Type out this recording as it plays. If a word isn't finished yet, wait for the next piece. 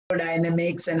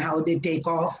aerodynamics and how they take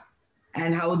off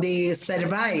and how they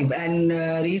survive. And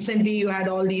recently you had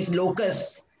all these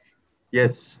locusts.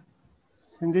 Yes.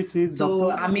 Sanjay, she is So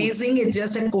Dr. amazing. It's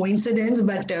just a coincidence,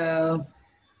 but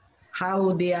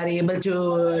how they are able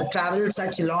to travel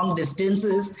such long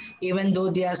distances, even though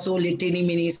they are so little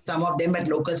mini, some of them, but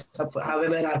locusts,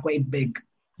 however, are quite big.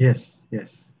 Yes,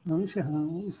 yes.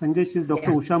 Sanjay, she is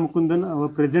Dr. Yeah. Usha Mukundan, our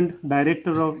present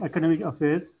Director of Academic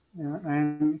Affairs,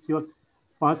 and she was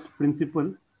past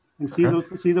principal, and she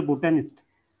is she is a botanist.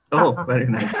 Oh, very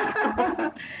nice.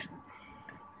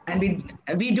 And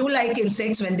we do like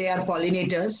insects when they are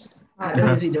pollinators.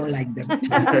 Otherwise, we don't like them.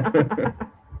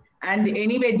 And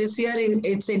anyway, this year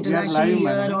it's International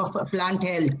Year of Plant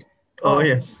Health. Oh,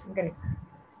 yes. Great.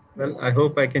 Well, I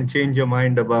hope I can change your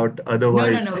mind about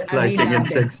otherwise No. liking We love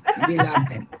insects. them. We love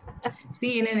them.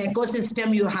 See, in an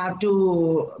ecosystem, you have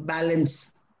to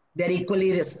balance. They're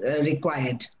equally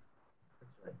required.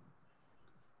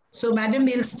 So, madam,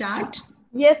 we'll start.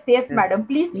 Yes, madam.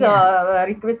 Please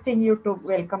requesting you to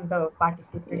welcome the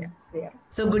participants here.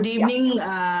 So good evening,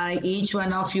 each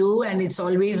one of you, and it's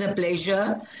always a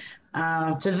pleasure.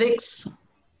 Physics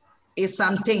is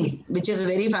something which is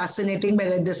very fascinating, but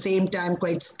at the same time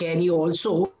quite scary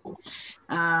also.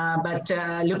 But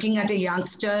looking at a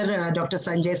youngster, Dr.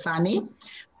 Sanjay Sane,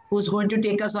 who's going to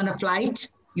take us on a flight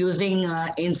using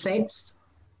insects.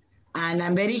 And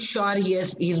I'm very sure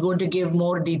he's going to give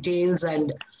more details,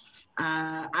 and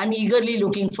I'm eagerly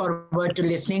looking forward to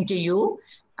listening to you.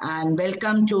 And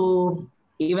welcome to,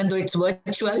 even though it's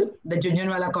virtual, the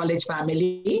Junjunwala College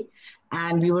family.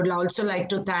 And we would also like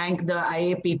to thank the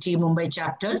IAPT Mumbai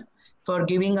chapter for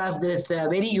giving us this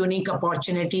very unique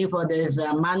opportunity for this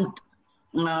month.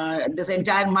 This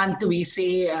entire month we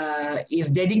say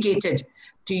is dedicated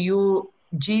to you,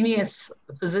 genius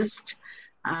physicist.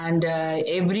 And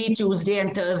every Tuesday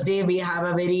and Thursday we have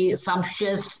a very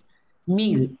sumptuous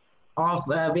meal of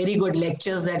very good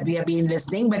lectures that we have been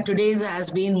listening. But today's has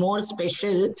been more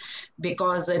special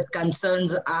because it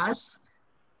concerns us.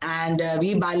 And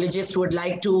we biologists would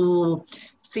like to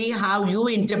see how you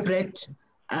interpret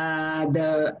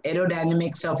the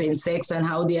aerodynamics of insects and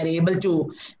how they are able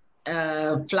to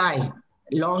fly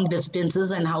long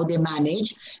distances and how they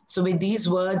manage. So with these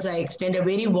words, I extend a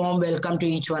very warm welcome to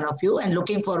each one of you and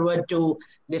looking forward to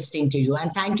listening to you.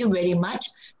 And thank you very much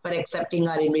for accepting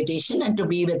our invitation and to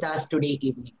be with us today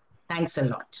evening. Thanks a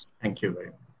lot. Thank you very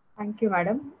much. Thank you,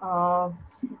 madam.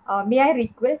 May I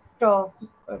request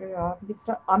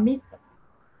Mr. Amit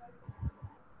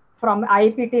from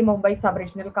IAPT Mumbai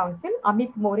Sub-Regional Council,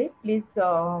 Amit More, please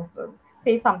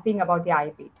say something about the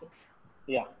IAPT.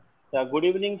 Yeah. Good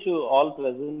evening to all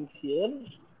present here.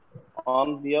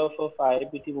 On behalf of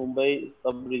IAPT Mumbai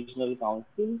Sub-Regional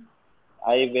Council,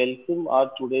 I welcome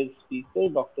our today's speaker,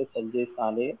 Dr. Sanjay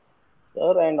Sane,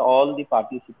 sir, and all the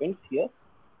participants here.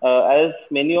 As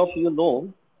many of you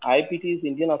know, IAPT's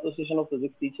Indian Association of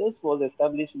Physics Teachers was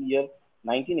established in the year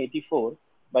 1984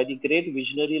 by the great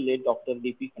visionary late Dr.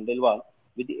 D.P. Khandelwal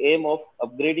with the aim of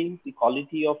upgrading the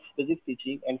quality of physics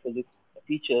teaching and physics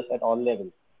teachers at all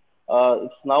levels.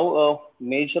 It's now a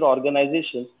major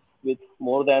organization with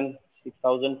more than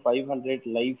 6,500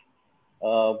 live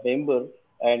members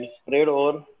and spread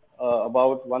over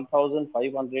about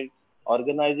 1,500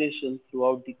 organizations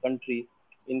throughout the country,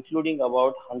 including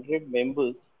about 100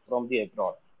 members from the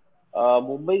abroad.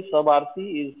 Mumbai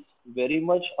Sub-RC is very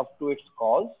much up to its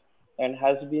cause and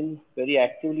has been very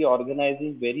actively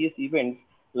organizing various events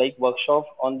like workshops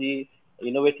on the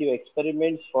innovative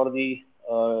experiments for the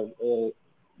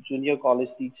junior college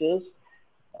teachers,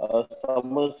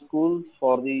 summer schools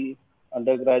for the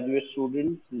undergraduate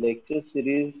students, lecture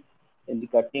series in the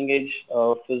cutting edge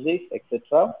physics,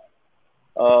 etc.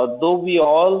 Though we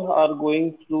all are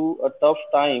going through a tough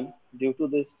time due to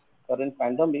this current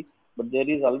pandemic, but there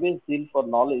is always zeal for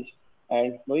knowledge.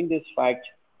 And knowing this fact,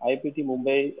 IAPT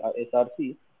Mumbai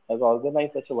SRC has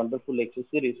organized such a wonderful lecture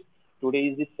series. Today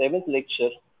is the 7th lecture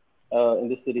in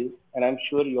this series, and I'm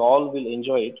sure you all will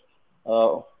enjoy it.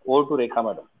 Over to Rekha,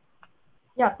 madam.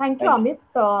 Yeah, thank you, Amit.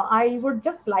 I would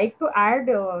just like to add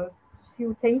a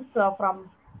few things from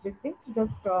this thing.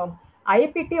 Just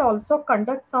IAPT also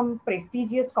conducts some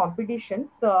prestigious competitions.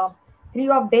 3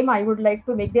 of them I would like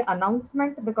to make the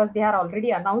announcement because they are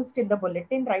already announced in the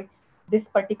bulletin right this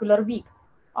particular week.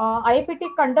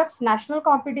 IAPT conducts national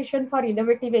competition for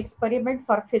innovative experiment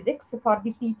for physics for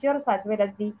the teachers as well as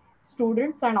the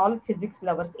students and all physics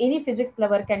lovers. Any physics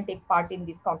lover can take part in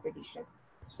these competitions.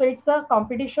 So it's a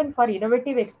competition for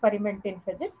innovative experiment in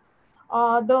physics.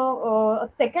 The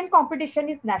second competition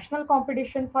is national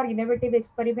competition for innovative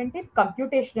experiment in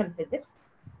computational physics.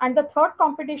 And the third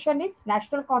competition is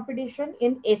national competition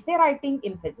in essay writing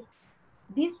in physics.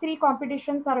 These three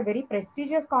competitions are very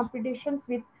prestigious competitions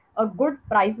with a good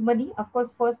prize money. Of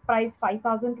course, first prize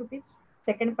 5,000 rupees,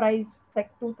 second prize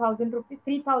 2,000 rupees,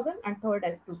 3,000, and third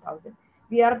as 2,000.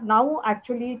 We are now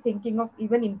actually thinking of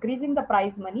even increasing the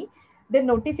prize money. The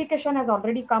notification has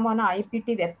already come on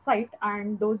IPT website,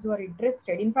 and those who are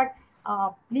interested, in fact,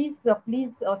 please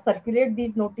circulate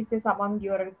these notices among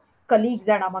your colleagues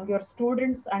and among your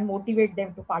students and motivate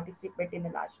them to participate in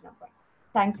a large number.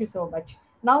 Thank you so much.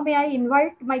 Now, may I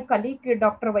invite my colleague,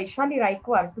 Dr. Vaishali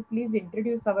Raikwar, to please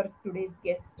introduce our today's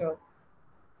guest,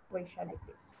 Vaishali,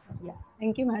 please. Yeah.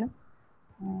 Thank you,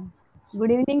 madam.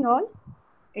 Good evening, all.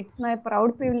 It's my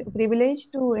proud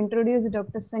privilege to introduce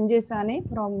Dr. Sanjay Sane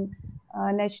from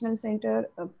National Center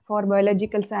for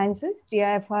Biological Sciences,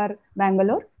 TIFR,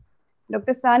 Bangalore.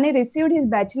 Dr. Sane received his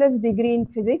bachelor's degree in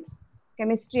physics,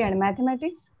 chemistry and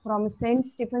mathematics from St.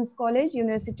 Stephen's College,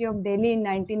 University of Delhi in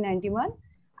 1991,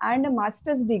 and a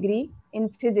master's degree in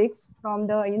physics from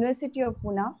the University of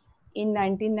Pune in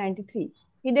 1993.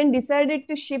 He then decided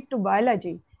to shift to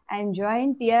biology and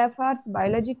joined TIFR's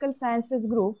Biological Sciences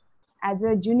group as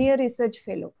a junior research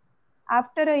fellow.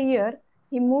 After a year,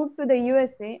 he moved to the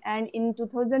USA, and in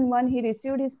 2001, he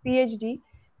received his PhD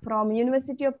from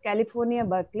University of California,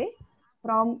 Berkeley,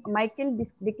 from Michael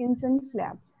Dickinson's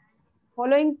lab.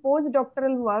 Following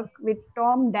postdoctoral work with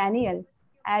Tom Daniel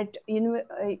at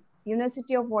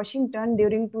University of Washington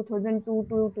during 2002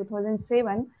 to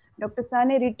 2007, Dr.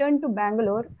 Sane returned to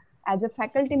Bangalore as a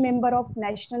faculty member of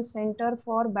National Center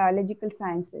for Biological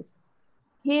Sciences.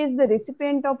 He is the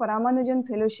recipient of Ramanujan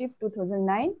Fellowship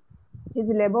 2009. His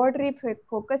laboratory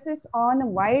focuses on a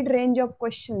wide range of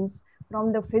questions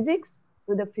from the physics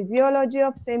to the physiology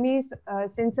of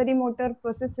sensory motor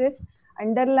processes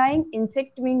underlying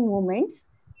insect wing movements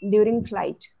during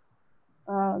flight.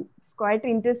 It's quite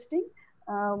interesting.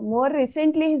 More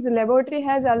recently, his laboratory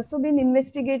has also been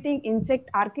investigating insect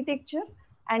architecture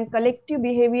and collective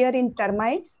behavior in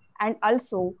termites and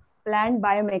also plant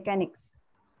biomechanics.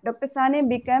 Dr. Sane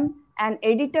became an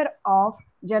editor of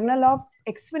Journal of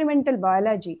Experimental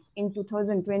Biology in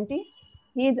 2020.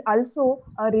 He is also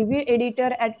a review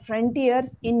editor at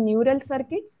Frontiers in Neural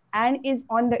Circuits and is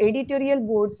on the editorial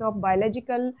boards of Biology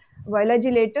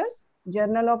Letters,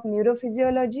 Journal of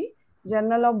Neurophysiology,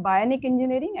 Journal of Bionic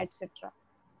Engineering, etc.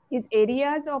 His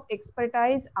areas of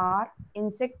expertise are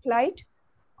insect flight,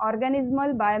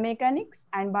 organismal biomechanics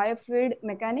and biofluid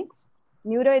mechanics,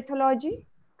 neuroethology,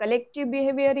 collective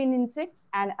behavior in insects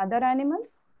and other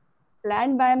animals,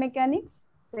 plant biomechanics,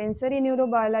 sensory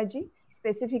neurobiology,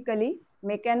 specifically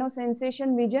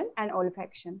mechanosensation, vision, and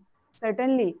olfaction.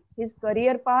 Certainly, his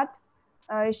career path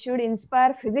should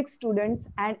inspire physics students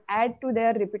and add to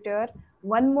their repertoire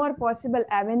one more possible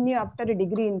avenue after a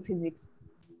degree in physics.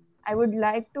 I would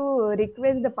like to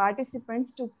request the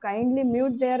participants to kindly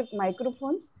mute their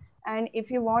microphones, and if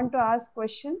you want to ask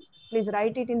questions, please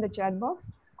write it in the chat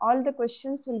box. All the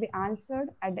questions will be answered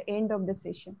at the end of the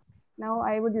session. Now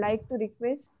I would like to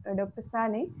request Dr.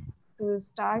 Sane to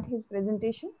start his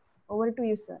presentation. Over to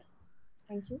you, sir.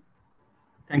 Thank you.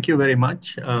 Thank you very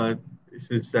much. I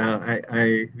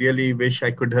really wish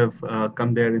I could have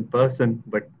come there in person,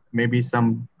 but maybe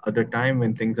some other time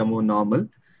when things are more normal.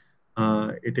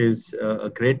 It is a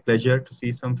great pleasure to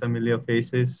see some familiar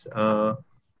faces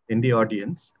in the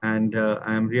audience, and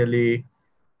I'm really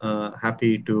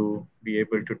happy to be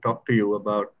able to talk to you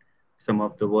about some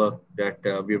of the work that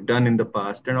we've done in the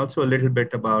past, and also a little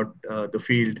bit about the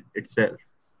field itself.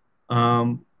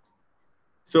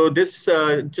 So this,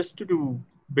 just to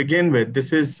begin with,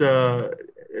 this is a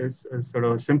sort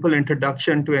of a simple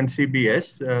introduction to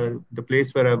NCBS, the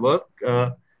place where I work.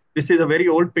 This is a very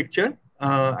old picture.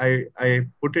 I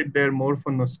put it there more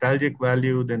for nostalgic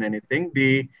value than anything.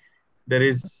 There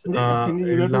is a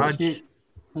large...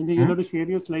 Sanjay, you have to share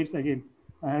your slides again.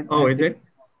 Oh, is it?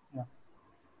 Yeah.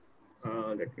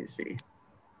 Let me see.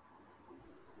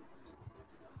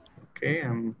 Okay,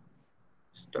 I'm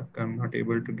stuck. I'm not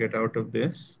able to get out of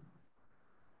this.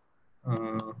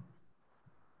 For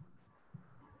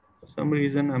some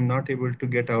reason, I'm not able to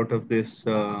get out of this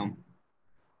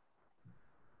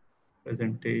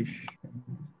presentation.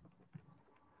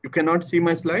 You cannot see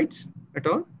my slides at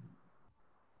all?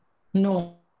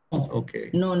 No. Okay.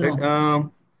 No.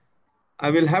 I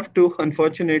will have to,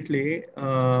 unfortunately,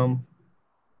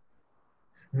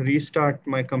 restart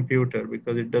my computer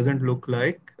because it doesn't look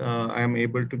like I am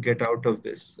able to get out of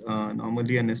this.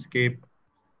 Normally an escape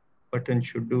button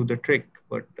should do the trick,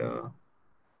 but I'm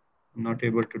not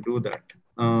able to do that.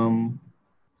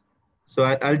 So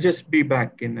I'll just be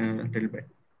back in a little bit.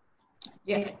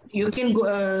 Yeah, you can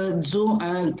go, Zoom,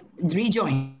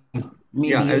 rejoin. Maybe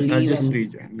you Yeah, leave I'll and just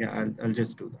rejoin. Yeah, I'll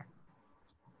just do that.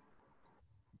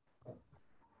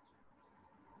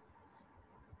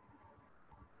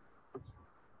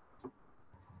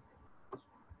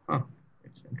 Huh,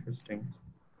 it's interesting.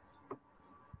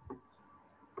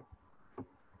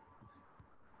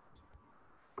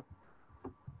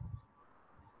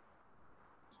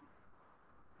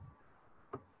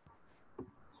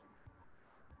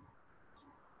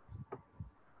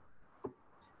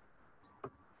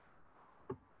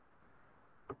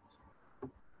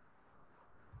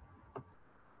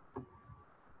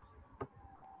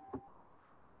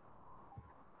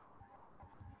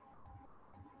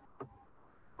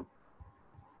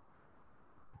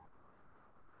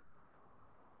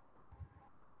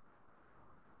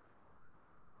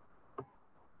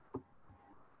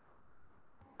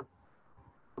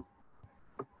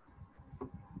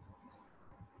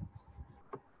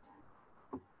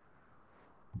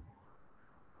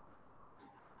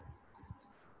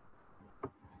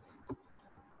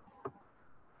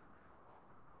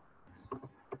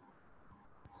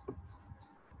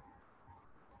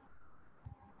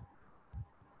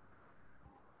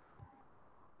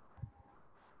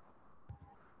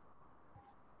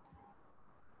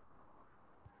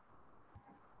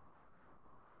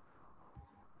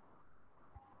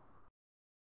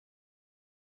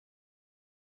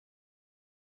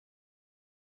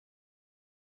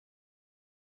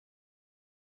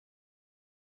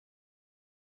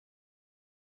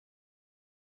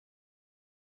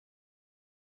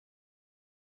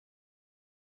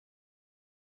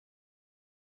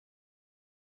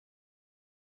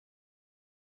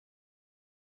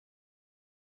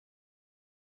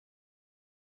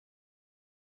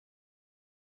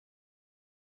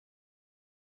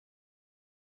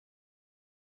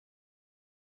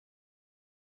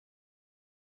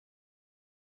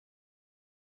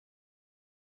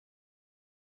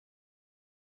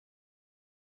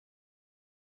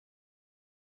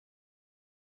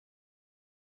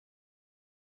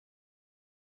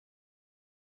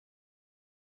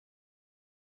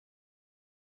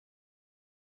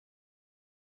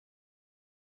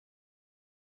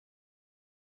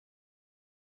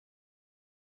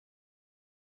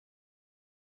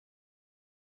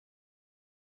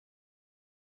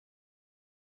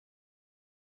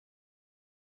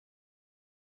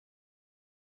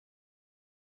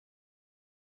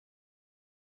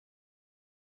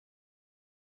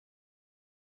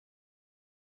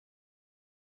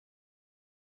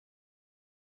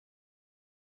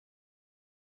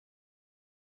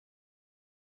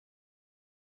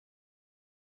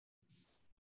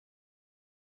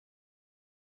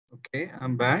 Okay,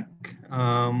 I'm back.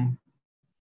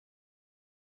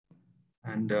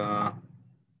 And oh,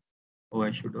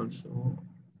 I should also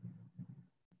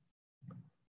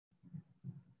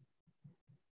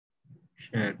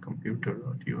share computer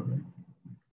audio.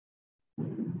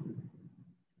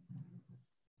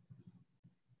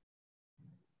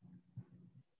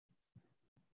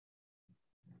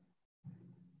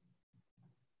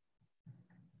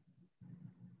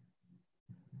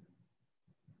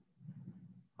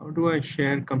 How do I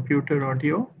share computer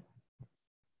audio?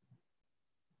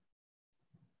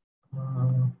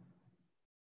 Uh,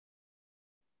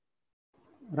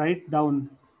 Right down.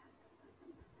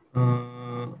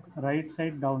 uh, Right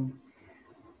side down.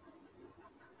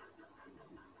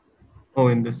 oh,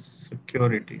 in the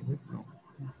security. No.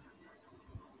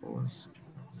 Post.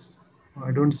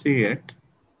 I don't see it.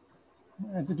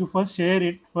 To first share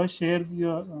it. First share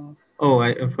your. Oh,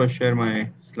 I first share my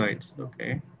slides.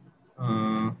 Okay.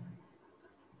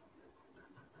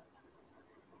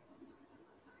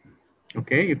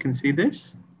 Okay, you can see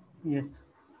this. Yes.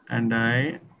 And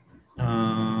I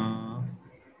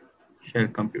share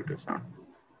computer sound.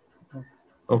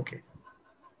 Okay.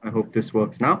 I hope this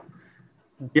works now.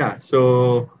 Yes. Yeah.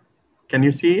 So can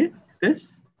you see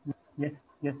this? Yes.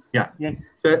 Yes. Yeah. Yes.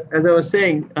 So as I was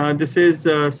saying, this is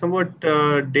a somewhat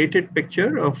dated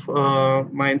picture of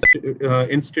my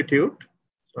institute.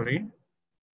 Sorry.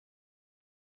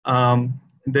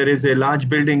 There is a large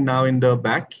building now in the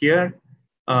back here.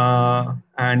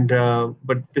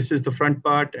 But this is the front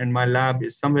part and my lab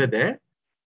is somewhere there.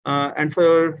 And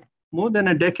for more than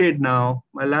a decade now,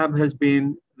 my lab has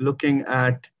been looking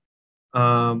at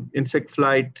insect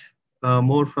flight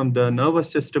more from the nervous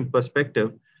system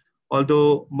perspective.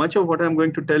 Although much of what I'm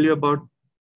going to tell you about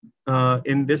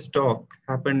in this talk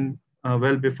happened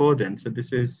well before then. So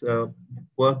this is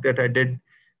work that I did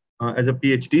as a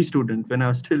PhD student when I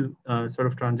was still sort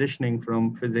of transitioning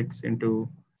from physics into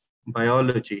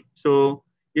biology. So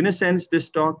in a sense, this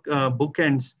talk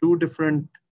bookends two different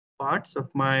parts of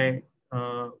my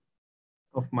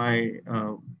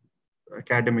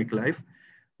academic life.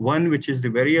 One which is the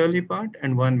very early part,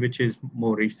 and one which is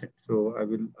more recent. So I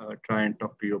will try and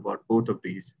talk to you about both of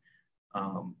these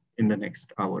in the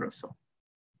next hour or so.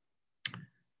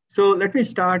 So let me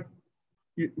start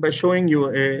by showing you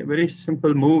a very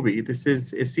simple movie. This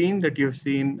is a scene that you've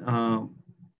seen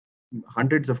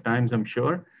hundreds of times, I'm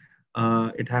sure.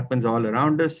 It happens all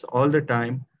around us all the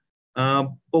time.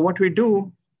 But what we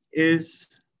do is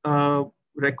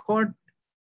record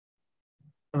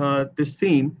this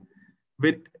scene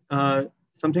with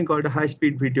something called a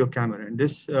high-speed video camera. And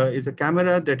this is a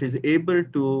camera that is able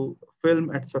to film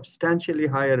at substantially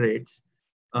higher rates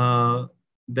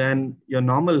than your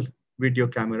normal video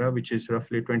camera, which is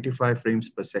roughly 25 frames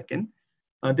per second.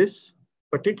 This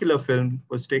particular film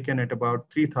was taken at about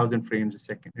 3,000 frames a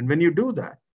second. And when you do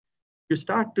that, you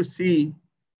start to see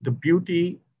the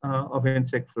beauty of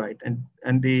insect flight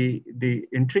and the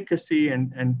intricacy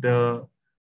and the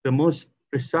most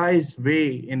precise way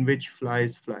in which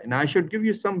flies fly. Now, I should give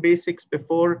you some basics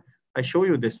before I show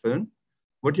you this film.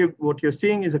 What you're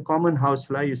seeing is a common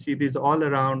housefly. You see these all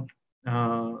around.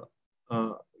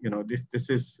 This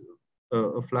is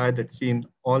a fly that's seen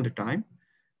all the time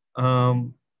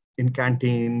in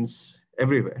canteens,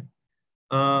 everywhere.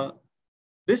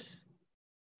 This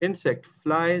insect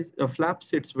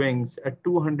flaps its wings at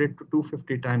 200 to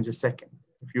 250 times a second.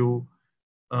 If you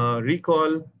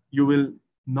recall, you will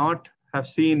not have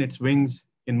seen its wings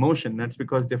in motion. That's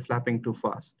because they're flapping too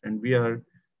fast, and we are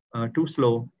too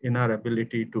slow in our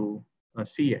ability to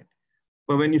see it.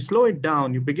 But when you slow it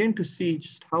down, you begin to see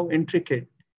just how intricate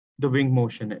the wing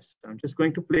motion is. I'm just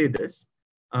going to play this.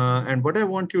 And what I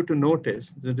want you to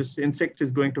notice is that this insect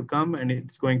is going to come and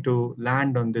it's going to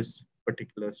land on this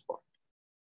particular spot.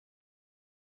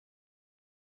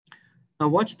 Now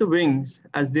watch the wings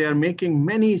as they are making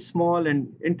many small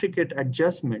and intricate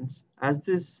adjustments as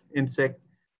this insect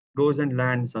goes and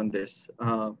lands on this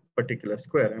particular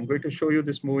square. I'm going to show you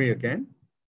this movie again.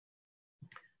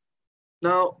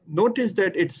 Now notice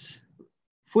that it's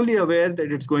fully aware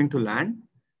that it's going to land.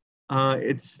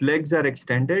 Its legs are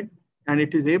extended, and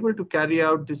it is able to carry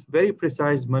out this very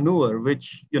precise maneuver,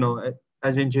 which,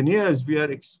 as engineers, we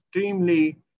are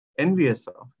extremely envious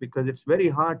of, because it's very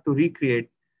hard to recreate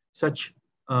such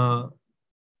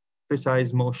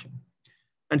precise motion.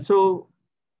 And so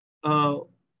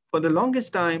for the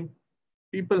longest time,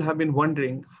 people have been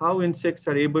wondering how insects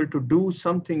are able to do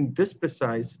something this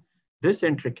precise, this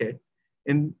intricate,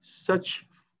 in such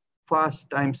fast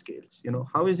timescales.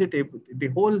 How is it able? The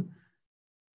whole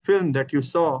film that you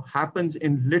saw happens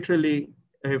in literally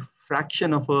a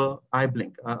fraction of an eye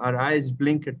blink. Our eyes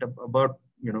blink at about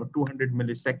 200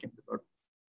 milliseconds,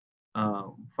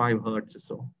 about 5 hertz or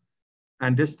so.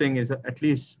 And this thing is at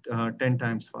least 10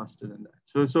 times faster than that.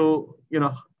 So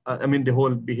the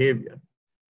whole behavior.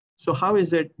 So how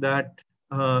is it that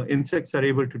insects are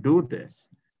able to do this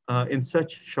in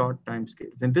such short time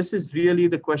scales? And this is really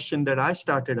the question that I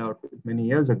started out with many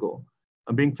years ago,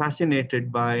 being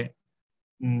fascinated by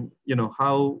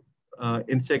how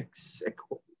insects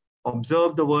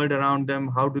observe the world around them.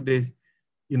 How do they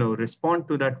respond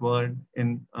to that world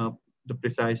in the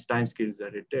precise timescales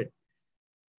that it did.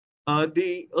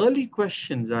 The early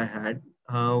questions I had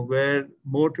were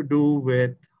more to do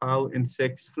with how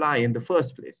insects fly in the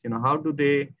first place. How do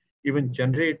they even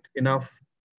generate enough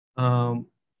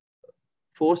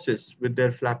forces with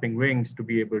their flapping wings to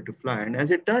be able to fly? And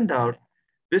as it turned out,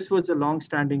 this was a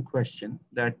long-standing question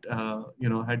that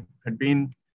had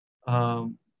been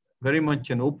very much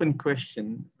an open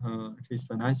question, at least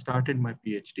when I started my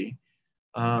PhD.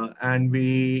 And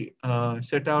we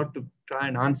set out to try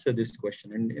and answer this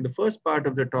question. And in the first part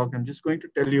of the talk, I'm just going to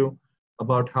tell you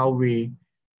about how we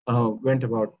went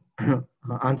about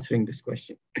answering this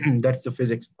question. That's the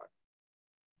physics part.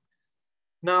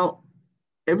 Now,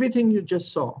 everything you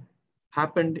just saw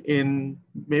happened in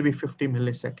maybe 50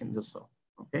 milliseconds or so.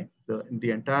 Okay,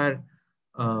 the entire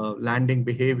landing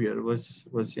behavior was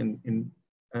in,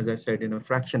 as I said, in a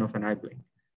fraction of an eye blink.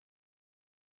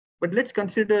 But let's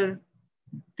consider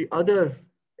the other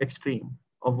extreme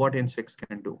of what insects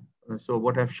can do. So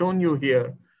what I've shown you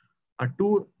here are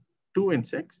two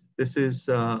insects. This is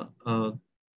what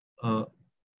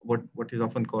is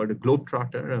often called a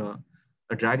globetrotter,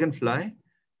 a dragonfly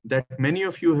that many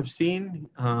of you have seen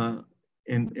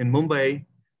in Mumbai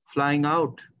flying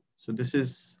out. So this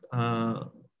is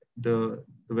the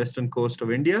western coast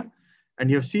of India, and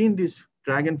you have seen these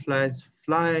dragonflies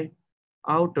fly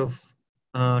out of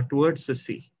towards the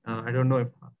sea. I don't know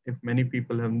if many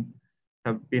people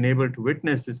have been able to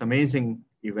witness this amazing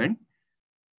event.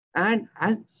 And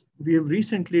as we have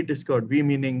recently discovered, we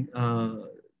meaning an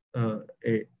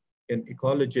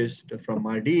ecologist from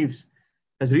Maldives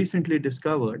has recently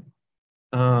discovered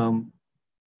um,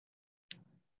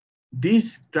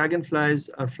 these dragonflies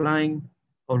are flying,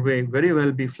 or may very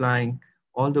well be flying,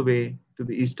 all the way to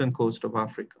the eastern coast of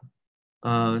Africa.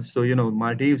 So,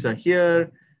 Maldives are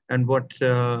here, and what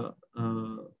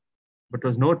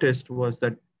was noticed was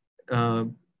that,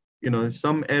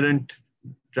 some errant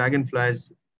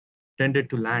dragonflies tended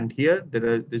to land here.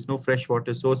 There's no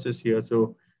freshwater sources here,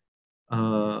 so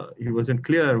it wasn't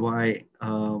clear why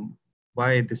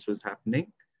this was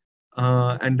happening.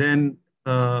 And then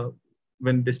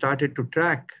when they started to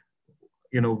track,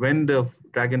 when the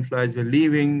dragonflies were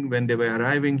leaving, when they were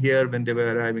arriving here, when they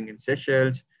were arriving in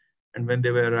Seychelles, and when they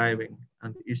were arriving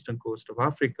on the eastern coast of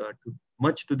Africa,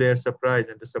 much to their surprise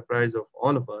and the surprise of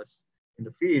all of us in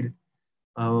the field,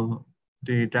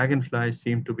 the dragonflies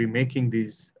seem to be making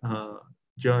these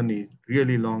journeys,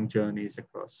 really long journeys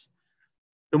across.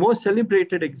 The most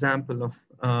celebrated example of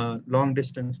long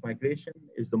distance migration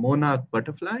is the monarch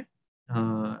butterfly.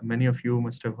 Many of you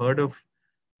must have heard of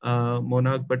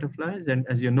monarch butterflies. And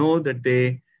as you know, that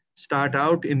they start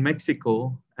out in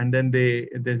Mexico, and then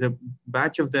there's a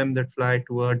batch of them that fly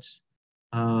towards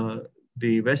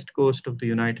the west coast of the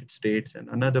United States, and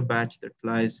another batch that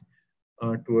flies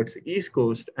towards the east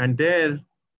coast. And there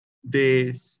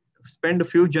they spend a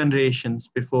few generations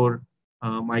before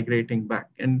migrating back.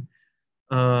 And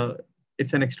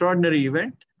it's an extraordinary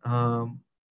event.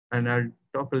 And I'll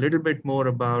talk a little bit more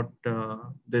about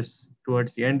this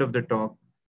towards the end of the talk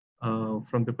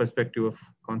from the perspective of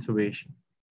conservation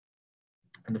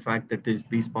and the fact that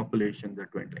these populations are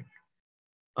dwindling.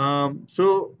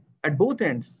 So at both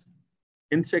ends,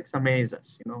 insects amaze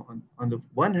us. On the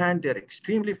one hand, they're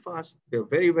extremely fast. They're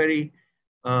very, very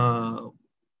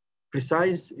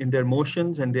precise in their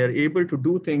motions, and they're able to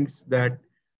do things that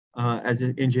as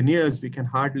engineers, we can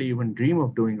hardly even dream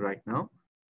of doing right now.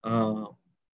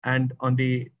 And on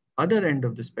the other end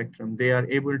of the spectrum, they are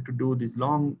able to do these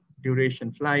long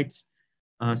duration flights,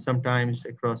 sometimes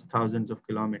across thousands of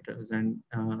kilometers, and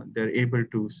they're able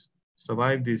to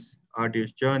survive these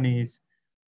arduous journeys.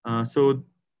 So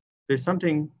there's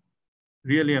something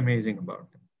really amazing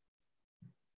about them.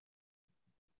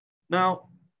 Now,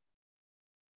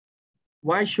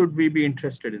 why should we be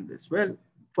interested in this? Well,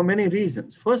 for many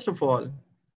reasons. First of all,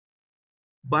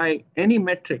 by any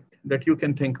metric that you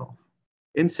can think of,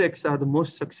 insects are the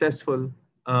most successful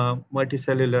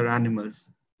multicellular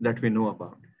animals that we know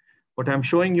about. What I'm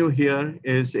showing you here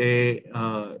is a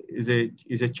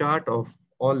chart of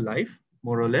all life,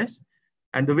 more or less.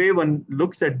 And the way one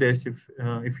looks at this,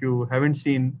 if you haven't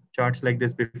seen charts like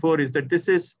this before, is that this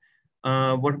is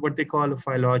what they call a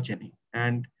phylogeny.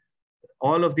 And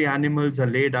all of the animals are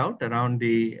laid out around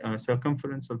the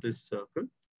circumference of this circle.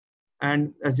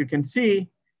 And as you can see,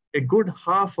 a good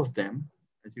half of them,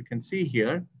 as you can see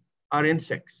here, are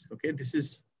insects. Okay, this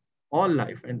is all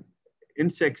life, and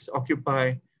insects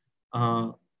occupy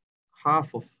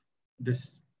half of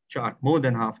this chart, more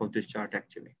than half of this chart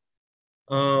actually.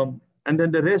 And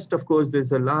then the rest, of course,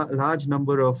 there's a large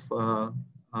number of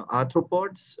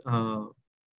arthropods,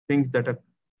 things that are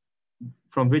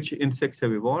from which insects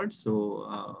have evolved,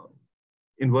 so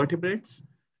invertebrates.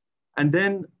 And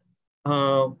then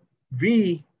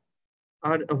we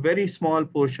are a very small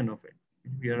portion of it.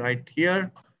 We are right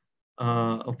here,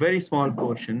 a very small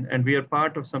portion, and we are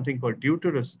part of something called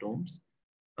deuterostomes.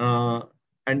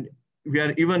 And we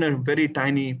are even a very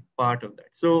tiny part of that.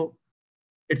 So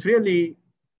it's really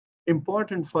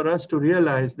important for us to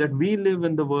realize that we live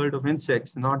in the world of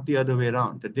insects, not the other way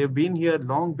around, that they've been here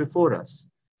long before us.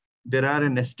 There are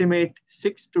an estimate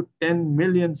 6 to 10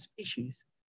 million species,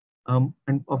 and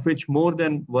of which more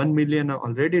than 1 million are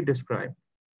already described.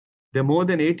 They're more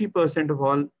than 80% of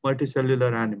all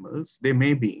multicellular animals. They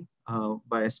may be,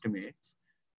 by estimates.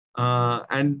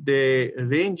 And they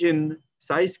range in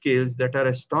size scales that are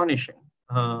astonishing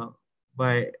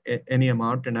by any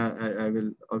amount, and I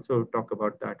will also talk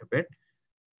about that a bit.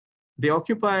 They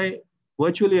occupy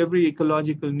virtually every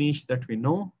ecological niche that we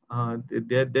know.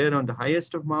 They're there on the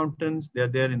highest of mountains. They're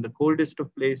there in the coldest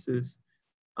of places.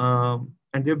 And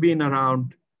they've been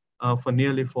around for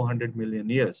nearly 400 million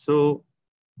years. So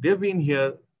they've been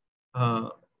here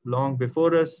long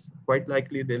before us. Quite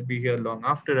likely they'll be here long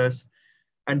after us.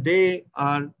 And they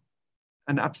are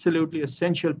an absolutely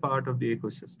essential part of the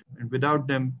ecosystem. And without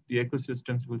them, the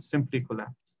ecosystems will simply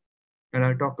collapse. And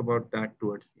I'll talk about that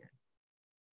towards the end.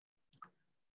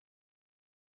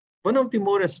 One of the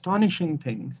more astonishing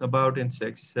things about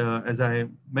insects, as I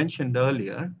mentioned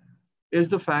earlier, is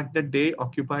the fact that they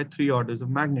occupy 3 orders of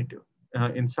magnitude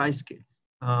in size scales.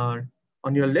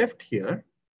 On your left here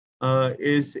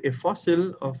is a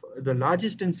fossil of the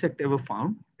largest insect ever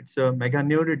found. It's a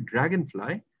meganeurid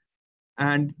dragonfly.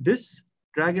 And this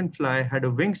dragonfly had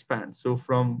a wingspan. So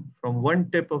from one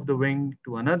tip of the wing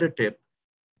to another tip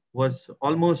was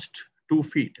almost 2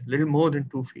 feet, a little more than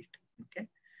 2 feet. Okay,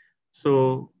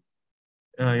 so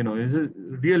it's a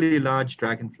really large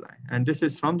dragonfly, and this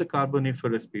is from the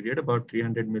Carboniferous period, about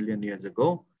 300 million years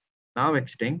ago, now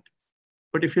extinct.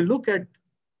 But if you look at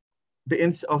the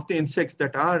insects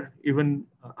that are even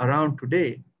around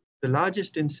today, the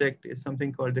largest insect is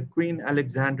something called the Queen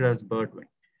Alexandra's birdwing.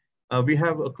 We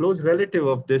have a close relative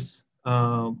of this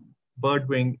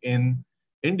birdwing in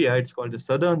India. It's called the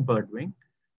southern birdwing.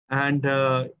 And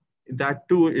that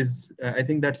too is, I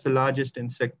think that's the largest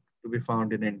insect to be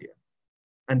found in India.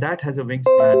 And that has a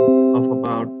wingspan of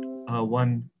about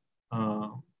 1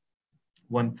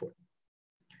 foot.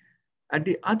 At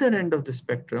the other end of the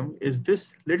spectrum is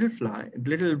this little fly,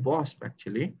 little wasp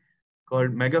actually,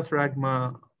 called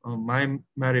Megaphragma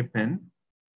mymaripen,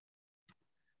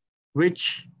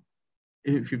 which,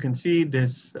 if you can see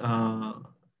this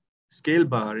scale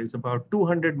bar, is about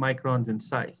 200 microns in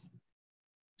size.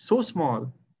 So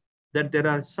small that there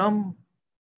are some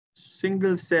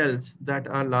single cells that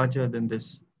are larger than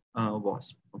this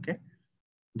wasp, okay?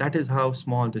 That is how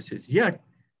small this is. Yet,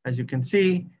 as you can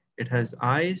see, it has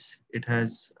eyes, it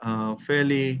has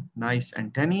fairly nice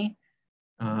antennae,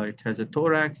 it has a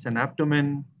thorax, an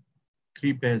abdomen,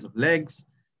 3 pairs of legs,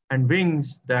 and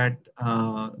wings that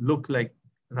look like,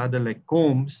 rather like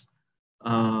combs.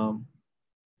 And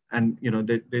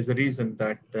there's a reason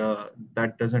that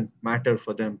that doesn't matter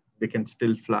for them. They can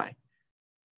still fly.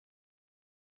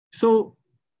 So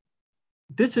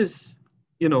this is,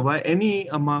 by any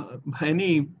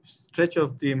stretch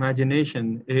of the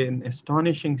imagination, an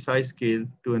astonishing size scale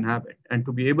to inhabit and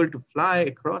to be able to fly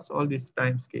across all these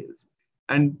time scales.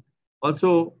 And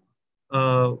also,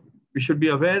 we should be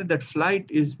aware that flight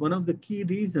is one of the key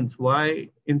reasons why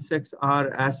insects are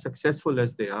as successful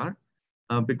as they are,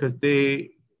 because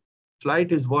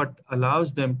flight is what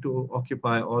allows them to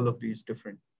occupy all of these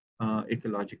different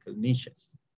ecological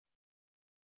niches.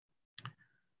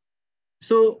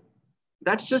 So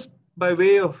that's just by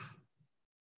way of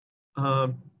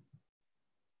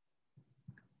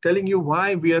telling you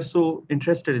why we are so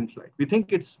interested in flight. We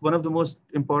think it's one of the most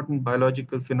important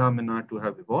biological phenomena to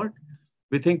have evolved.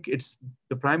 We think it's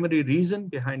the primary reason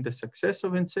behind the success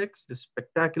of insects, the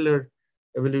spectacular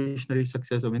evolutionary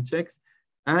success of insects.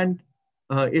 And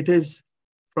it is,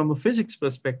 from a physics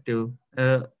perspective,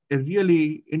 a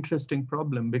really interesting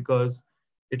problem, because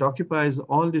it occupies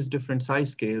all these different size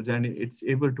scales and it's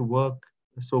able to work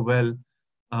so well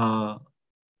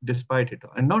despite it.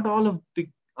 And not all of the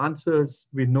answers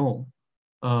we know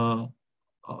to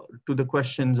the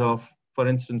questions of, for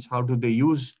instance, how do they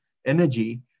use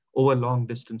energy over long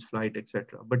distance flight,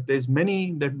 etc. But there's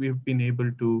many that we've been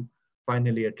able to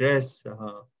finally address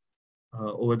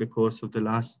over the course of the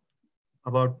last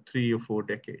about 3 or 4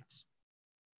 decades.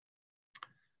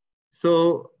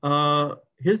 So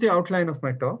here's the outline of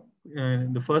my talk.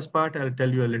 In the first part, I'll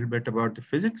tell you a little bit about the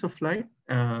physics of flight,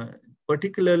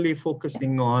 particularly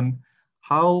focusing on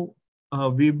how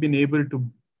we've been able to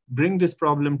bring this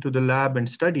problem to the lab and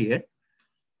study it.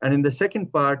 And in the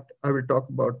second part, I will talk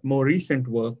about more recent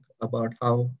work about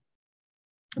how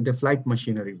the flight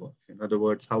machinery works. In other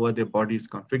words, how are their bodies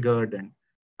configured and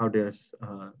how does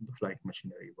the flight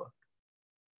machinery work?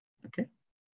 Okay.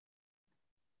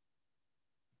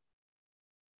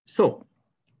 So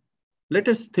let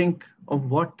us think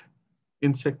of what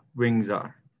insect wings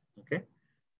are. Okay.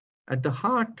 At the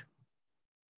heart,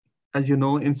 as you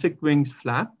know, insect wings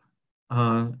flap.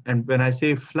 And when I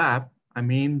say flap, I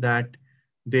mean that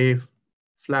they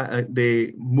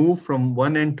move from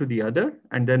one end to the other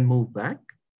and then move back.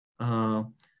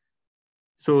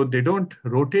 So they don't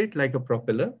rotate like a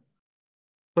propeller.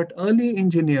 But early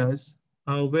engineers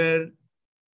were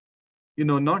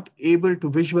not able to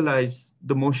visualize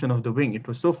the motion of the wing. It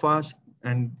was so fast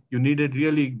and you needed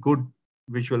really good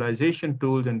visualization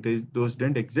tools, and those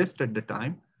didn't exist at the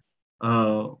time.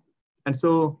 And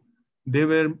so they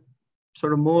were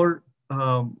sort of more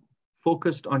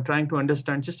focused on trying to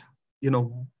understand just,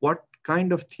 what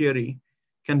kind of theory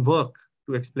can work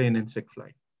to explain insect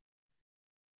flight.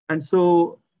 And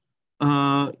so,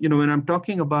 when I'm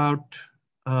talking about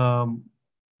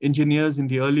engineers in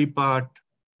the early part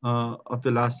of the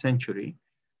last century,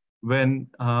 when,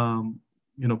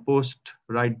 post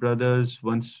Wright brothers,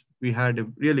 once we had a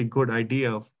really good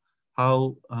idea of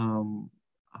how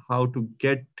to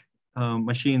get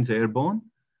machines airborne,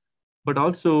 but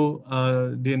also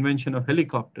the invention of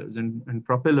helicopters and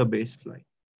propeller-based flight.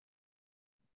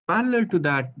 Parallel to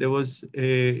that, there was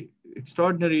a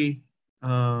extraordinary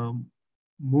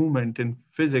movement in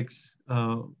physics,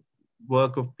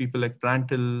 work of people like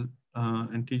Prandtl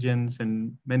and Huygens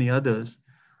and many others,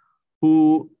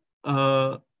 who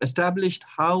established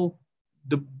how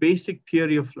the basic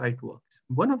theory of flight works.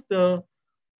 One of the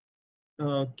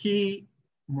key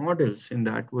models in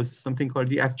that was something called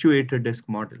the actuator disk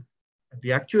model. The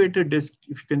actuator disk,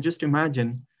 if you can just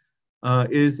imagine,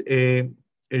 is a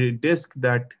disk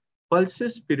that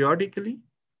pulses periodically.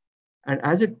 And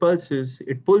as it pulses,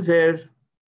 it pulls air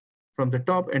from the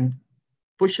top and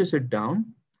pushes it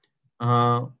down.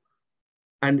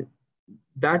 And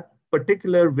that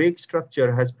particular wake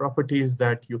structure has properties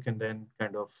that you can then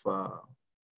kind of,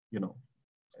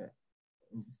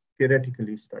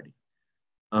 theoretically study.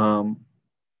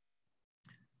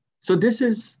 So this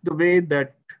is the way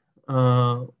that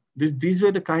these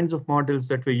were the kinds of models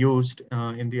that were used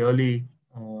in the early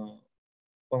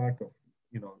part of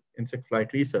insect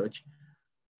flight research.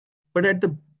 But at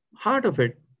the heart of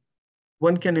it,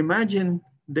 one can imagine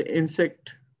the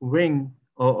insect wing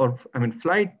or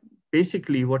flight.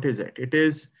 Basically, what is it? It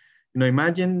is,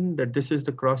 imagine that this is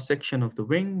the cross section of the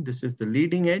wing. This is the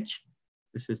leading edge.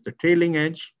 This is the trailing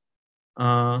edge.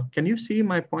 Can you see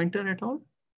my pointer at all?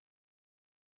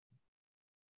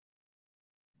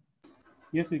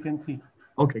 Yes, we can see.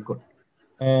 Okay, good.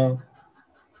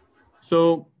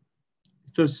 So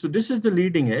this is the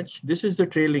leading edge. This is the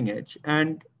trailing edge.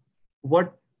 And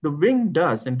what the wing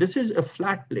does, and this is a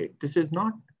flat plate. This is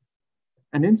not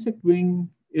an insect wing,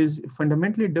 is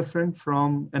fundamentally different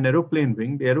from an aeroplane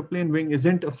wing. The aeroplane wing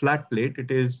isn't a flat plate.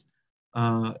 It is,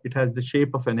 it has the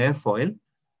shape of an airfoil,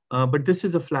 but this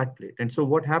is a flat plate. And so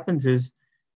what happens is,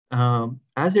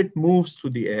 as it moves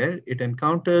through the air, it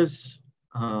encounters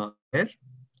air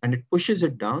and it pushes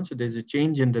it down. So there's a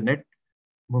change in the net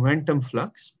momentum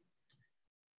flux.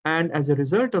 And as a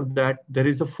result of that, there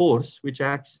is a force which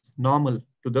acts normal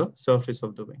to the surface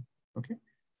of the wing. Okay.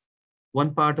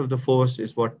 One part of the force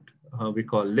is what we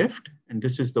call lift, and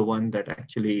this is the one that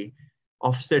actually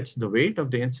offsets the weight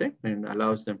of the insect and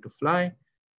allows them to fly.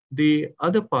 The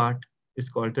other part is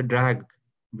called the drag,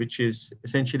 which is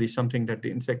essentially something that the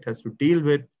insect has to deal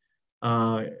with.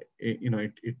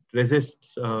 It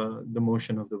resists the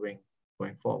motion of the wing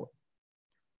going forward.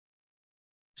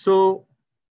 So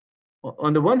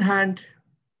on the one hand,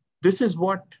 this is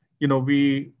what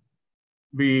we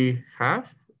have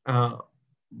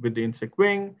with the insect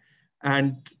wing,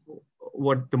 and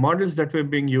what the models that were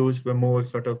being used were more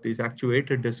sort of these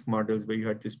actuator disk models where you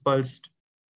had these pulsed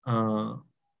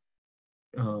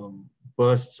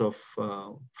bursts of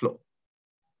flow.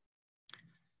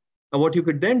 And what you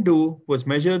could then do was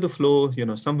measure the flow,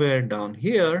 somewhere down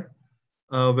here,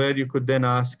 where you could then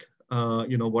ask,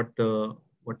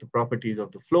 what the properties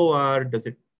of the flow are. Does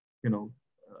it,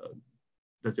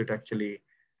 does it actually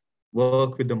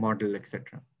work with the model,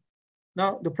 etc.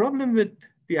 Now, the problem with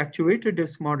the actuator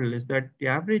disk model is that the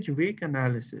average wake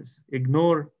analysis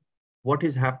ignore what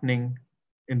is happening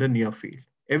in the near field.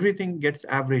 Everything gets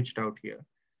averaged out here.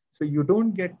 So you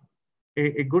don't get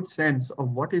a good sense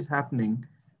of what is happening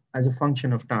as a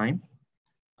function of time,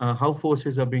 how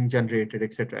forces are being generated,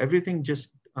 etc. Everything just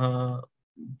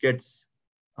gets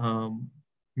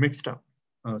mixed up,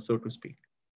 so to speak.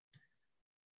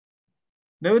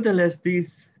 Nevertheless,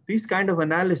 these kind of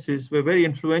analyses were very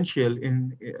influential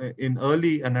in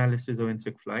early analysis of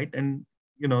insect flight, and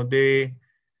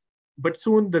but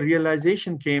soon the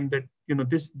realization came that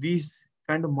these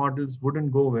kind of models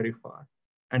wouldn't go very far,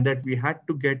 and that we had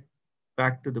to get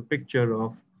back to the picture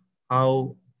of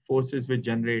how forces were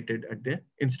generated at the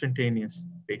instantaneous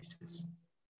basis.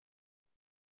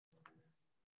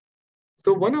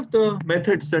 So one of the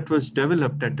methods that was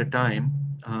developed at the time,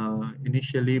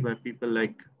 initially by people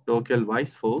like Torkel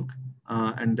Weisfolk,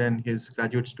 and then his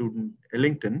graduate student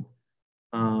Ellington,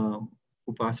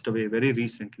 who passed away very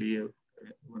recently,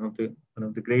 one of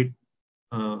the great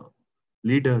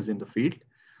leaders in the field.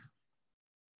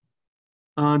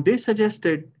 They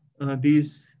suggested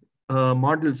these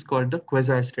models called the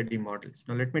quasi-steady models.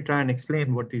 Now let me try and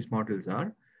explain what these models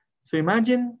are. So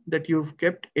imagine that you've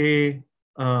kept a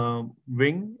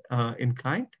wing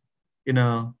inclined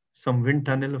in some wind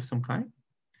tunnel of some kind.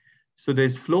 So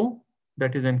there's flow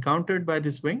that is encountered by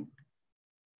this wing,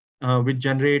 which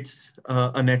generates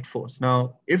a net force.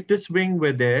 Now, if this wing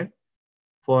were there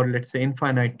for, let's say,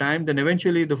 infinite time, then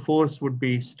eventually the force would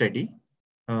be steady.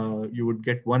 You would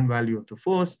get one value of the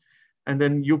force, and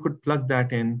then you could plug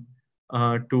that in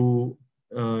to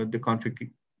the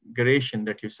configuration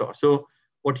that you saw. So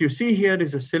What you see here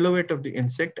is a silhouette of the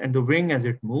insect and the wing as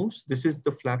it moves. This is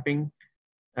the flapping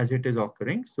as it is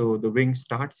occurring. So the wing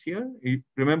starts here.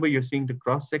 Remember, you're seeing the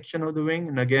cross section of the wing,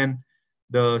 and again,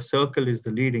 the circle is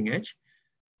the leading edge.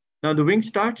 Now the wing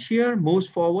starts here, moves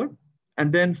forward,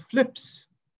 and then flips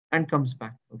and comes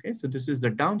back. Okay, so this is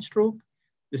the downstroke,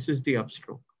 this is the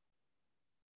upstroke.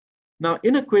 Now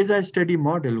in a quasi-steady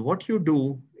model, what you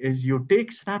do is you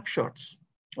take snapshots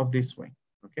of this wing.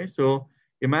 Okay, so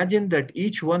imagine that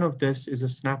each one of this is a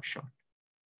snapshot.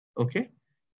 Okay,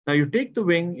 now you take the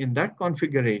wing in that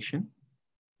configuration,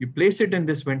 you place it in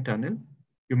this wind tunnel,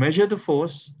 you measure the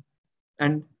force,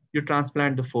 and you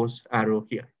transplant the force arrow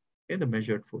here, okay, the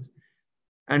measured force.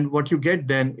 And what you get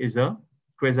then is a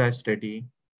quasi-steady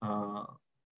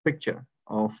picture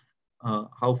of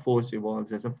how force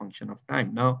evolves as a function of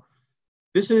time. Now,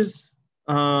 this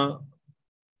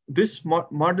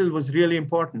model was really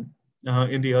important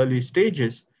in the early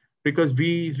stages because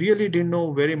we really didn't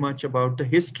know very much about the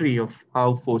history of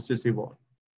how forces evolve.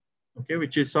 Okay,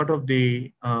 which is sort of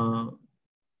the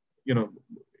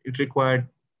it required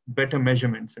better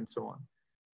measurements and so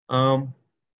on.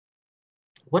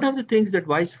 One of the things that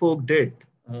Weisfolk did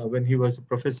when he was a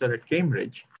professor at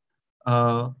Cambridge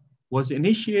was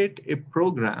initiate a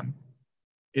program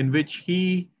in which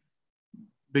he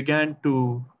began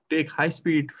to take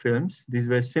high-speed films, these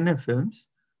were cine films,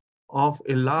 of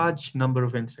a large number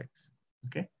of insects,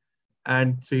 okay?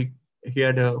 And so he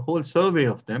had a whole survey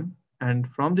of them, and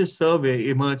from this survey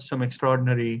emerged some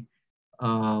extraordinary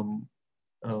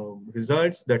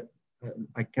results that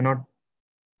I cannot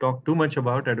talk too much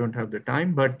about, I don't have the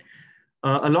time, but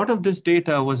a lot of this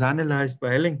data was analyzed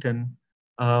by Ellington,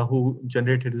 who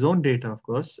generated his own data, of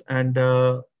course, and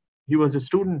he was a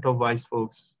student of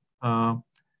Weisfolk's,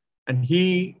 and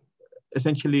he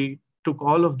essentially took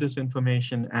all of this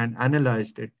information and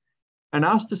analyzed it and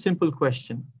asked a simple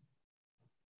question: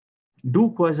 do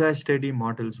quasi-steady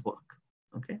models work?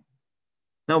 Okay.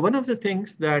 Now, one of the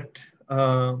things that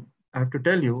I have to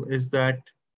tell you is that,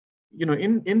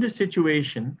 in this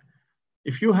situation,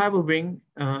 if you have a wing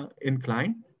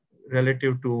incline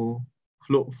relative to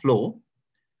flow,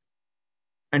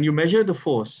 and you measure the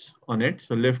force on it,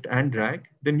 so lift and drag,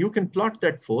 then you can plot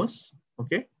that force,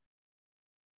 okay,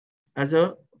 as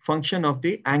a function of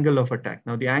the angle of attack.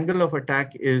 Now, the angle of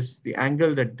attack is the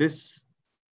angle that this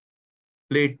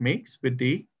plate makes with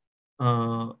the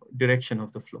direction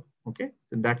of the flow, okay?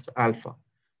 So that's alpha.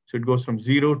 So it goes from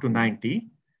 0 to 90.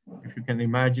 If you can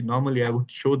imagine, normally I would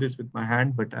show this with my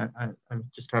hand, but I'll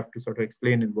just have to sort of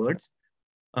explain in words.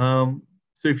 So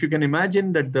if you can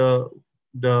imagine that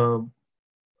the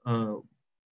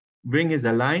wing is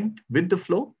aligned with the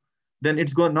flow, then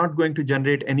it's not going to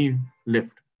generate any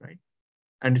lift, right?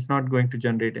 And it's not going to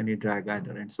generate any drag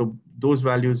either. And so those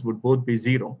values would both be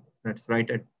 0. That's right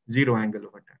at 0 angle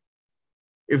of attack.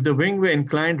 If the wing were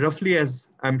inclined roughly as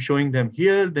I'm showing them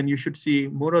here, then you should see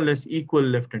more or less equal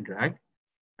lift and drag.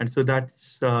 And so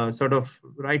that's sort of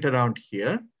right around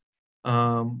here.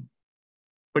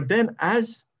 But then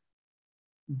as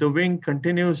the wing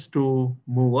continues to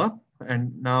move up,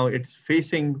 and now it's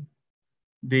facing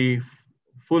the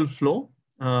full flow,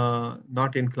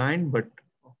 not inclined, but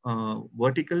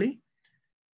vertically,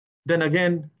 then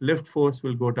again, lift force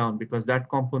will go down because that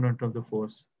component of the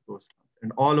force goes down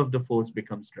and all of the force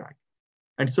becomes drag.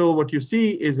 And so what you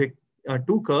see is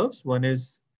two curves. One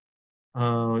is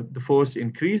the force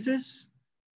increases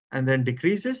and then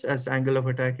decreases as angle of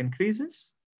attack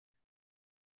increases,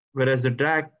 whereas the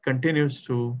drag continues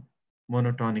to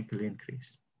monotonically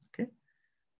increase, okay?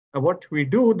 Now what we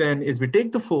do then is we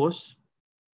take the force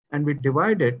and we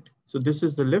divide it. So this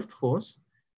is the lift force,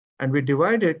 and we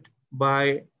divide it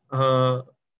by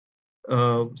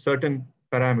certain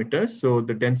parameters. So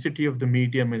the density of the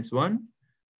medium is 1,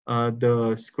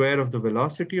 the square of the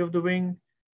velocity of the wing,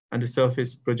 and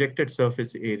the projected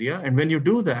surface area. And when you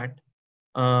do that,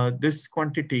 this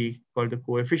quantity called the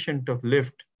coefficient of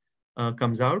lift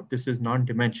comes out. This is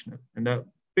non-dimensional. And the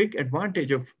big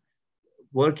advantage of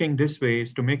working this way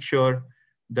is to make sure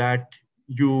that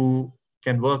you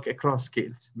can work across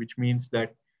scales, which means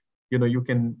that you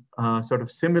can sort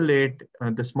of simulate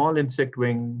the small insect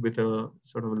wing with a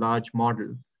sort of large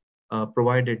model,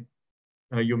 provided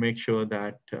you make sure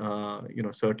that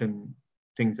certain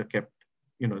things are kept,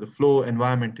 the flow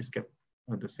environment is kept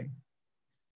the same.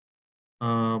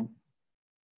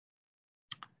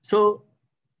 So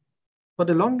for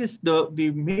the longest,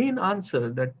 the main answer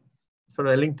that sort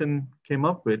of Ellington came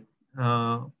up with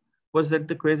was that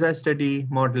the quasi-steady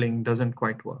modeling doesn't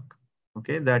quite work.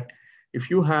 Okay, that if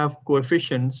you have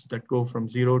coefficients that go from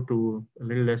 0 to a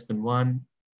little less than 1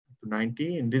 to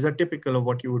 90, and these are typical of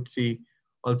what you would see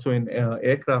also in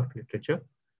aircraft literature,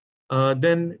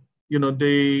 then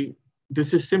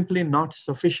this is simply not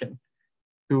sufficient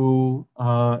to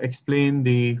explain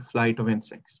the flight of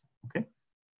insects. Okay,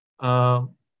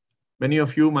 many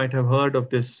of you might have heard of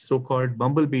this so-called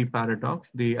bumblebee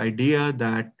paradox. The idea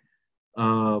that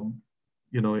um,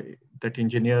 that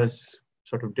engineers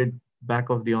sort of did back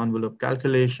of the envelope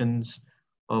calculations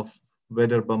of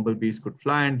whether bumblebees could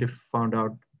fly, and they found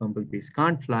out bumblebees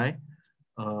can't fly,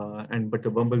 but the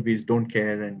bumblebees don't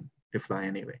care and they fly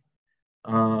anyway.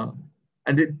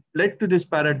 And it led to this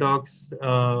paradox,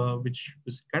 which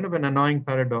was kind of an annoying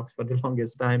paradox for the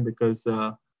longest time, because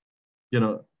you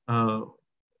know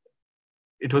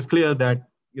it was clear that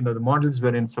the models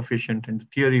were insufficient and the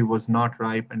theory was not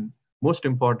ripe, and most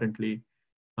importantly,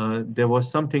 there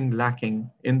was something lacking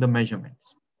in the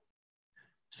measurements.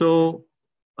 So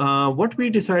what we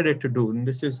decided to do, and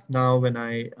this is now when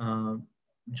I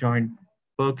joined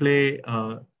Berkeley,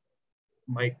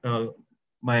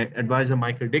 my advisor,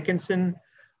 Michael Dickinson,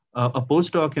 a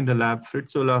postdoc in the lab,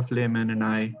 Fritz Olaf Lehmann, and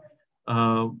I,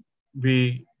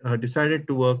 we decided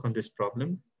to work on this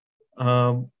problem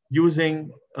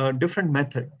using a different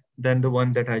method than the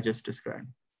one that I just described.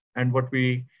 And what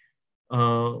we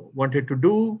wanted to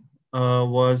do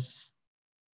was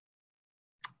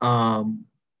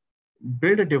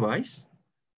build a device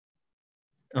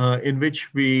in which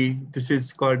this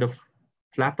is called a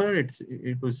flapper. It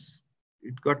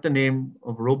got the name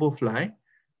of RoboFly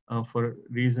for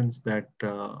reasons that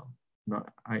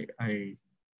I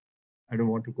don't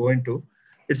want to go into.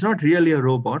 It's not really a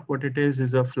robot. What it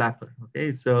is a flapper. Okay,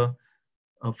 it's a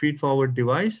feed-forward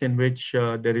device in which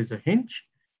there is a hinge.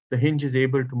 The hinge is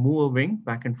able to move a wing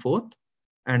back and forth,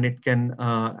 and it can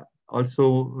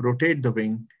also rotate the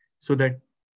wing so that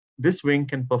this wing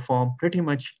can perform pretty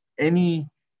much any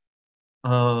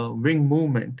wing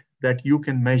movement that you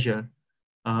can measure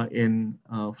in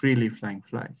freely flying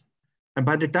flies. And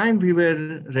by the time we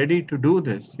were ready to do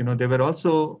this, there were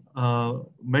also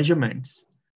measurements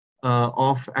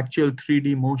of actual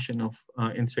 3D motion of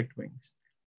insect wings.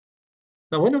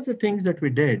 Now, one of the things that we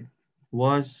did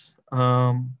was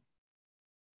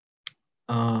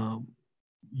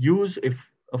use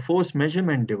a force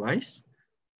measurement device.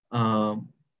 So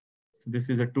this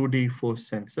is a 2D force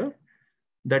sensor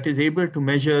that is able to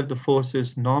measure the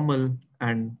forces normal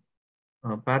and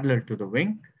parallel to the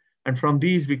wing. And from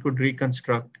these, we could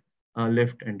reconstruct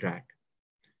lift and drag.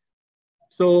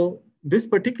 So this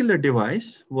particular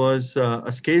device was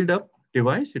a scaled up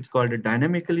device. It's called a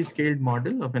dynamically scaled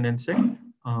model of an insect.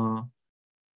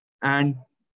 And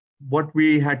what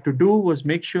we had to do was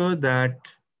make sure that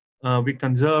we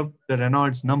conserved the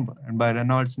Reynolds number. And by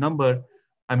Reynolds number,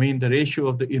 I mean the ratio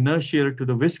of the inertial to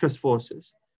the viscous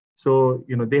forces. So,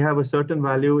 they have a certain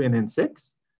value in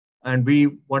insects, and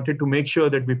we wanted to make sure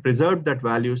that we preserved that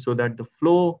value so that the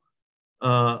flow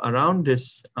around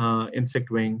this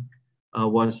insect wing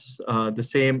was the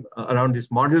same, around this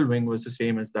model wing was the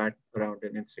same as that around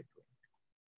an insect wing.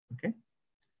 Okay.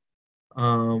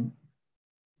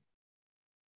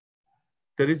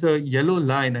 There is a yellow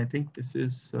line. I think this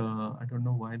is, I don't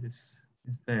know why this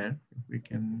is there. If we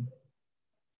can,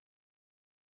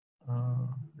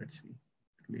 let's see,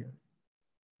 clear.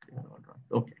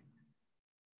 Okay,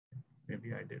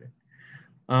 maybe I did it.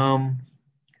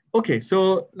 Okay,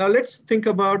 so now let's think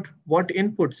about what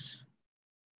inputs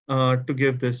to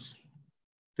give this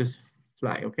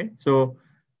fly. Okay, so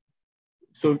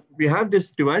we have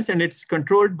this device, and it's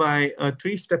controlled by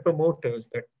 3 stepper motors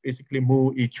that basically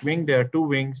move each wing. There are 2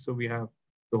 wings, so we have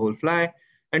the whole fly.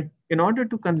 And in order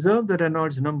to conserve the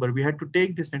Reynolds number, we had to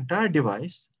take this entire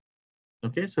device.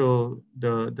 Okay, so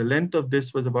the length of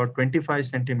this was about 25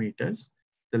 centimeters.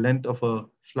 The length of a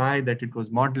fly that it was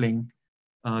modeling,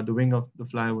 the wing of the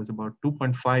fly was about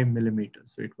 2.5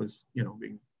 millimeters. So it was,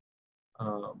 being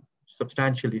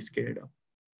substantially scaled up.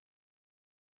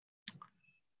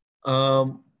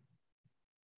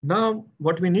 Now,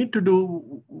 what we needed to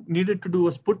do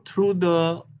was put through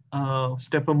the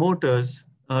stepper motors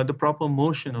the proper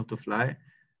motion of the fly,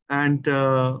 and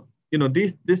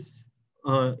this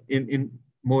in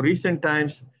more recent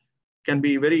times can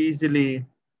be very easily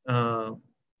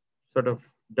sort of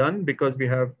done, because we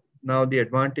have now the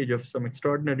advantage of some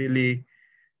extraordinarily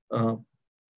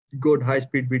good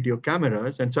high-speed video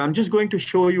cameras. And so I'm just going to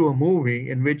show you a movie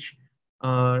in which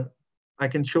I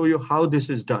can show you how this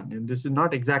is done. And this is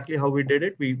not exactly how we did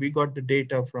it. We got the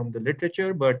data from the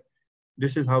literature, but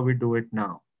this is how we do it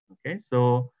now. Okay,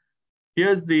 so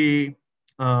here's a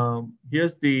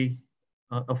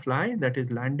fly that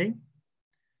is landing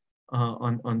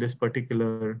on this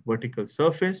particular vertical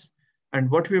surface. And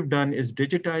what we've done is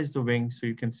digitize the wing so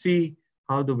you can see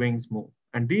how the wings move.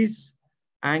 And these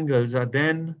angles are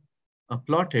then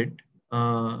plotted.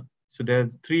 So there are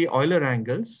 3 Euler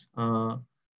angles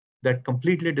that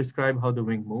completely describe how the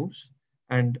wing moves.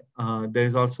 And there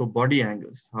is also body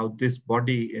angles, how this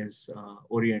body is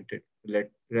oriented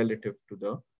relative to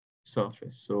the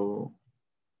surface. So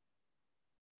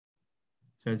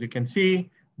as you can see,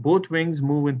 both wings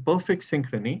move in perfect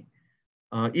synchrony.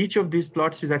 Each of these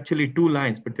plots is actually 2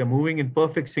 lines, but they're moving in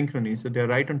perfect synchrony. So they're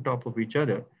right on top of each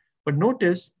other. But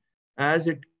notice, as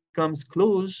it comes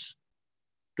close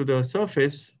to the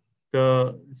surface,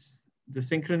 the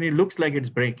synchrony looks like it's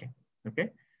breaking, okay?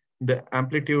 The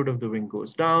amplitude of the wing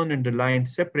goes down and the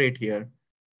lines separate here,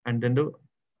 and then the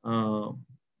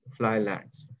fly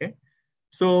lands, okay?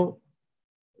 So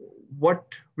what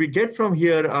we get from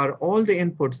here are all the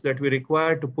inputs that we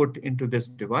require to put into this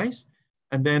device.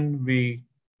 And then we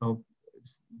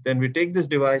take this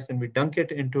device and we dunk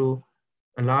it into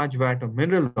a large vat of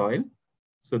mineral oil.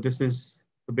 So this is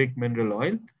the big mineral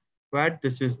oil vat.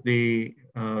 This is the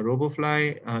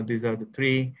RoboFly. These are the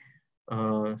 3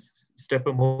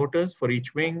 stepper motors for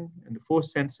each wing and the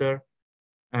force sensor.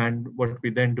 And what we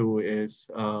then do is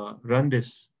run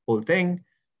this whole thing,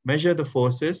 measure the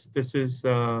forces. This is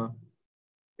a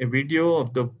video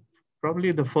of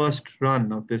probably the first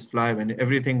run of this fly when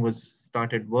everything was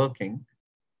started working.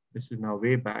 This is now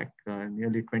way back,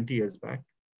 nearly 20 years back,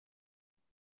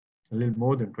 a little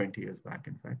more than 20 years back,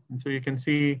 in fact. And so you can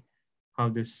see how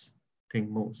this thing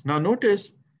moves. Now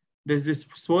notice there's this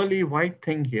swirly white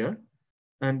thing here,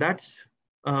 and that's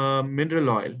mineral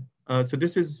oil. So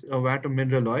this is a vat of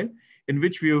mineral oil in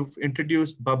which we've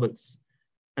introduced bubbles.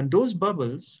 And those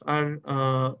bubbles are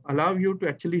allow you to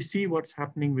actually see what's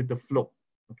happening with the flow,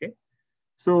 okay?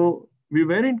 So we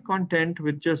weren't content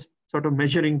with just sort of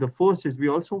measuring the forces. We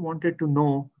also wanted to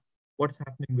know what's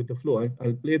happening with the flow.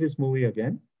 I'll play this movie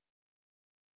again.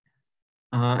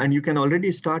 And you can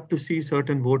already start to see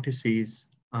certain vortices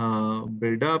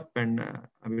build up, and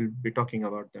I will be talking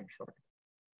about them shortly.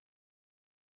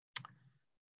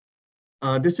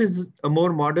 This is a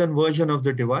more modern version of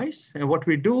the device. And what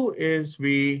we do is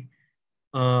we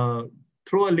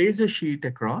throw a laser sheet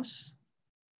across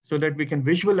so that we can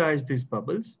visualize these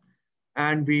bubbles.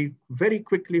 And we very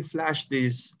quickly flash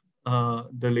these,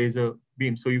 the laser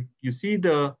beam. So you see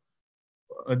the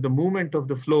movement of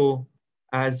the flow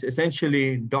as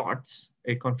essentially dots,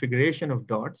 a configuration of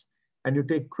dots. And you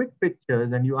take quick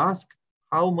pictures and you ask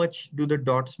how much do the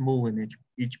dots move in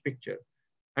each picture.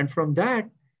 And from that,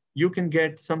 you can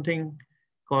get something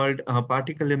called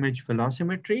particle image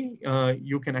velocimetry.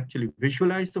 You can actually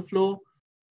visualize the flow,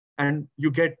 and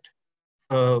you get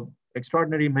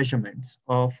extraordinary measurements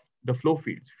of the flow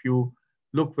fields. If you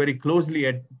look very closely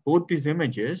at both these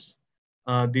images,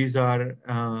 these are,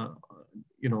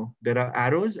 there are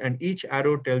arrows, and each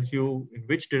arrow tells you in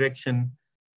which direction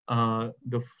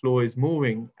the flow is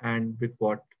moving and with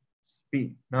what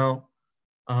speed. Now,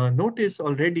 notice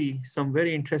already some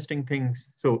very interesting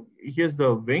things. So here's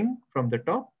the wing from the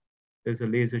top. There's a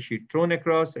laser sheet thrown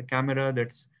across, a camera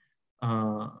that's,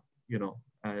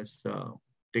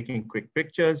 taking quick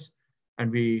pictures. And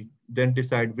we then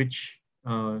decide which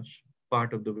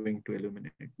part of the wing to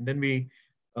illuminate. And then we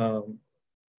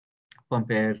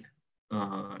compare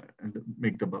and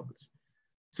make the bubbles.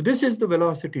 So this is the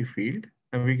velocity field.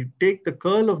 And we take the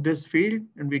curl of this field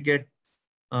and we get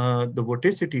the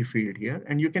vorticity field here.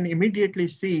 And you can immediately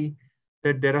see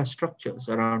that there are structures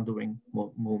around the wing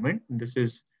movement. And this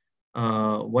is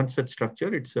one such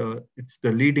structure. It's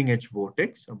the leading edge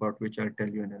vortex, about which I'll tell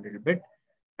you in a little bit.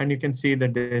 And you can see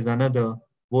that there is another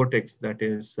vortex that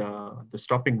is the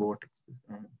stopping vortex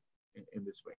in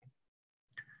this way.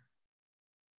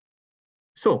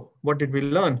 So what did we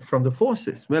learn from the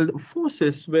forces? Well, the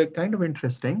forces were kind of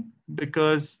interesting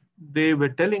because they were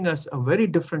telling us a very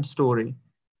different story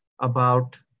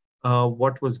about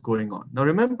what was going on. Now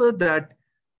remember that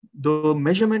the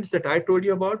measurements that I told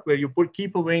you about, where you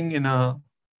keep a wing in a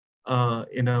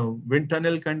wind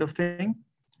tunnel kind of thing,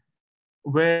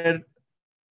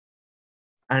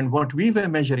 and what we were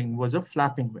measuring was a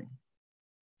flapping wing.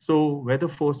 So weather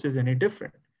force is any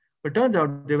different? But it turns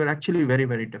out they were actually very,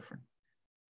 very different.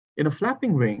 In a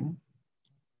flapping wing,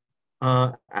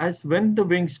 as when the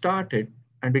wing started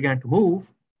and began to move,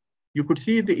 you could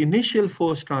see the initial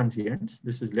force transients,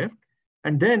 this is left,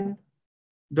 and then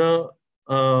there's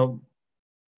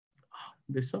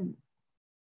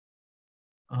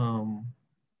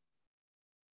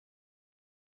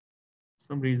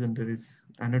some reason there is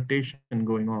annotation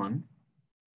going on,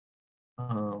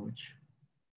 which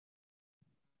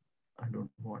I don't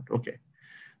want. Okay,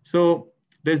 so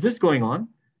there's this going on.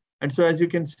 And so as you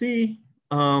can see,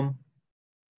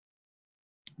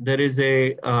 there is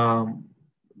the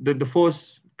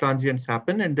force transients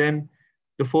happen, and then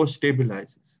the force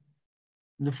stabilizes.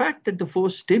 The fact that the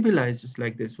force stabilizes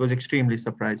like this was extremely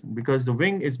surprising because the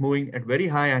wing is moving at very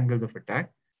high angles of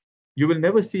attack. You will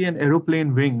never see an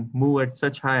aeroplane wing move at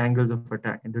such high angles of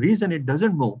attack. And the reason it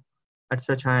doesn't move at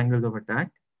such high angles of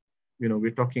attack,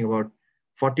 we're talking about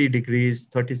 40 degrees,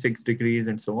 36 degrees,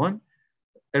 and so on.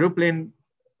 Aeroplane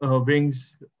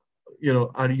wings,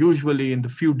 are usually in the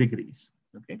few degrees,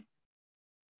 okay?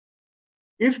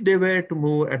 If they were to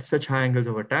move at such high angles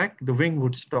of attack, the wing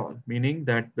would stall, meaning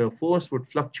that the force would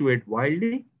fluctuate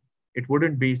wildly. It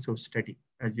wouldn't be so steady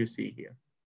as you see here,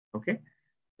 okay?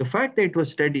 The fact that it was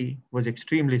steady was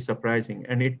extremely surprising,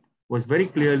 and it was very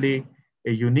clearly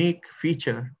a unique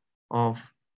feature of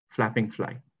flapping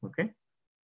flight, okay?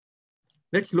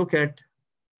 Let's look at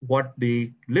what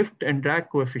the lift and drag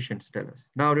coefficients tell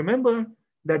us. Now remember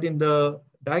that in the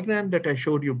diagram that I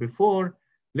showed you before,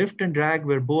 lift and drag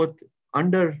were both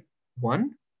under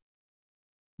 1,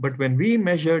 but when we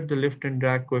measured the lift and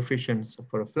drag coefficients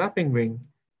for a flapping wing,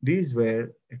 these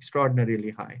were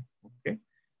extraordinarily high, okay?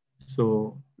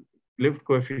 So lift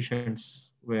coefficients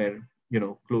were,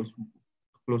 close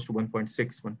to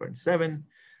 1.6, 1.7,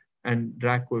 and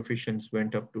drag coefficients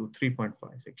went up to 3.5,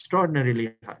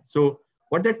 extraordinarily high. So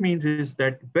what that means is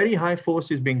that very high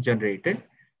force is being generated,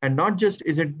 and not just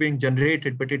is it being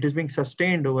generated, but it is being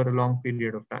sustained over a long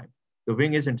period of time. The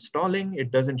wing isn't stalling, it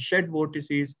doesn't shed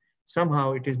vortices,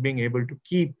 somehow it is being able to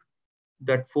keep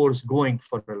that force going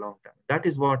for a long time. That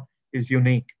is what is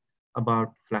unique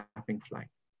about flapping flight.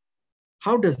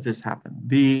 How does this happen?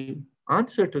 The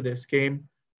answer to this came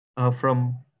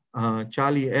from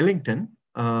Charlie Ellington,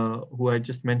 who I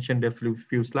just mentioned a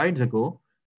few slides ago.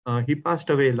 He passed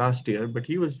away last year, but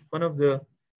he was one of the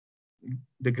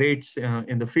greats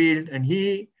in the field, and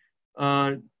he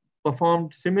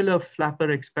performed similar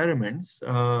flapper experiments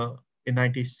in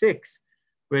 '96,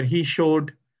 where he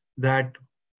showed that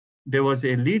there was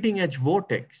a leading edge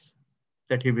vortex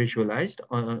that he visualized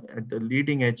at the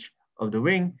leading edge of the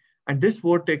wing, and this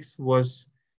vortex was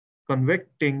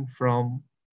convecting from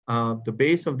the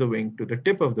base of the wing to the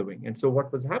tip of the wing. And so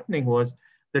what was happening was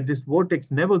that this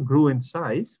vortex never grew in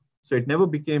size, so it never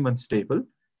became unstable.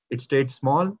 It stayed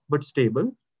small but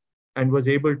stable and was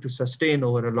able to sustain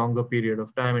over a longer period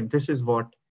of time. And this is what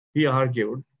he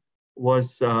argued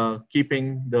was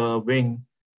keeping the wing,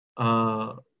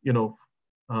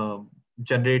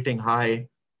 generating high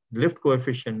lift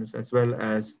coefficients as well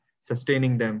as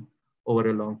sustaining them over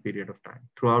a long period of time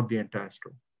throughout the entire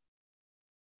stroke.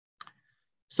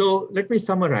 So let me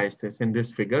summarize this in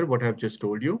this figure, what I've just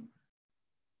told you.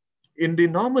 In the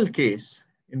normal case,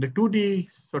 in the 2D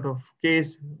sort of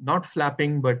case, not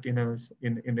flapping, but in a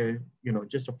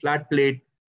just a flat plate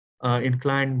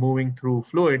inclined moving through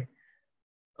fluid,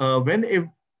 when a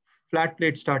flat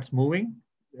plate starts moving,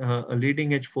 a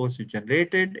leading edge force is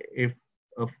generated. If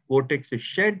a vortex is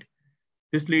shed,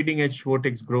 this leading edge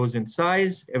vortex grows in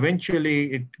size.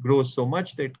 Eventually, it grows so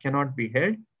much that it cannot be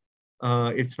held.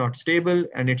 It's not stable,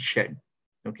 and it's shed.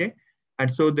 Okay, and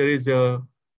so there is a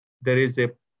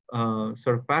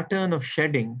sort of pattern of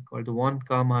shedding called the von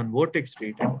Karman vortex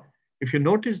rate. And if you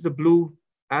notice the blue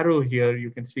arrow here, you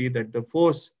can see that the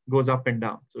force goes up and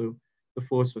down. So the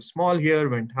force was small here,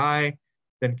 went high,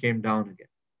 then came down again.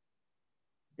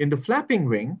 In the flapping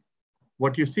wing,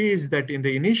 what you see is that in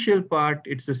the initial part,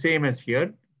 it's the same as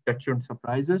here. That shouldn't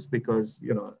surprise us because,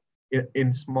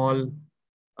 in small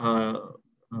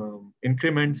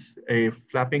increments, a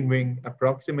flapping wing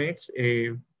approximates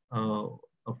a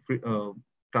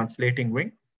translating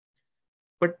wing.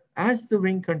 But as the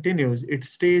wing continues,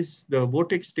 the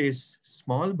vortex stays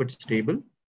small but stable.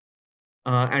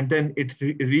 And then it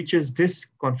reaches this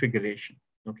configuration,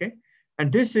 okay?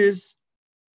 And this is,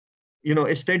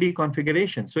 a steady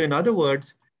configuration. So in other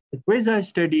words, the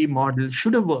quasi-steady model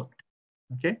should have worked,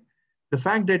 okay? The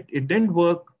fact that it didn't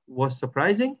work was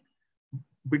surprising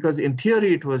because in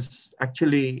theory, it was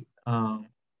actually,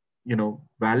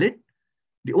 valid.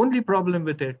 The only problem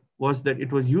with it was that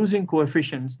it was using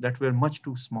coefficients that were much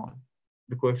too small.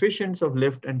 The coefficients of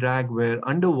lift and drag were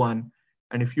under 1.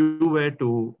 And if you were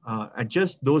to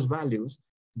adjust those values,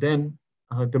 then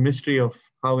the mystery of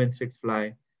how insects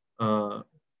fly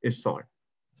is solved.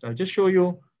 So I'll just show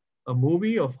you a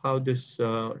movie of how this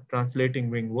translating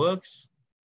wing works.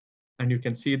 And you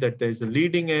can see that there's a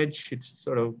leading edge. It's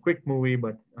sort of a quick movie,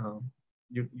 but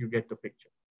you get the picture.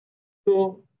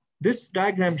 So this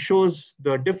diagram shows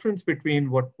the difference between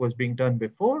what was being done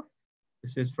before.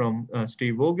 This is from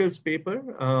Steve Vogel's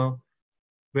paper,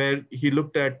 where he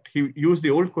used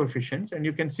the old coefficients, and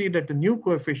you can see that the new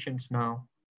coefficients now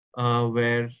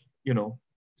were,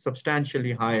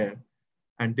 substantially higher.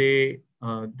 And they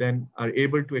then are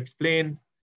able to explain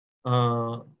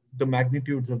the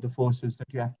magnitudes of the forces that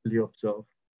you actually observe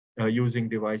using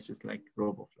devices like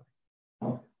RoboFly.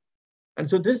 And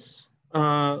so this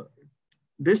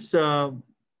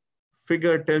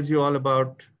figure tells you all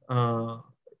about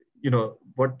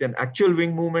what an actual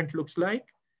wing movement looks like,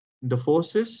 the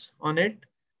forces on it.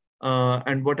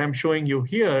 And what I'm showing you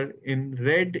here in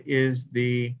red is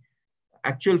the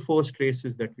actual force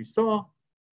traces that we saw.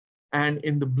 And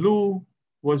in the blue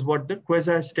was what the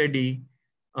quasi-steady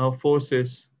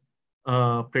forces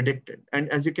predicted. And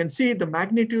as you can see, the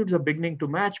magnitudes are beginning to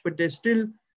match, but there's still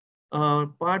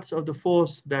parts of the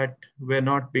force that were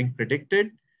not being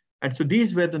predicted. And so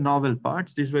these were the novel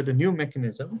parts. These were the new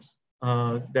mechanisms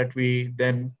that we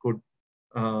then could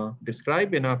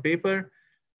describe in our paper.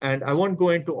 And I won't go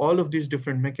into all of these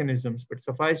different mechanisms, but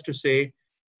suffice to say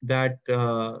that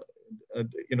the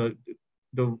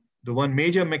one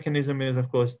major mechanism is,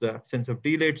 of course, the absence of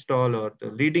delayed stall, or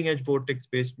the leading edge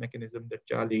vortex-based mechanism that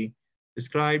Charlie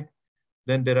described.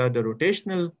 Then there are the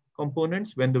rotational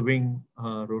components. When the wing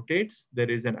rotates,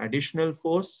 there is an additional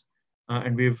force,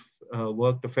 and we've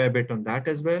worked a fair bit on that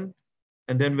as well.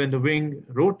 And then when the wing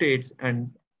rotates and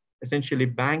essentially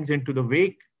bangs into the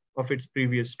wake of its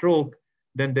previous stroke,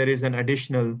 then there is an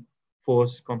additional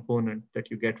force component that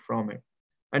you get from it.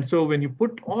 And so when you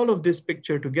put all of this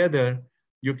picture together,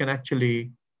 you can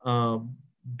actually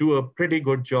do a pretty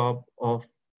good job of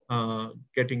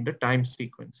getting the time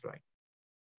sequence right.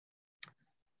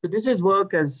 So this is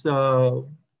work as,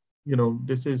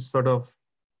 this is sort of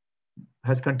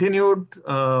has continued.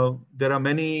 There are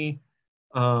many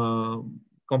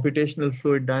computational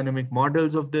fluid dynamic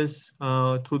models of this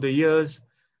through the years.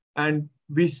 And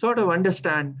we sort of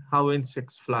understand how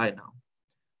insects fly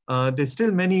now. There's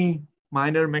still many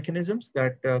minor mechanisms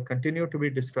that continue to be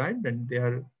described, and they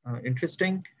are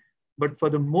interesting. But for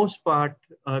the most part,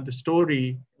 the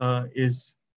story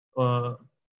is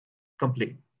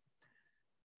complete.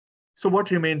 So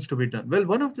what remains to be done? Well,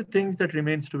 one of the things that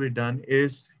remains to be done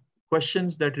is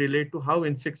questions that relate to how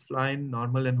insects fly in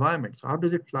normal environments. How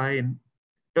does it fly in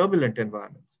turbulent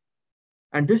environments?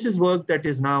 And this is work that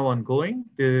is now ongoing.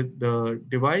 The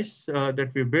device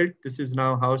that we built, this is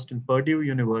now housed in Purdue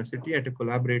University at a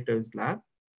collaborator's lab,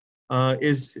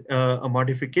 is a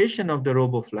modification of the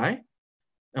RoboFly,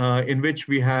 in which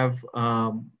we have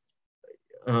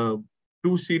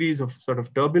two series of sort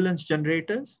of turbulence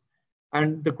generators.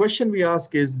 And the question we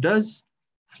ask is, does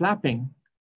flapping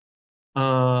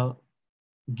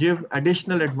give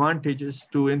additional advantages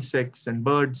to insects and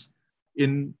birds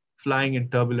in flying in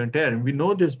turbulent air? And we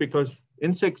know this because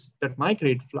insects that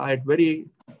migrate fly at very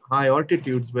high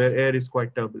altitudes where air is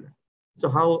quite turbulent. So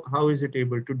how is it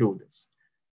able to do this?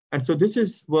 And so this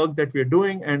is work that we're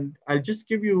doing, and I'll just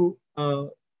give you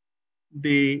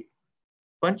the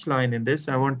punchline in this.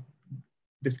 I won't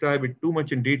describe it too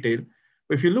much in detail.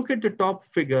 But if you look at the top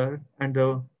figure and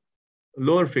the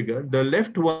lower figure, the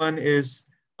left one is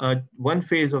one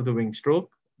phase of the wing stroke.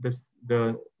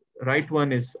 The right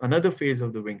one is another phase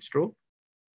of the wing stroke.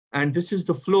 And this is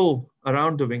the flow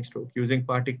around the wing stroke using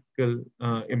particle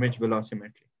image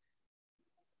velocimetry.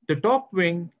 The top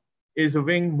wing is a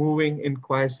wing moving in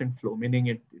quiescent flow, meaning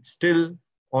it's still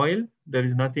oil.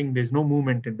 There's no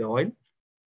movement in the oil.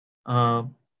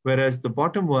 Whereas the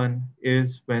bottom one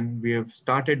is when we have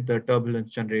started the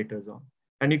turbulence generators on.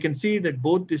 And you can see that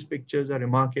both these pictures are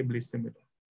remarkably similar.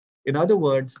 In other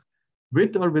words,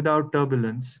 with or without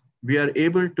turbulence, we are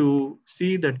able to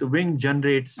see that the wing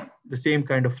generates the same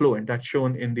kind of flow, and that's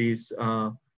shown in these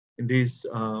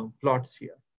plots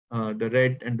here. The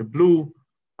red and the blue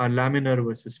are laminar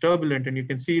versus turbulent, and you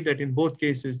can see that in both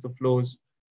cases, the flows,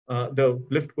 the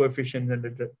lift coefficients and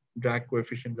the drag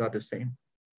coefficients are the same.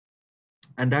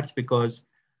 And that's because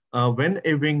when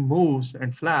a wing moves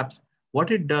and flaps,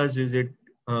 what it does is it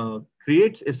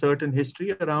creates a certain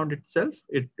history around itself,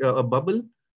 a bubble,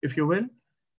 if you will,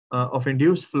 of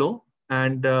induced flow,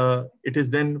 and it is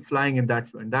then flying in that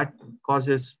flow, and that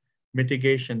causes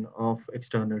mitigation of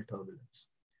external turbulence.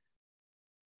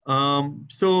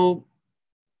 So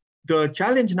the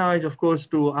challenge now is, of course,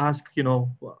 to ask,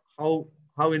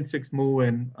 how insects move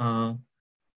in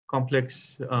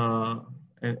complex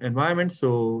environments.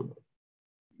 So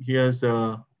here's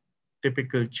a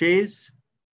typical chase.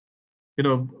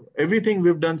 Everything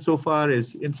we've done so far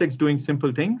is insects doing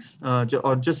simple things,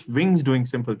 or just wings doing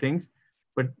simple things.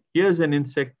 But here's an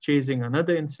insect chasing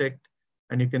another insect,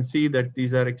 and you can see that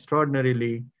these are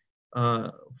extraordinarily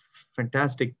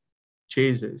fantastic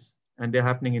chases, and they're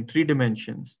happening in 3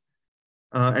 dimensions.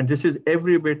 And this is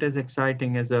every bit as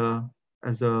exciting as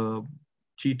a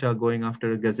cheetah going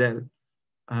after a gazelle.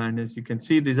 And as you can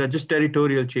see, these are just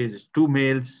territorial chases. Two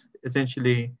males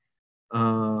essentially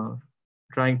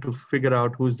trying to figure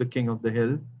out who's the king of the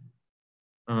hill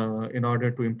in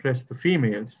order to impress the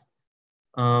females.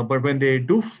 But when they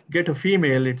do get a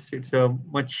female, it's a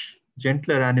much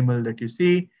gentler animal that you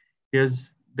see.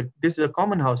 This is a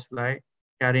common housefly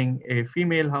carrying a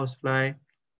female housefly.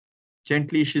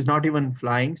 Gently, she's not even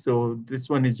flying, so this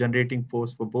one is generating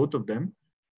force for both of them.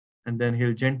 And then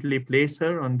he'll gently place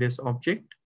her on this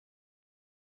object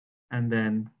and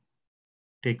then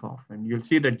take off. And you'll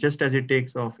see that just as it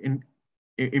takes off,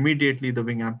 immediately the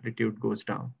wing amplitude goes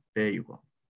down. There you go.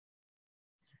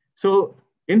 So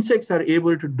insects are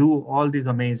able to do all these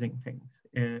amazing things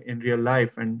in real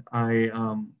life. And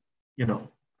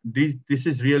this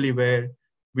is really where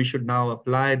we should now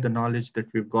apply the knowledge that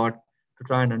we've got to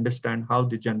try and understand how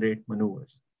they generate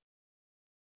maneuvers.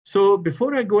 So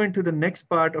before I go into the next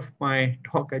part of my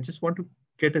talk, I just want to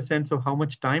get a sense of how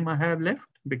much time I have left,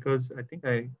 because I think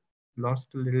I lost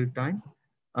a little time.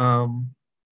 I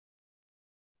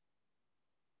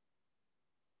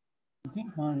think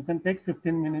you can take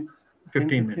 15 minutes.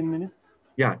 15 minutes.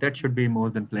 Yeah, that should be more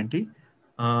than plenty.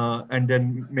 And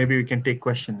then maybe we can take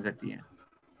questions at the end.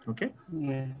 Okay?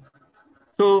 Yes.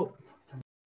 So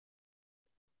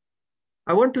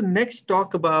I want to next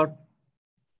talk about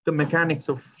the mechanics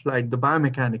of flight, the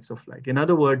biomechanics of flight. In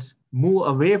other words, move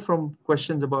away from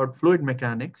questions about fluid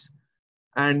mechanics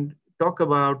and talk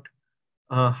about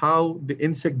how the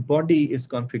insect body is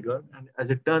configured. And as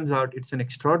it turns out, it's an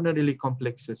extraordinarily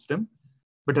complex system.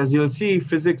 But as you'll see,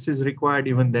 physics is required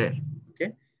even there.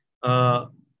 Okay.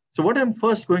 So what I'm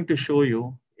first going to show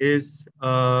you is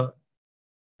a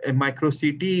micro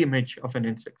CT image of an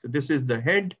insect. So this is the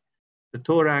head, the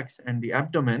thorax, and the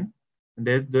abdomen. And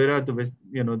there are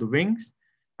the wings.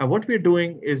 And what we're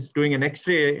doing is doing an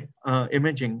X-ray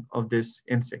imaging of this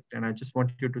insect. And I just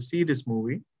want you to see this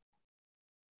movie.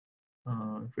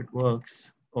 If it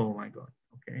works, oh my God,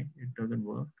 okay, it doesn't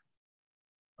work.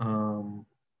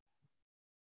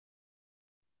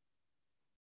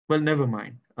 Well, never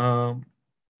mind.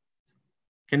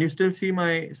 Can you still see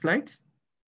my slides?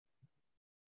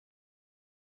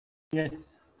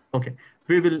 Yes. Okay,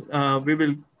 we will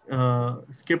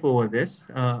skip over this.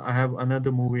 I have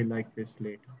another movie like this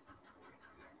later.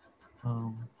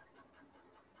 No,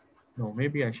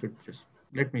 maybe I should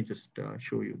let me just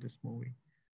show you this movie.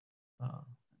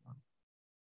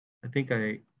 I think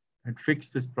I had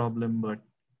fixed this problem, but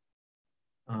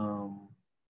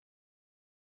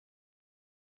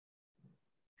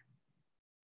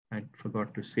I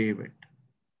forgot to save it.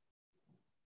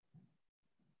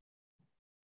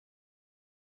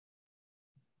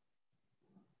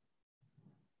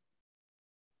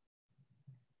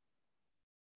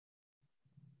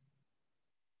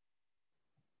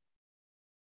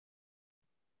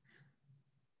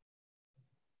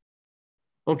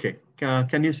 Okay,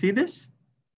 can you see this?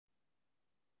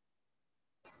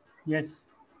 Yes.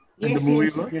 And the movie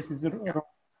works? Yes, it's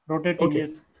rotating. Okay.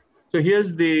 Yes. So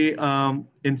here's the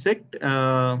insect.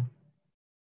 As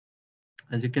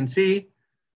you can see,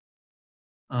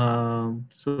 so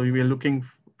we are looking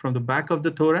from the back of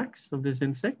the thorax of this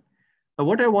insect.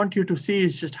 What I want you to see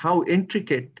is just how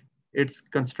intricate its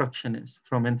construction is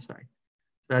from inside.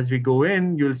 So as we go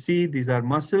in, you'll see these are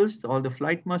muscles, all the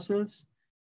flight muscles.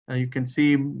 You can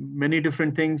see many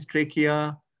different things,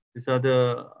 trachea. These are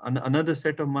another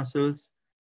set of muscles.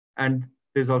 And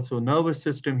there's also a nervous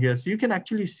system here. So you can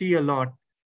actually see a lot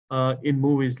in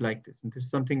movies like this. And this is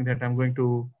something that I'm going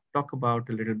to talk about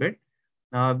a little bit.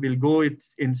 We'll go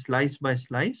in slice by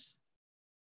slice.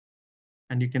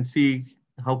 And you can see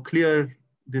how clear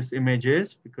this image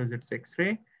is because it's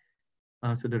X-ray.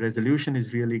 So the resolution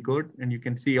is really good. And you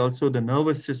can see also the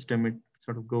nervous system, it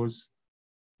sort of goes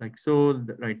like so,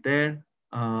 right there,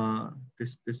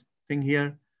 this thing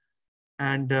here.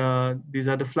 And these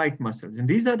are the flight muscles. And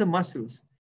these are the muscles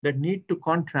that need to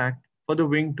contract for the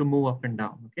wing to move up and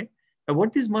down, okay? And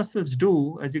what these muscles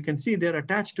do, as you can see, they're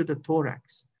attached to the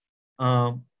thorax.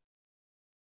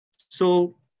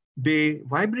 So they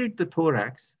vibrate the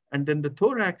thorax, and then the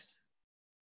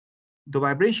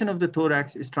vibration of the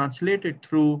thorax is translated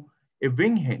through a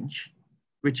wing hinge,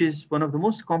 which is one of the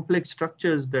most complex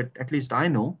structures that at least I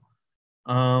know.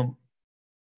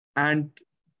 And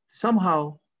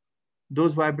somehow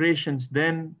those vibrations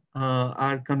then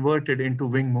are converted into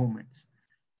wing movements.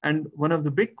 And one of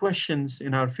the big questions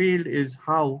in our field is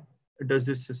how does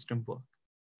this system work?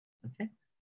 Okay,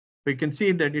 we can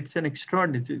see that it's an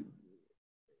extraordinary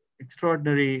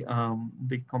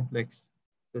big complex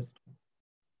system.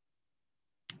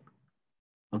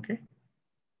 Okay.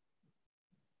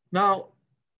 Now,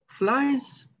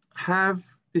 Flies have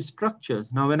the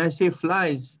structures. Now, when I say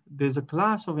flies, there's a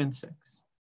class of insects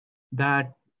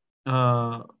that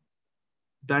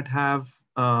that have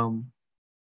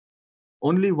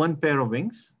only one pair of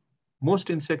wings. Most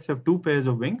insects have two pairs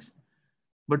of wings,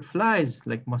 but flies,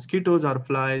 like mosquitoes are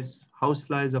flies, house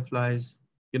flies are flies,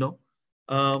 you know,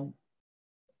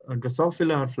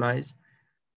 Drosophila are flies.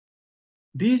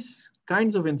 These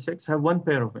kinds of insects have one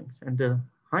pair of wings, and the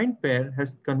hind pair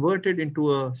has converted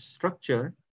into a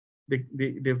structure.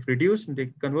 They've reduced and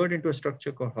they convert into a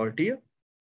structure called haltia.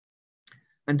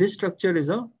 And this structure is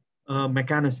a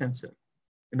mechanosensor.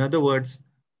 In other words,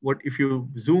 what if you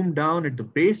zoom down at the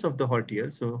base of the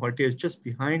haltia, so haltia is just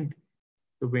behind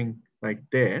the wing right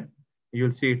there,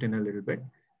 you'll see it in a little bit.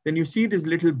 Then you see these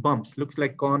little bumps, looks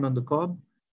like corn on the cob.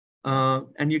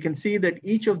 And you can see that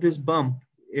each of this bump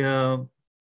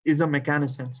is a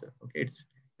mechanosensor. Okay, it's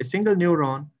a single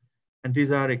neuron, and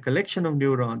these are a collection of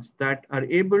neurons that are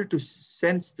able to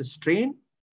sense the strain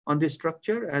on this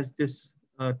structure as this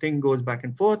thing goes back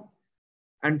and forth.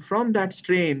 And from that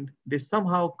strain, they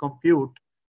somehow compute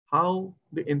how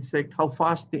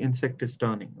fast the insect is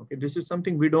turning. Okay, this is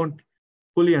something we don't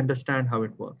fully understand how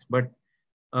it works, but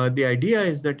the idea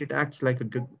is that it acts like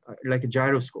a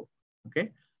gyroscope.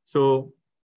 Okay, so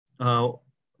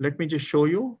let me just show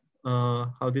you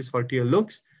how this haltia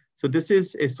looks. So this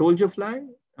is a soldier fly.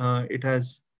 It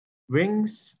has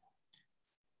wings.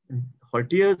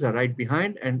 Halteas are right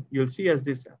behind, and you'll see as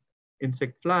this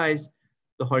insect flies,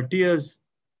 the halteas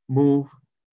move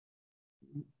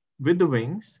with the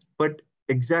wings, but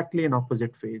exactly in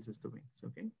opposite phase as the wings.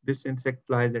 Okay, this insect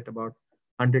flies at about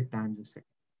 100 times a second.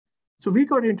 So we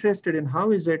got interested in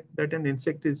how is it that an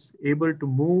insect is able to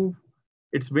move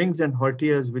its wings and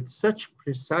halteas with such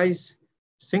precise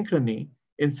synchrony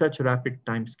in such rapid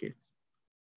time scales.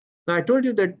 Now, I told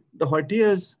you that the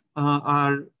halteas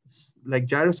are like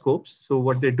gyroscopes. So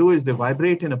what they do is they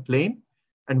vibrate in a plane.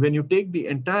 And when you take the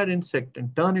entire insect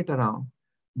and turn it around,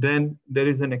 then there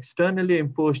is an externally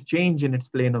imposed change in its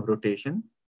plane of rotation,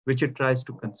 which it tries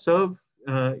to conserve,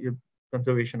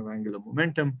 conservation of angular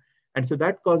momentum. And so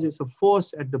that causes a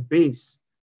force at the base,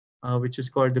 which is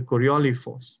called the Coriolis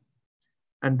force.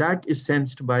 And that is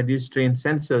sensed by these strain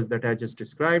sensors that I just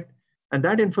described. And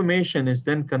that information is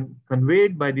then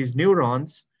conveyed by these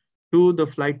neurons to the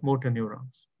flight motor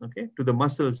neurons, okay, to the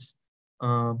muscles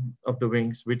of the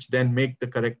wings, which then make the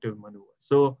corrective maneuver.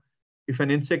 So if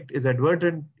an insect is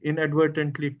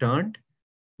inadvertently turned,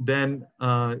 then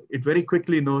it very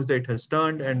quickly knows that it has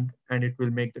turned, and it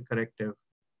will make the corrective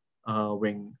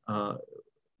wing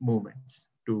movements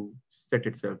to set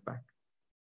itself back.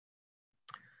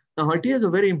 Now, halteas are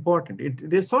very important.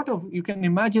 They're sort of, you can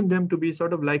imagine them to be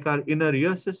sort of like our inner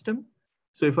ear system.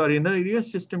 So if our inner ear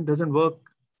system doesn't work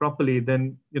properly,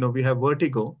 then we have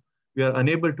vertigo. We are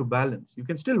unable to balance. You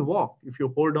can still walk. If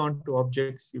you hold on to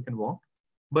objects, you can walk,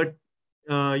 but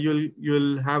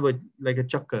you'll have like a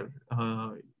chakkar,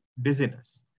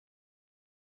 dizziness.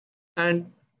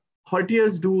 And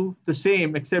halteas do the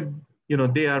same, except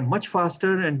they are much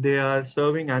faster and they are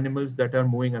serving animals that are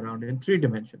moving around in 3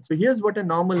 dimensions. So here's what a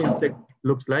normal insect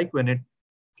looks like when it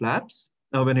flaps,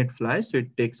 when it flies. So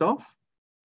it takes off.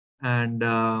 And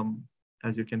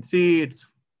as you can see, it's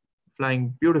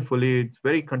flying beautifully. It's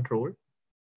very controlled.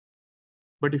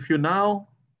 But if you now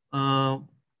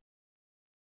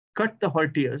cut the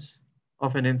halteas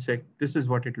of an insect, this is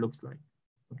what it looks like.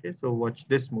 Okay, so watch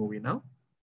this movie now.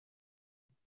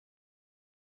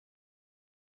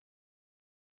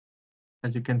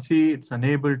 As you can see, it's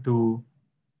unable to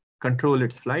control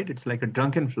its flight. It's like a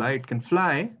drunken fly. It can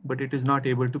fly, but it is not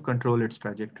able to control its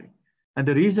trajectory. And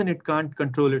the reason it can't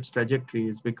control its trajectory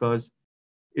is because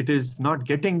it is not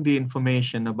getting the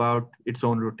information about its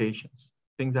own rotations.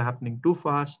 Things are happening too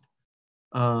fast,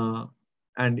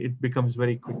 and it becomes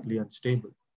very quickly unstable.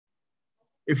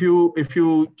 If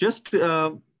you just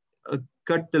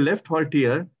cut the left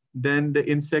haltea, then the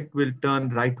insect will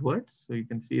turn rightwards. So you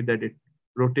can see that it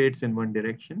rotates in one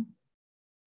direction.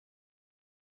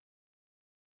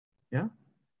 Yeah.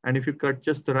 And if you cut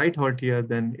just the right haltea,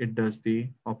 then it does the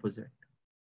opposite.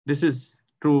 This is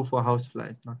true for house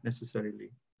flies, not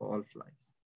necessarily for all flies.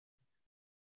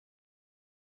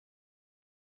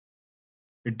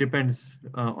 It depends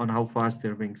on how fast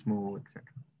their wings move, etc.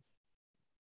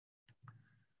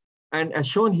 And as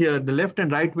shown here, the left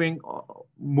and right wing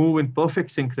move in perfect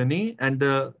synchrony, and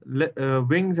the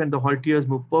wings and the halteas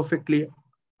move perfectly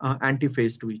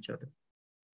antiphase to each other.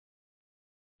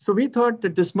 So we thought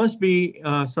that this must be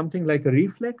something like a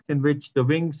reflex in which the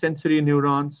wing sensory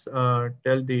neurons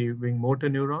tell the wing motor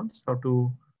neurons how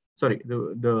to, sorry,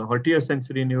 the haltea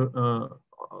sensory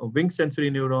wing sensory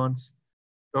neurons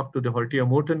talk to the haltear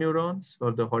motor neurons,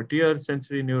 or the haltear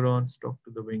sensory neurons talk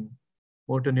to the wing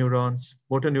motor neurons.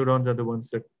 Motor neurons are the ones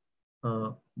that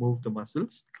move the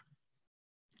muscles.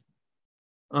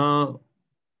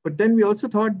 But then we also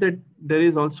thought that there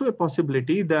is also a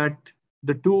possibility that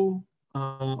the two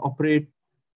operate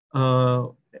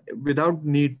without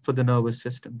need for the nervous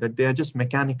system, that they are just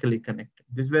mechanically connected.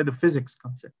 This is where the physics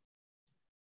comes in.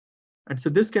 And so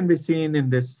this can be seen in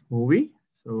this movie.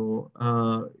 So,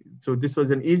 so this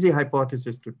was an easy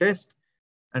hypothesis to test.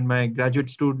 And my graduate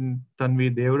student,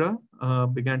 Tanvi Devra,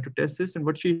 began to test this. And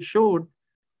what she showed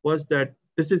was that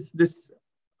this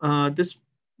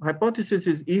hypothesis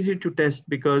is easy to test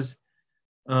because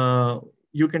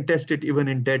you can test it even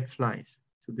in dead flies.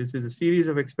 So this is a series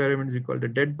of experiments we call the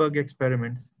dead bug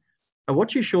experiments. And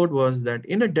what she showed was that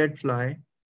in a dead fly,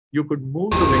 you could move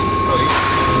the wing.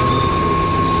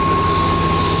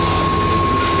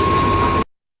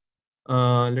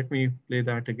 Let me play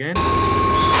that again.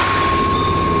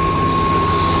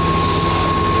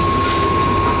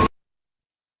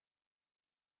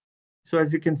 So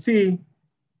as you can see,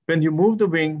 when you move the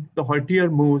wing, the haltear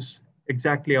moves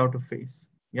exactly out of phase.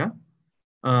 Yeah.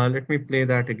 Let me play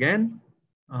that again.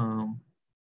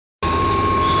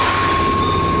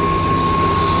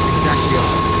 Exactly out.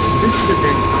 This is the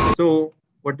dead. So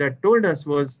what that told us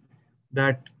was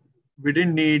that we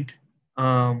didn't need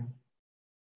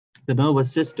the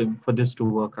nervous system for this to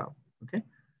work out. Okay.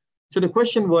 So the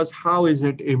question was, how is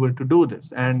it able to do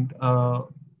this? And our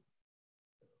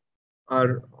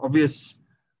obvious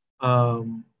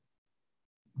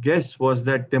guess was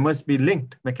that they must be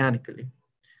linked mechanically.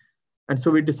 And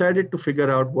so we decided to figure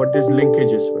out what these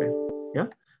linkages were. Yeah.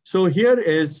 So here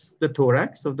is the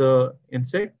thorax of the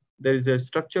insect. There is a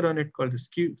structure on it called the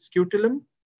scutellum.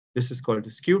 This is called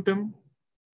the scutum.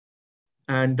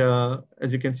 And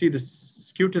as you can see, the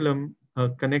scutellum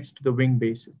connects to the wing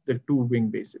bases, the two wing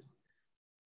bases.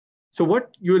 So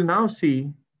what you will now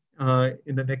see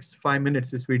in the next 5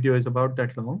 minutes, this video is about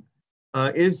that long,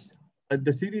 is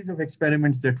the series of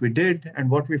experiments that we did and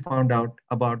what we found out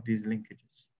about these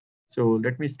linkages. So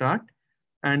let me start.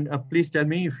 And please tell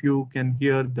me if you can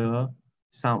hear the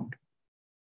sound.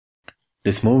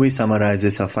 This movie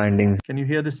summarizes our findings. Can you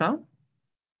hear the sound?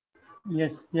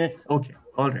 Yes, yes. Okay,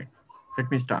 all right. Let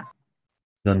me start.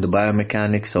 On the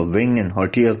biomechanics of wing and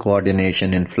haltear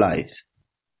coordination in flies.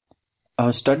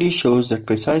 Our study shows that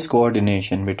precise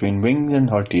coordination between wings and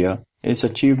haltear is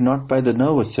achieved not by the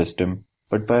nervous system,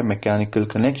 but by mechanical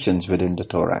connections within the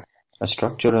thorax. A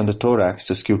structure on the thorax,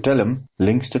 the scutellum,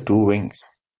 links the two wings.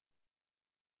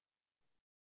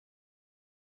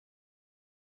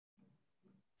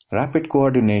 Rapid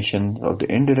coordination of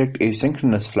the indirect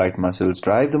asynchronous flight muscles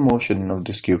drive the motion of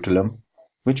the scutellum,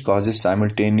 which causes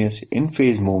simultaneous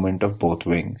in-phase movement of both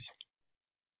wings.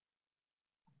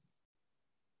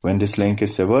 When this link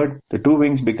is severed, the two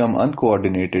wings become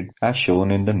uncoordinated as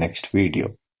shown in the next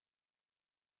video.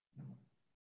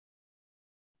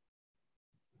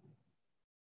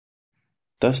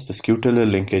 Thus, the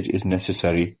scutellar linkage is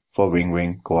necessary for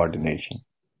wing-wing coordination.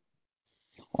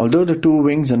 Although the two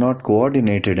wings are not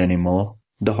coordinated anymore,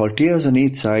 the halteres on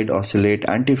each side oscillate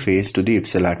antiphase to the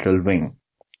ipsilateral wing.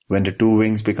 When the two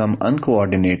wings become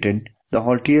uncoordinated, the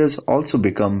halteres also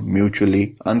become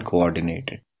mutually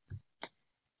uncoordinated.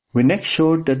 We next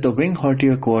showed that the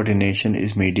wing-haltear coordination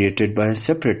is mediated by a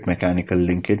separate mechanical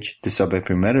linkage, the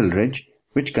subephemeral ridge,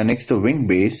 which connects the wing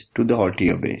base to the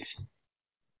haltear base.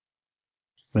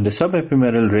 When the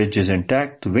subephemeral ridge is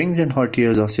intact, the wings and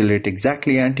halteres oscillate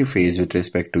exactly antiphase with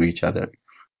respect to each other.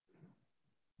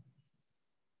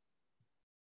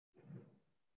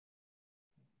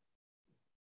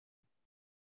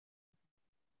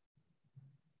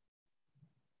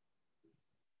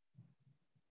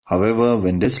 However,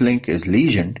 when this link is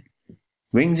lesioned,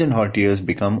 wings and halteres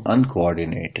become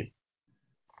uncoordinated.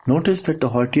 Notice that the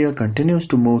haltear continues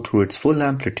to move through its full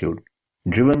amplitude,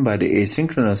 driven by the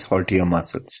asynchronous haltear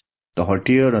muscles. The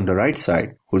haltear on the right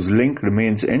side, whose link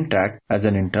remains intact as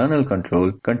an internal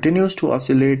control, continues to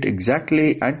oscillate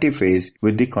exactly antiphase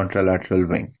with the contralateral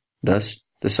wing. Thus,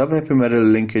 the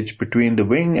subephemeral linkage between the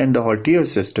wing and the haltear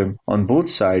system on both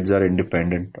sides are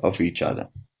independent of each other.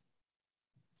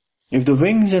 If the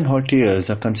wings and halteres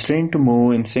are constrained to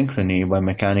move in synchrony by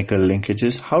mechanical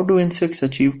linkages, how do insects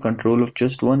achieve control of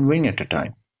just one wing at a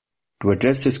time? To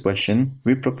address this question,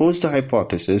 we propose the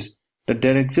hypothesis that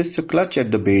there exists a clutch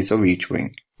at the base of each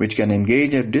wing, which can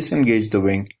engage or disengage the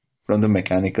wing from the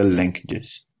mechanical linkages.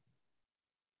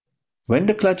 When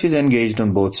the clutch is engaged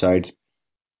on both sides,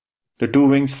 the two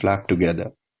wings flap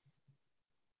together.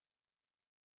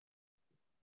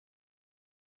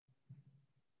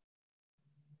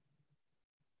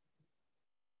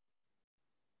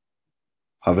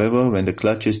 However, when the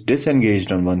clutch is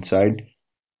disengaged on one side,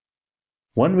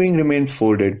 one wing remains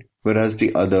folded, whereas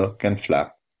the other can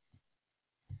flap.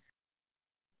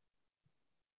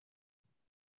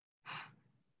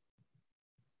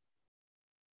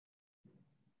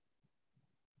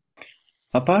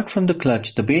 Apart from the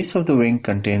clutch, the base of the wing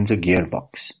contains a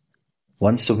gearbox.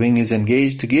 Once the wing is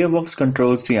engaged, the gearbox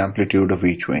controls the amplitude of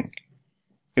each wing.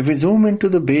 If we zoom into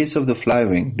the base of the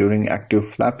flywing during active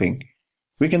flapping,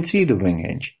 we can see the wing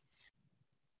hinge.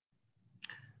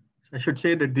 I should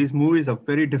say that these movies are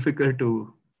very difficult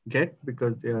to get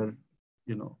because they are,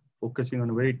 focusing on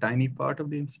a very tiny part of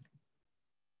the insect.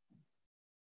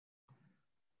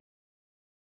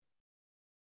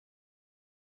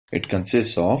 It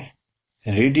consists of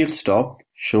a radial stop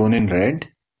shown in red,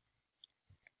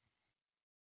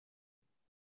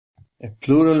 a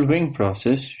plural wing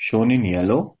process shown in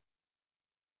yellow,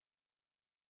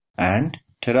 and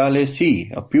Terale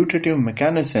C, a putative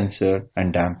mechanosensor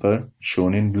and damper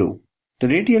shown in blue. The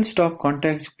radial stop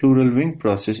contacts plural wing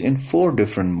process in 4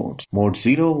 different modes, mode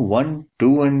 0, 1,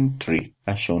 2 and 3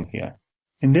 as shown here.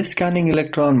 In this scanning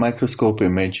electron microscope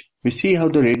image, we see how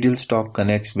the radial stop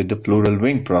connects with the plural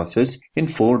wing process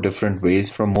in 4 different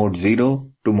ways from mode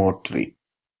 0 to mode 3.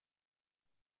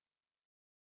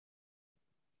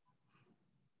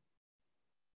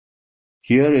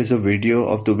 Here is a video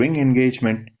of the wing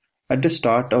engagement at the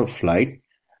start of flight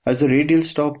as the radial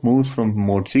stop moves from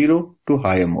mode 0 to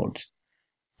higher modes.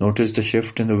 Notice the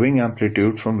shift in the wing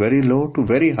amplitude from very low to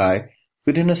very high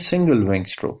within a single wing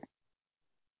stroke.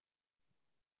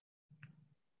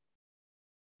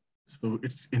 So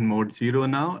it's in mode 0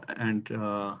 now, and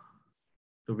the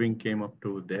wing came up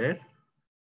to there.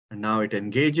 And now it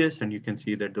engages, and you can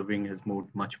see that the wing has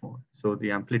moved much more. So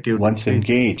the amplitude Once increases.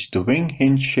 engaged, the wing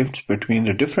hinge shifts between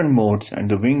the different modes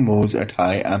and the wing moves at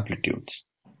high amplitudes.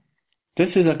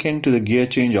 This is akin to the gear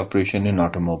change operation in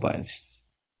automobiles.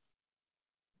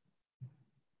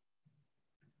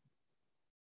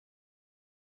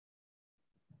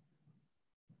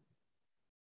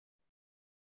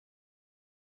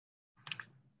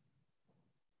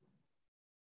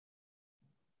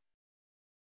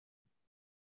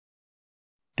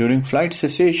 During flight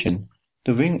cessation,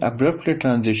 the wing abruptly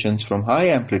transitions from high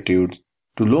amplitudes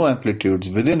to low amplitudes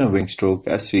within a wing stroke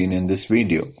as seen in this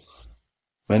video.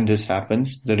 When this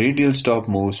happens, the radial stop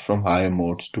moves from higher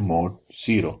modes to mode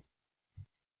 0.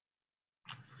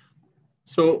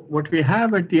 So what we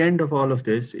have at the end of all of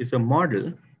this is a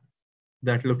model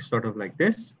that looks sort of like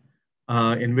this,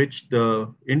 in which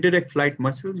the indirect flight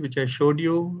muscles, which I showed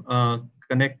you,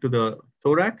 connect to the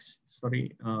thorax,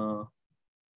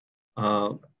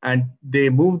 and they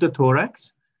move the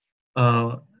thorax.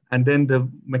 And then the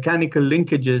mechanical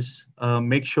linkages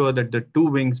make sure that the 2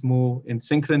 wings move in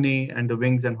synchrony and the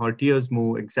wings and halteres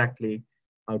move exactly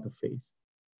out of phase.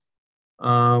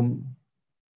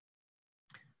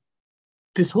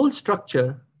 This whole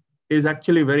structure is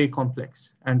actually very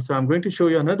complex. And so I'm going to show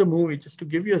you another movie just to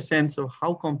give you a sense of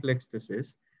how complex this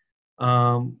is.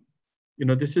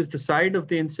 This is the side of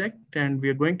the insect, and we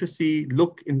are going to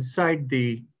look inside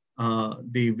the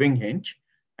wing hinge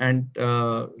and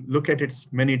look at its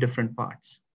many different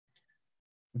parts.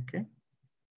 Okay,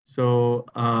 so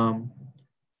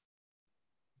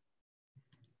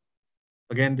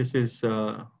again, this is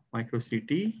micro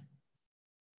CT.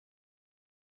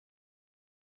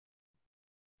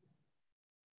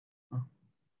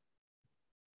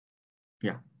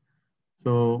 Yeah,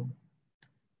 so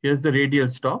here's the radial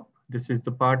stop. This is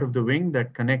the part of the wing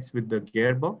that connects with the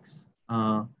gearbox.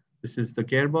 This is the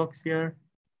gearbox here.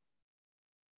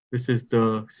 This is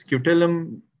the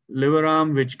scutellum liver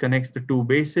arm, which connects the 2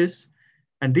 bases.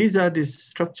 And these are these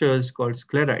structures called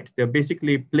sclerites. They're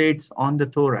basically plates on the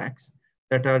thorax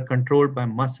that are controlled by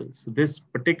muscles. So this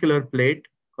particular plate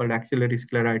called axillary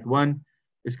sclerite 1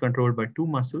 is controlled by 2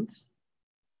 muscles.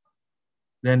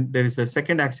 Then there is a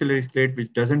second axillary sclerite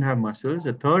which doesn't have muscles.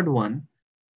 A third one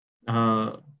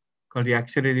called the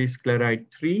axillary sclerite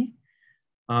 3,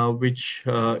 which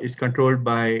is controlled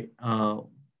by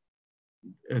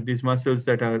these muscles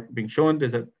that are being shown.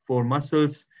 There's 4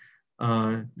 muscles.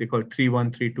 They call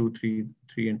 3-1, 3-2,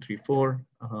 3-3, and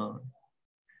 3-4.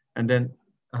 And then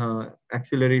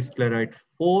axillary sclerite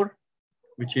 4,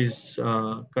 which is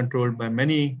controlled by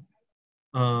many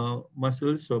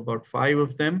muscles, so about 5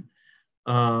 of them.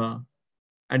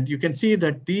 And you can see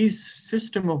that these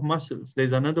system of muscles,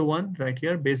 there's another one right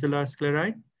here, basilar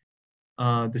sclerite.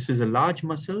 This is a large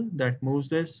muscle that moves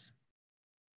this.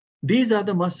 These are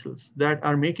the muscles that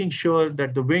are making sure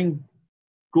that the wing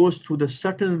goes through the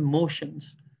subtle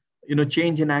motions,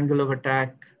 change in angle of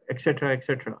attack, etc.,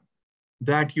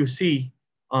 that you see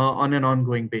on an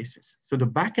ongoing basis. So the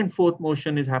back and forth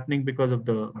motion is happening because of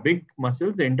the big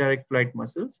muscles, the indirect flight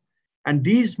muscles. And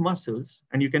these muscles,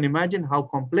 and you can imagine how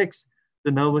complex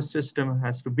the nervous system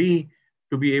has to be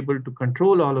able to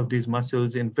control all of these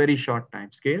muscles in very short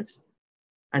time scales.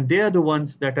 And they are the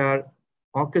ones that are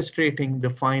orchestrating the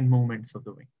fine movements of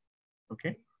the wing,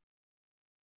 okay?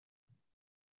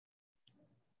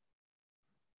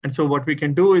 And so what we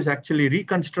can do is actually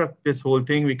reconstruct this whole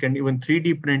thing. We can even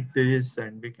 3D print this,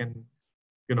 and we can,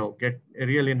 get a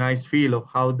really nice feel of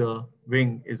how the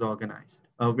wing is organized,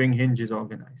 wing hinge is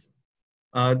organized.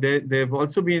 There have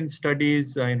also been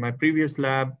studies in my previous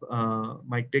lab,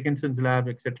 Mike Dickinson's lab,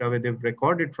 etc., where they've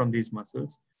recorded from these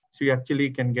muscles. So you actually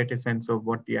can get a sense of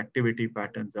what the activity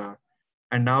patterns are.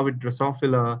 And now with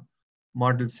Drosophila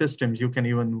model systems, you can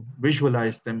even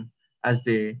visualize them as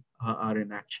they are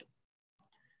in action.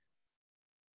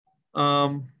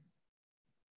 So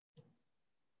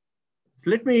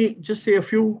let me just say a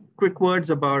few quick words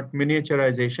about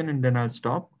miniaturization, and then I'll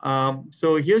stop.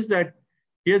 So here's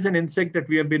an insect that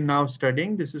we have been now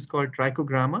studying. This is called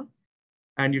Trichogramma.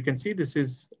 And you can see this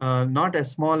is not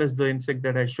as small as the insect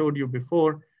that I showed you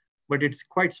before, but it's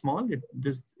quite small.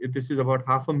 This is about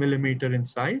 0.5 millimeter in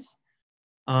size.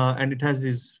 And it has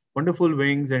these wonderful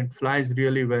wings and flies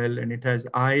really well. And it has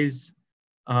eyes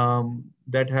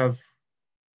that have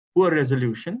poor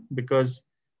resolution, because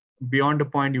beyond a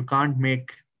point you can't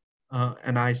make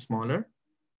an eye smaller.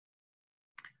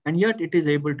 And yet it is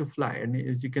able to fly. And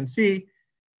as you can see,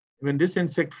 when this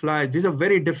insect flies, these are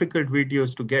very difficult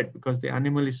videos to get because the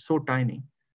animal is so tiny.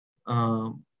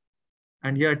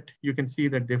 And yet you can see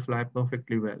that they fly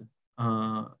perfectly well.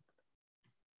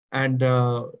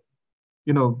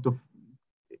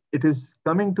 It is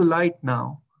coming to light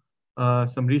now,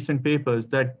 some recent papers,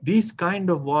 that these kind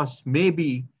of wasps may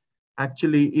be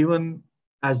actually even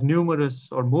as numerous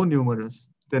or more numerous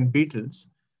than beetles,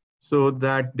 so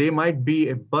that they might be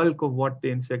a bulk of what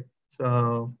the insect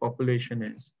population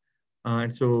is.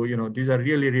 And so, these are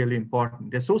really, really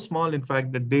important. They're so small, in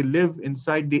fact, that they live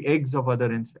inside the eggs of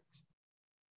other insects.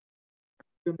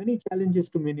 There are many challenges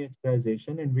to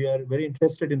miniaturization, and we are very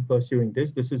interested in pursuing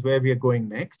this. This is where we are going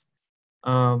next.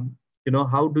 How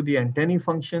do the antennae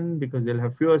function? Because they'll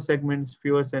have fewer segments,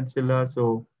 fewer sensilla,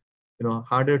 so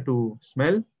harder to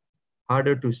smell,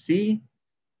 harder to see,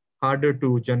 harder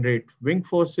to generate wing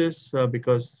forces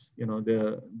because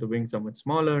the wings are much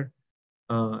smaller,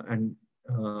 and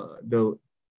the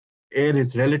air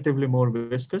is relatively more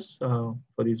viscous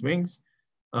for these wings.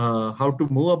 How to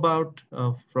move about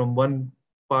from one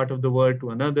part of the world to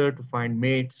another to find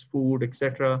mates, food,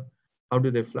 etc. How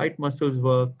do their flight muscles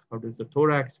work? How does the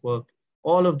thorax work?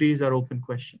 All of these are open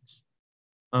questions.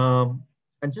 And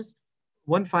just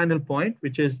one final point,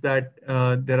 which is that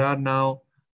there are now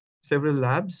several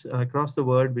labs across the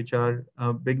world which are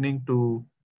beginning to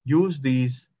use the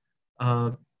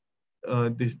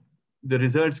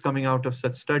results coming out of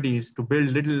such studies to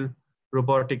build little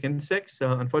robotic insects.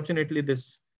 Unfortunately,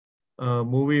 this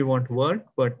movie won't work,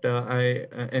 but I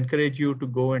encourage you to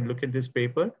go and look at this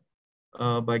paper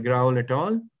by Grau et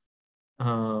al.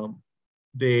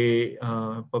 They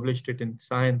published it in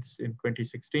Science in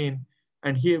 2016.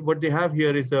 And here, what they have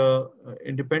here is a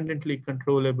independently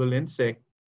controllable insect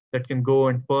that can go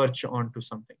and perch onto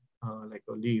something like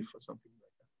a leaf or something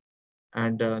like that.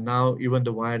 And now even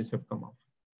the wires have come off.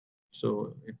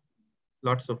 So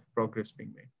lots of progress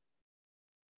being made.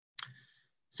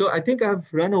 So I think I've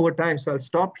run over time, so I'll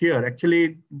stop here.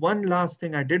 Actually, one last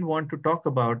thing I did want to talk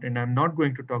about, and I'm not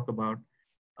going to talk about,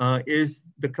 is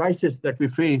the crisis that we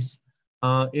face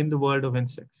in the world of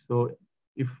insects. So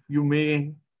if you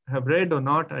may have read or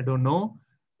not, I don't know,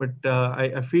 but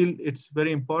I feel it's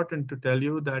very important to tell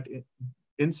you that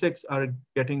insects are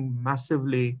getting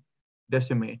massively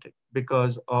decimated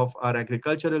because of our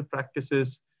agricultural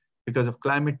practices, because of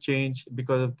climate change,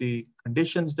 because of the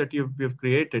conditions that we've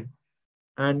created.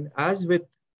 And as with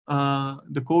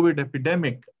the COVID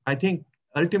epidemic, I think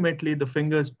ultimately the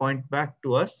fingers point back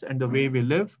to us and the way we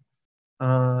live.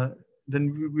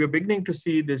 Then we are beginning to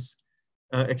see this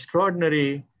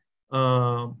extraordinary,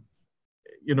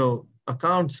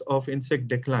 accounts of insect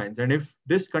declines. And if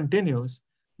this continues,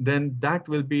 then that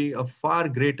will be a far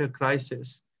greater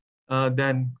crisis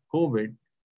than COVID,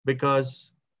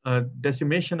 because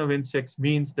decimation of insects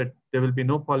means that there will be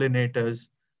no pollinators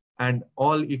and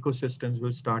all ecosystems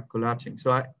will start collapsing.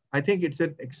 So I think it's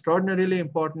an extraordinarily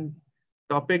important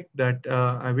topic that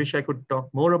I wish I could talk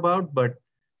more about, but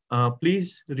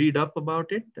please read up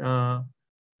about it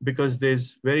because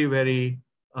there's very, very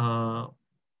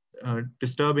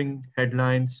disturbing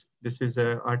headlines. This is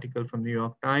an article from New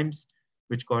York Times,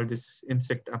 which called this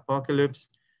insect apocalypse.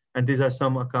 And these are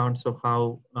some accounts of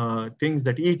how things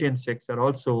that eat insects are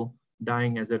also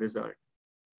dying as a result.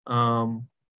 Um,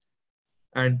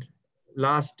 and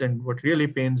last, and what really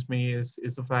pains me is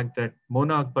the fact that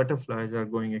monarch butterflies are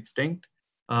going extinct.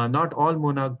 Not all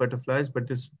monarch butterflies, but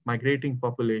this migrating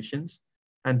populations.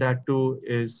 And that too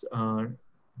is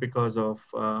because of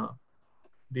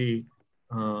the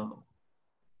uh,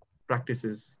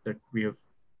 practices that we have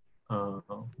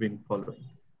been following.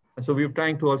 So we're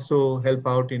trying to also help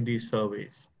out in these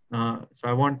surveys. So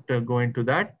I won't go into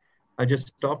that. I just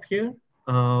stop here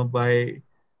by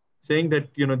saying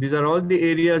that these are all the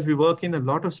areas we work in. A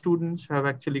lot of students have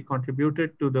actually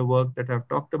contributed to the work that I've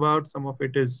talked about. Some of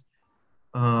it is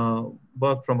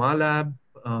work from our lab,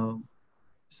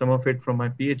 some of it from my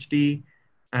PhD,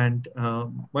 and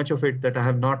much of it that I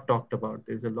have not talked about.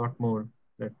 There's a lot more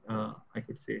that I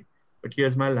could say. But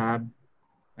here's my lab,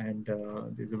 and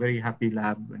there's a very happy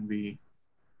lab when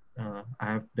I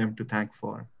have them to thank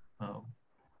for all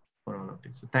of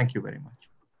this. So thank you very much.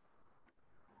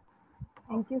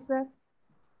 Thank you, sir,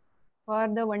 for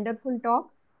the wonderful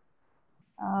talk.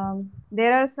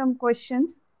 There are some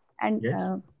questions, and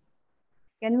Yes.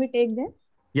 Can we take them?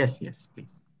 Yes,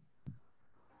 please.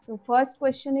 So first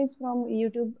question is from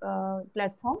YouTube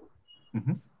platform.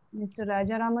 Mm-hmm. Mr.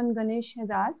 Rajaraman Ganesh has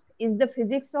asked, is the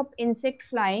physics of insect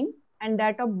flying and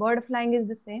that of bird flying is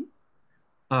the same?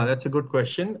 That's a good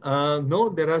question. No,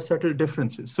 there are subtle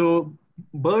differences. So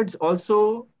birds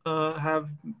also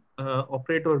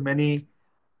operate over many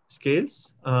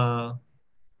scales.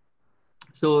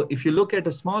 So if you look at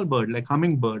a small bird like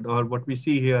hummingbird, or what we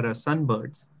see here as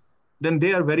sunbirds, then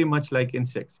they are very much like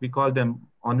insects. We call them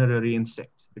honorary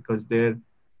insects because their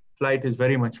flight is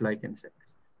very much like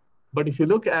insects. But if you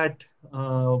look at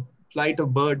flight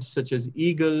of birds such as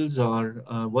eagles or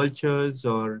vultures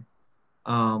or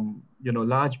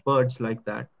large birds like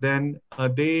that, then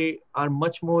they are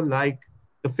much more like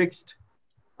the fixed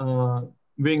uh,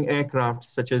 wing aircraft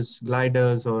such as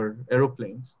gliders or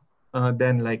aeroplanes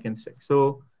than like insects.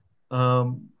 So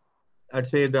um, I'd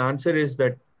say the answer is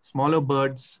that smaller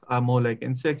birds are more like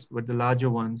insects, but the larger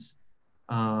ones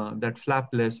that flap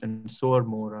less and soar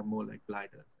more are more like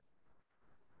gliders.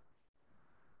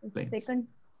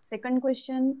 Second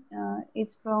question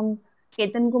is from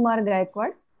Ketan Kumar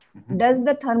Gaikwad. Mm-hmm. Does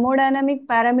the thermodynamic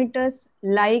parameters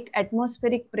like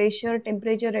atmospheric pressure,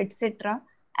 temperature, etc.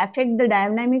 affect the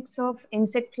dynamics of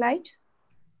insect flight?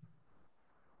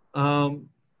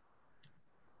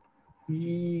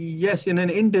 Yes, in an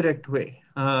indirect way.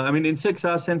 I mean, insects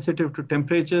are sensitive to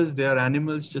temperatures. They are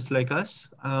animals just like us.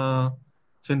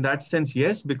 So in that sense,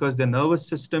 yes, because the nervous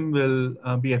system will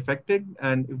be affected.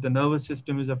 And if the nervous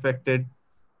system is affected,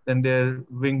 then their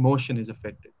wing motion is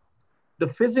affected. The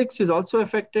physics is also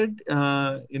affected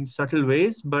in subtle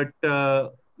ways, but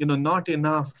not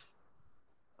enough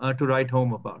to write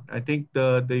home about. I think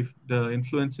the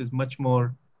influence is much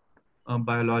more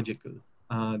biological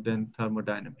than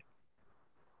thermodynamic.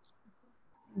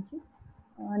 Thank you.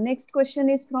 Next question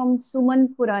is from Suman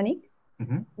Puranik.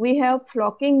 Mm-hmm. We have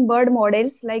flocking bird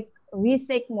models like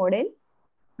VSEC model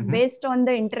based on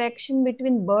the interaction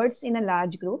between birds in a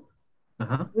large group.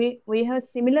 Uh-huh. We have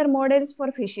similar models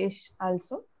for fishes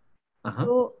also. Uh-huh.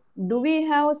 So do we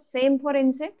have same for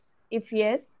insects? If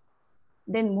yes,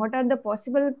 then what are the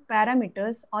possible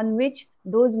parameters on which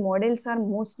those models are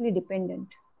mostly dependent?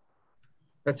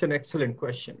 That's an excellent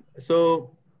question.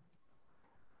 So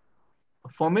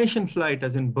formation flight,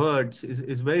 as in birds,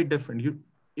 is very different.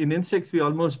 In insects, we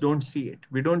almost don't see it.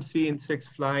 We don't see insects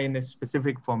fly in a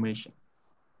specific formation.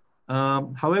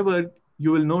 However,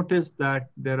 you will notice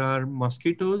that there are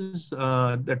mosquitoes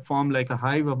that form like a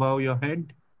hive above your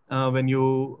head when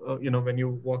you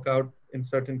walk out in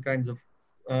certain kinds of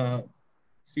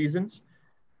seasons,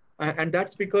 and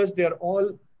that's because they are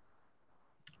all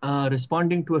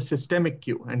responding to a systemic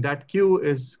cue, and that cue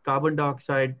is carbon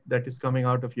dioxide that is coming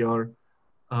uh, out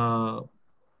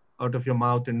of your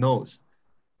mouth and nose.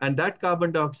 And that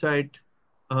carbon dioxide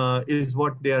is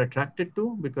what they are attracted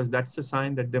to, because that's a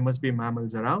sign that there must be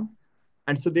mammals around.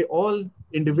 And so they all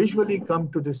individually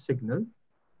come to this signal.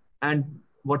 And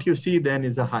what you see then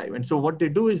is a hive. And so what they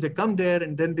do is they come there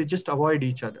and then they just avoid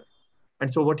each other.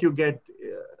 And so what you get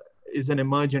is an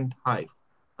emergent hive.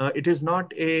 It is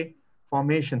not a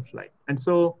formation flight. And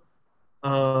so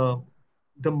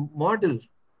the model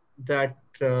that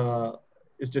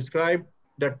is described,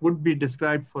 that would be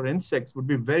described for insects, would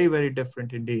be very, very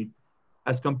different indeed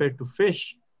as compared to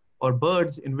fish or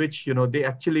birds, in which they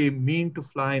actually mean to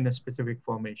fly in a specific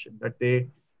formation, that they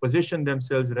position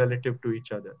themselves relative to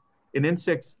each other. In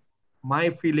insects, my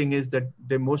feeling is that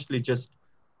they mostly just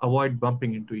avoid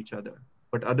bumping into each other.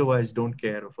 but otherwise don't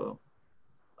care of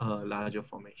a larger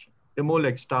formation. They're more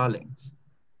like starlings.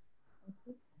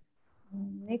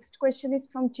 Next question is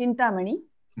from Chintamani.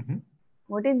 Mm-hmm.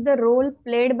 What is the role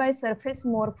played by surface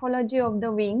morphology of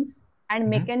the wings and Mm-hmm.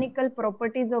 mechanical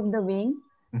properties of the wing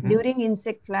Mm-hmm. during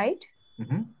insect flight?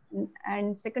 Mm-hmm.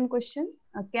 And second question,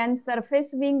 can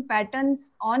surface wing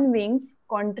patterns on wings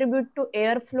contribute to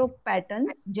airflow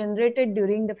patterns generated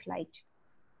during the flight?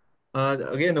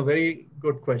 Again, a very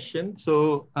good question.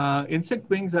 So insect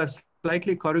wings are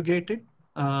slightly corrugated.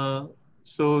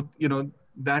 So,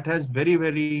 that has very,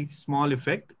 very small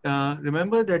effect.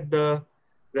 Remember that the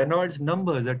Reynolds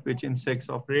numbers at which insects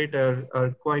operate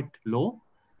are quite low,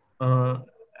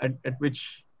 at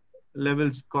which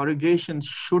levels corrugation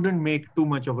shouldn't make too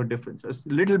much of a difference. A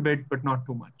little bit, but not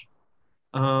too much.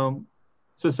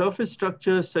 So surface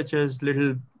structures such as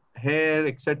little hair,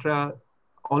 etc.,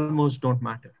 almost don't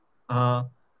matter.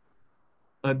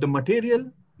 The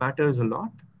material matters a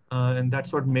lot, and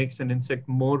that's what makes an insect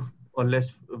more or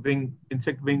less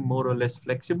insect wing more or less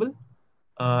flexible.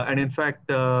 And in fact,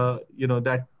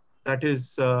 that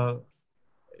is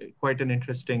quite an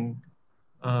interesting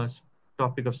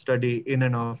topic of study in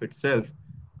and of itself,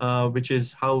 which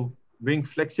is how wing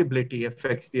flexibility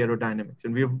affects the aerodynamics.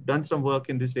 And we've done some work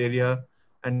in this area,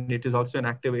 and it is also an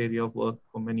active area of work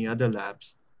for many other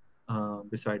labs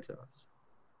besides ours.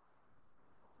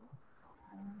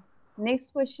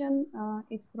 Next question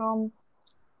is from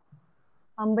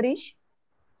Ambrish.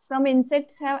 Some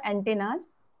insects have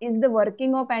antennas. Is the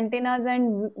working of antennas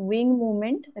and wing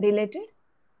movement related?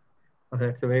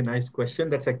 That's a very nice question.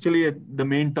 That's actually the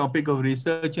main topic of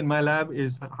research in my lab,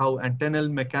 is how antennal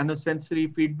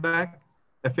mechanosensory feedback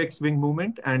affects wing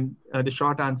movement. And the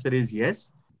short answer is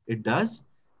yes, it does.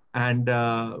 And,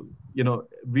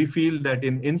 we feel that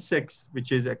in insects,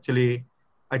 which is actually,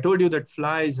 I told you that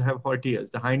flies have hot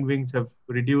ears. The hind wings have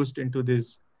reduced into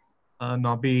these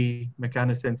knobby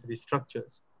mechanosensory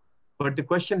structures. But the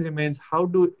question remains, how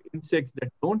do insects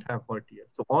that don't have hot ears,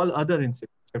 so all other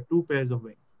insects have two pairs of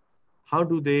wings, how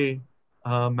do they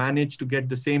manage to get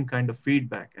the same kind of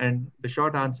feedback? And the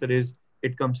short answer is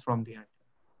it comes from the antenna.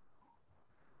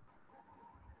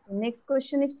 Next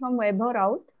question is from Vaibhav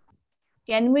Raut.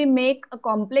 Can we make a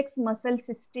complex muscle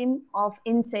system of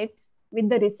insects with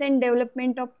the recent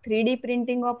development of 3D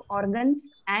printing of organs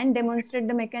and demonstrate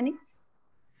the mechanics?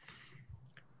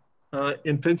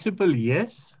 In principle,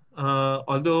 yes.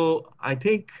 Although I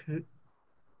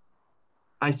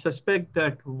suspect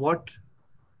that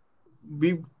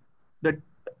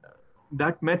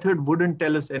that method wouldn't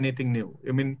tell us anything new.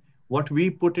 I mean, what we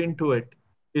put into it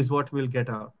is what we'll get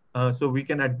out. So we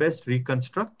can at best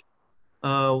reconstruct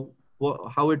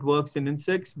how it works in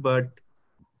insects, but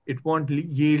it won't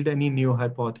yield any new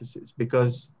hypothesis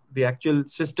because the actual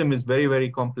system is very, very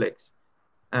complex.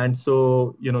 And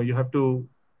so, you have to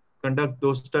conduct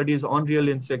those studies on real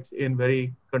insects in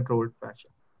very controlled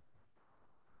fashion.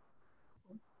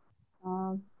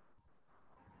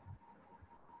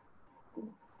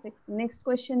 Next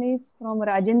question is from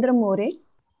Rajendra More.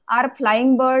 Are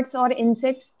flying birds or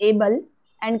insects able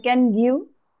and can give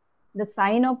the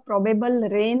sign of probable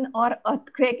rain or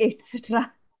earthquake,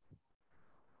 etc.?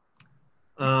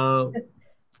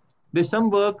 There's some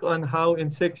work on how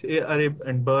insects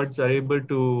and birds are able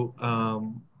to,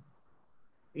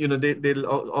 they'll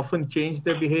often change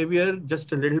their behavior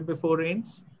just a little before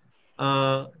rains,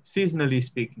 seasonally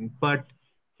speaking. But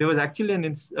there was actually an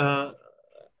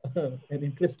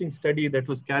interesting study that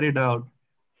was carried out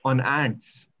on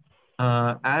ants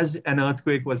as an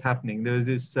earthquake was happening. There was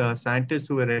this scientists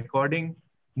who were recording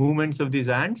movements of these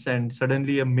ants, and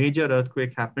suddenly a major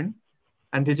earthquake happened,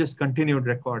 and they just continued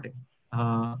recording.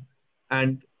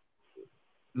 And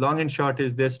long and short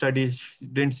is their studies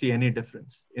didn't see any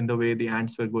difference in the way the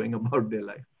ants were going about their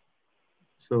life.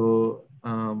 So,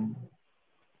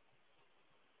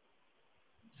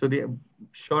 so the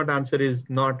short answer is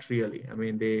not really. I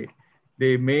mean,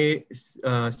 they may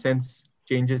sense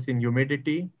changes in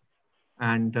humidity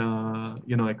and,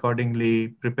 accordingly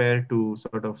prepare to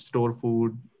sort of store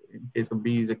food in case of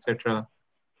bees, etc.,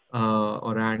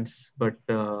 or ants. But,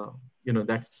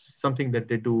 that's something that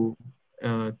they do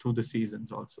through the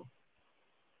seasons also.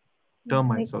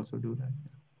 Termites also do that.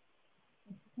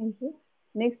 Thank you.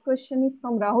 Next question is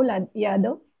from Rahul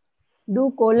Yadav.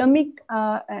 Do coulombic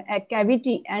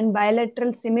cavity and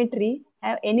bilateral symmetry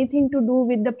have anything to do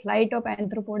with the flight of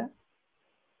arthropoda?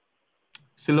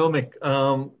 Coulombic.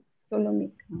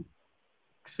 Coulombic.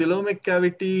 Coulombic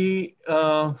cavity,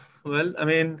 well, I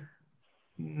mean,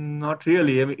 not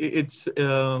really. I mean, it's,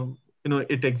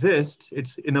 it exists.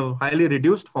 It's in a highly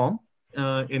reduced form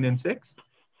in insects.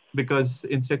 because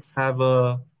insects have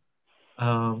a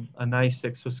nice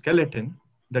exoskeleton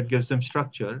that gives them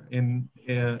structure. In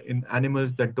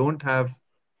animals that don't have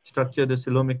structure, the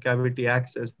coelomic cavity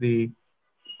acts as the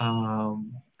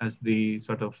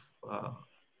sort of uh,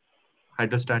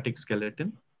 hydrostatic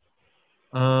skeleton.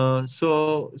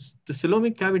 So the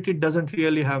coelomic cavity doesn't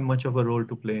really have much of a role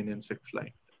to play in insect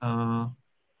flight.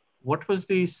 What was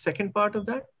the second part of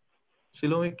that?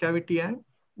 Coelomic cavity and?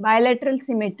 Bilateral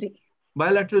symmetry.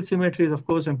 Bilateral symmetry is of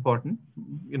course important.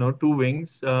 Two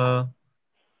wings. But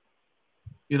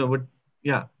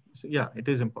yeah, so yeah, it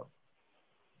is important.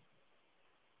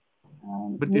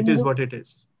 But it is what it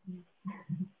is.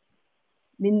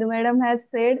 Bindu madam has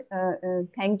said,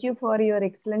 thank you for your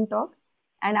excellent talk,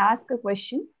 and ask a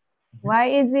question. Why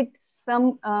is it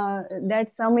that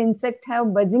some insect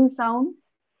have buzzing sound?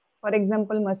 For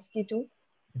example, mosquito.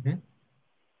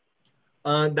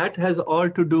 That has all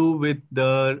to do with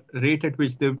the rate at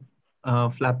which they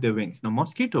flap their wings. Now,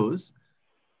 mosquitoes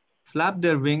flap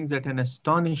their wings at an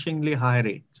astonishingly high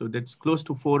rate. So that's close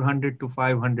to 400 to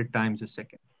 500 times a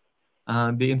second.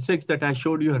 The insects that I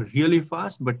showed you are really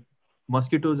fast, but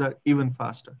mosquitoes are even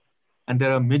faster. And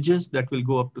there are midges that will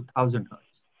go up to 1,000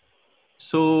 hertz.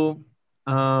 So,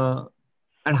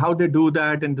 and how they do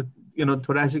that and the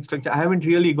thoracic structure, I haven't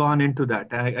really gone into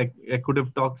that. I could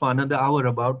have talked for another hour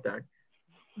about that.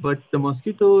 But the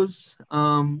mosquitoes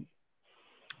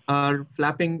are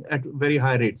flapping at very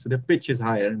high rates. So the pitch is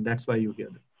higher, and that's why you hear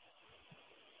them.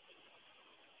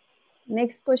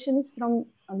 Next question is from,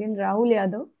 again, Rahul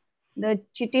Yadav. The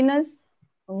chitinous,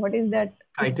 what is that?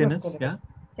 Chitinous, yeah.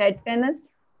 Chitinous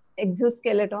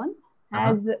exoskeleton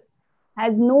has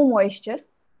no moisture.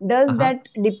 Does that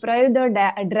deprive the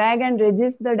drag and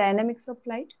resist the dynamics of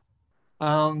flight?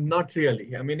 Not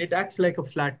really. I mean, it acts like a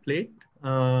flat plate.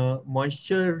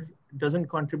 Moisture doesn't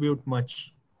contribute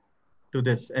much to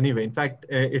this anyway. In fact,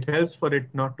 it helps for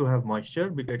it not to have moisture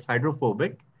because it's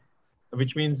hydrophobic,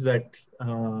 which means that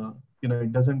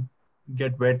it doesn't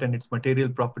get wet and its material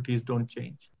properties don't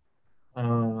change,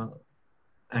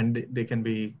 and they can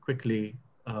be quickly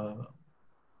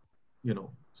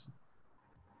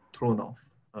thrown off.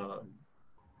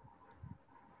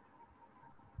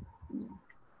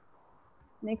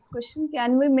 Next question: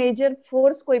 can we measure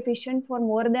force coefficient for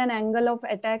more than angle of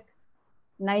attack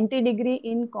 90 degree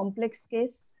in complex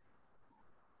case?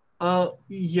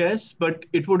 Yes, but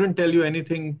it wouldn't tell you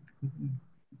anything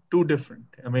too different.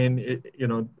 I mean,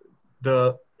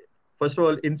 first of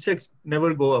all, insects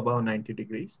never go above 90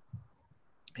 degrees.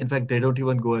 In fact, they don't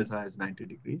even go as high as 90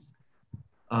 degrees.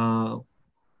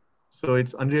 So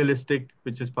it's unrealistic,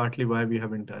 which is partly why we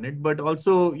haven't done it. But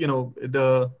also,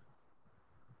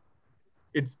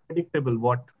 it's predictable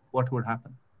what would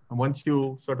happen. And once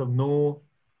you sort of know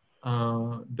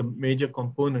the major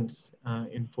components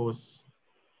in force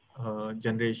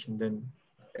generation, then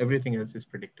everything else is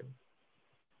predictable.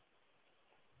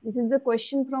 This is the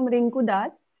question from Rinku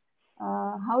Das.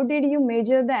 How did you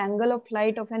measure the angle of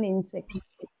flight of an insect?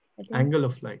 Angle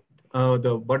of flight,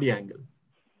 the body angle.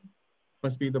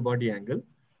 Must be the body angle.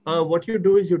 What you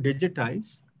do is you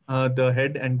digitize the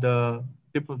head and the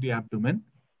tip of the abdomen,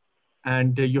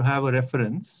 and you have a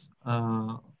reference,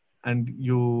 and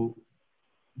you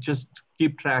just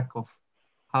keep track of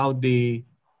how the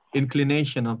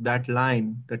inclination of that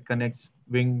line that connects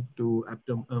wing to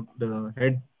abdomen, the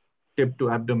head tip to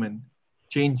abdomen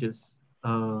changes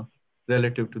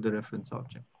relative to the reference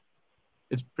object.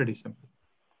 It's pretty simple.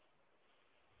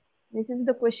 This is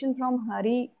the question from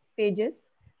Hari Pages.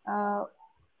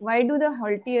 Why do the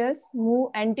halteres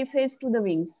move antiphase to the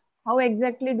wings? How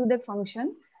exactly do they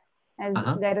function as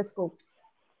gyroscopes?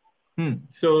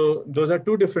 So those are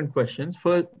two different questions.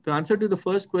 The answer to the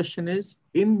first question is,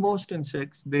 in most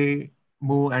insects, they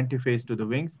move antiphase to the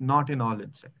wings, not in all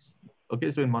insects. Okay,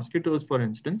 so in mosquitoes, for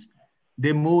instance,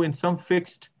 they move in some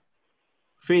fixed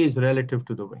phase relative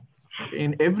to the wings. Okay?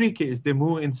 In every case, they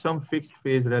move in some fixed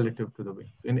phase relative to the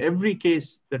wings. In every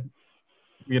case that,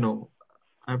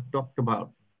 I've talked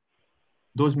about,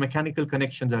 those mechanical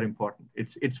connections are important.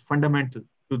 It's fundamental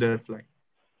to their flight.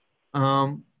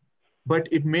 But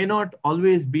it may not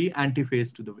always be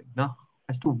antiphase to the wing. Now,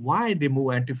 as to why they move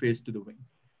antiphase to the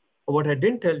wings, what I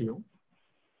didn't tell you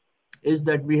is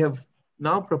that we have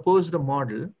now proposed a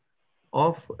model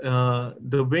of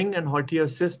the wing and haltere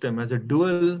system as a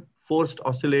dual forced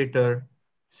oscillator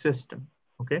system,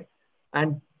 okay?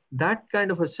 And that kind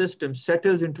of a system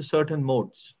settles into certain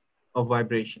modes of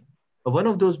vibration. One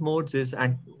of those modes is,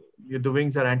 and the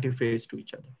wings are antiphase to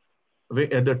each other.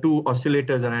 The two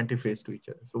oscillators are antiphase to each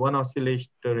other. So one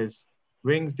oscillator is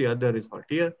wings, the other is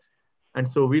haltere. And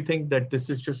so we think that this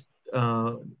is just,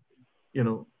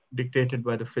 dictated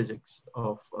by the physics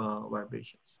of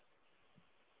vibrations.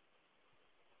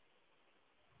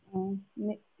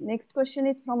 Next question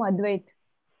is from Advait.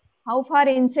 How far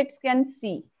insects can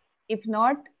see? If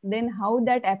not, then how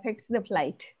that affects the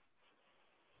flight?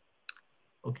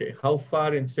 Okay, how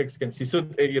far insects can see? So,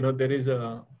 there is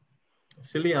a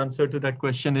silly answer to that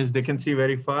question is they can see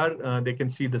very far. They can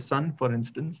see the sun, for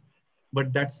instance,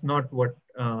 but that's not what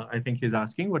I think he's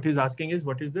asking. What he's asking is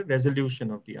what is the resolution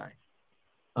of the eye?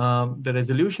 The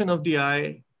resolution of the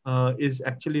eye is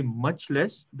actually much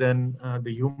less than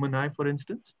the human eye, for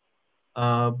instance,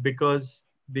 because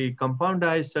the compound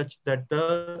eye is such that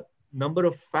the number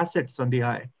of facets on the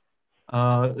eye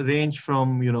range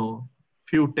from,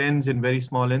 few tens in very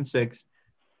small insects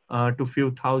to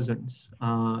few thousands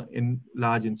in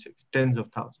large insects, tens of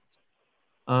thousands.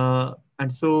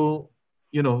 And so,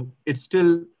 it's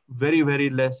still very, very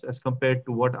less as compared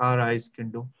to what our eyes can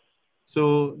do.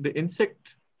 So the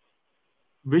insect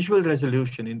visual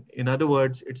resolution, in other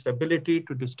words, its ability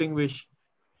to distinguish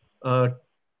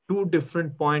two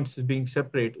different points as being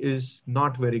separate is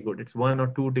not very good. It's 1 or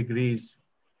 2 degrees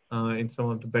in some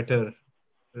of the better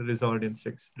resolved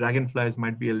insects. Dragonflies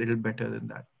might be a little better than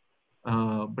that,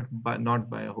 but not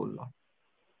by a whole lot.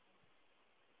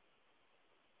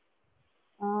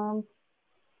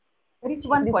 There is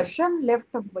one question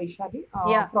left, Vaishali,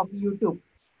 from YouTube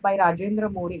by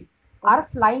Rajendra Mori. Are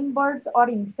flying birds or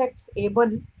insects able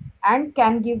and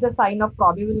can give the sign of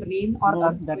probable rain or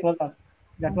earthquake?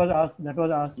 That was asked. That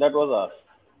was asked.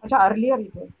 Achha, earlier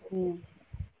it was.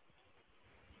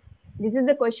 This is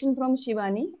the question from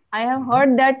Shivani. I have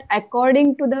heard that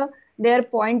according to their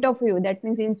point of view, that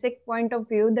means insect point of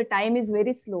view, the time is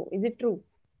very slow. Is it true?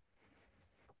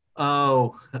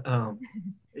 Oh,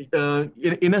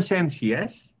 in a sense,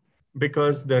 yes,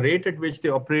 because the rate at which they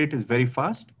operate is very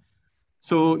fast.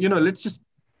 So, let's just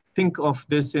think of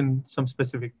this in some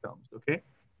specific terms, okay?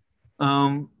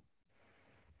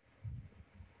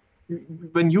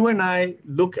 When you and I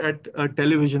look at a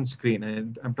television screen,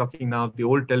 and I'm talking now of the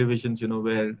old televisions,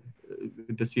 where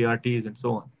the CRTs and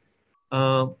so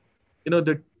on,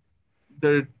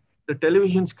 the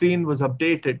television screen was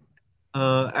updated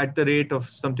at the rate of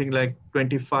something like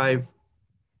 25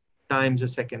 times a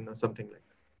second or something like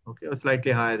that, okay, or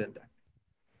slightly higher than that.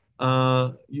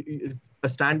 A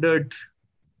standard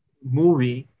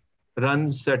movie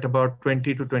runs at about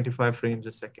 20 to 25 frames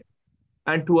a second.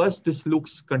 And to us, this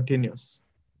looks continuous.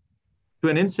 To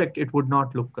an insect, it would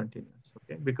not look continuous,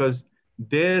 okay? Because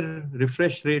their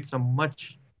refresh rates are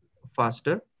much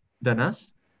faster than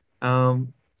us.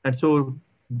 And so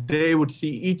they would see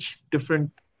each different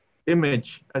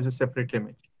image as a separate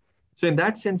image. So in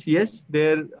that sense, yes,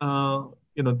 their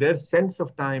sense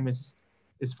of time is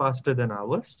faster than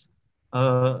ours.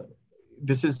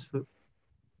 This is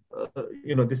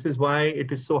why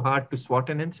it is so hard to swat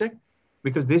an insect,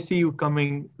 because they see you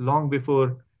coming long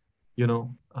before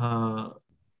you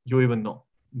even know.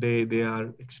 They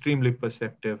are extremely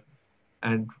perceptive,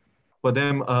 and for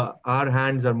them, our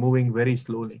hands are moving very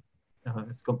slowly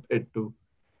as compared to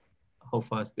how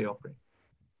fast they operate.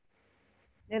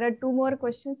 There are 2 more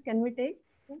questions. Can we take?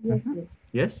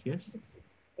 Yes.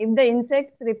 If the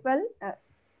insects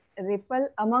repel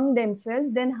among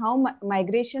themselves, then how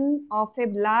migration of a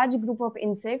large group of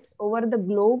insects over the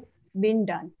globe been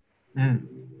done?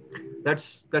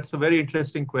 That's a very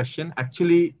interesting question.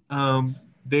 Actually,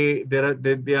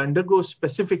 they undergo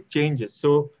specific changes.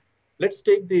 So let's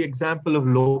take the example of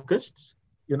locusts.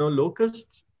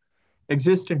 Locusts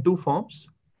exist in 2 forms.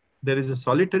 There is a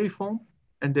solitary form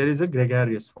and there is a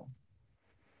gregarious form.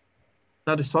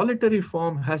 Now, the solitary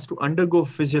form has to undergo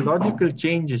physiological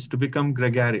changes to become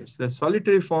gregarious. The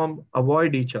solitary form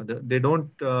avoid each other. They don't,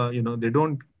 they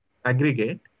don't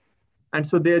aggregate. And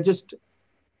so they're just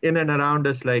in and around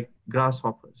us like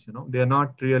grasshoppers. They're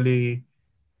not really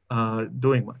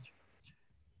doing much.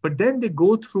 But then they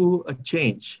go through a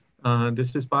change.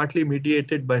 This is partly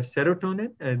mediated by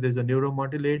serotonin. There's a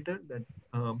neuromodulator that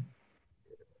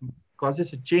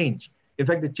causes a change. In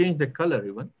fact, they change the color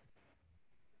even.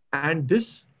 And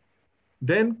this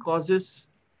then causes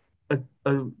a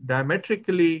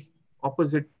diametrically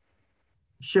opposite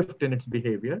shift in its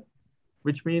behavior,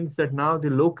 which means that now the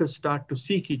locusts start to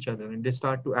seek each other and they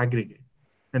start to aggregate.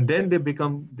 And then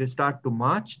they start to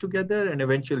march together and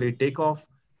eventually take off.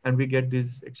 And we get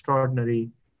these extraordinary,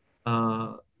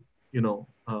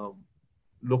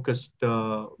 locust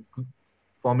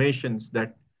formations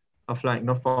that are flying,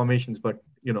 not formations, but,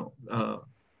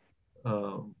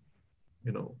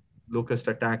 locust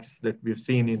attacks that we've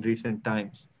seen in recent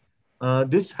times.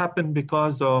 This happened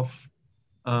because of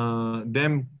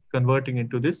them converting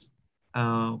into this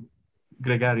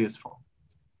gregarious form.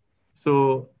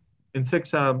 So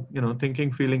insects are,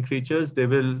 thinking, feeling creatures. They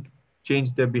will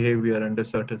change their behavior under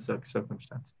certain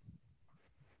circumstances.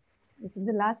 This is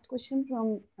the last question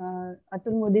from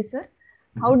Atul Modi sir.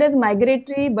 How does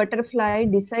migratory butterfly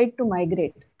decide to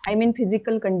migrate? I mean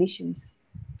physical conditions.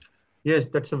 Yes,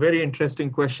 that's a very interesting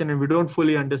question, and we don't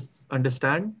fully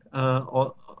understand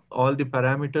all the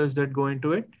parameters that go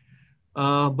into it.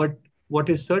 But what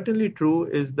is certainly true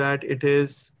is that it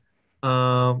is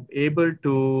able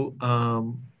to,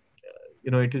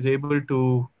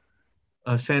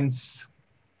 sense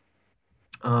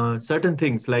certain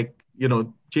things like,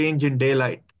 change in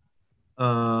daylight,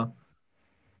 uh,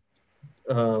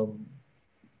 um,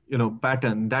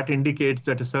 pattern that indicates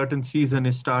that a certain season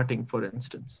is starting, for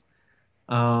instance.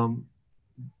 Um,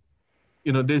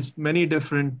 there's many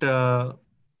different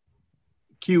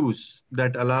cues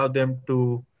that allow them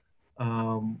to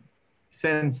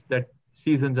sense that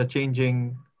seasons are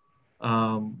changing,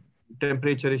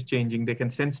 temperature is changing. They can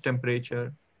sense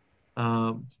temperature.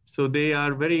 So they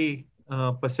are very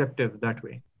perceptive that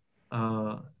way.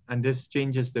 And this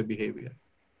changes their behavior.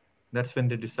 That's when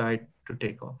they decide to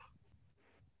take off.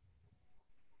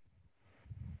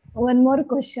 One more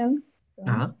question.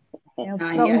 Uh-huh.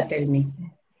 Tell me.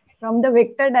 From the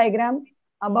vector diagram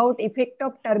about effect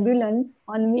of turbulence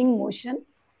on wing motion,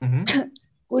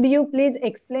 could you please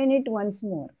explain it once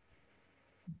more?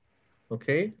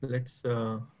 Okay, let's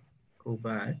go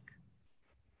back.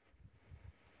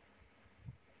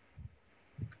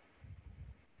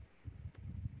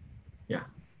 Yeah.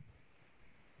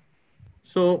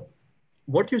 So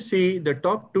what you see, the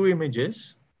top two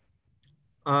images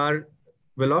are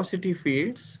velocity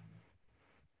fields,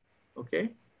 okay,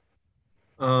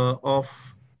 of,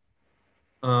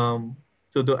 so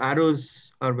the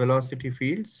arrows are velocity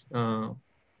fields,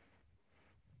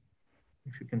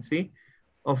 if you can see,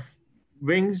 of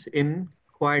wings in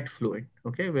quiet fluid,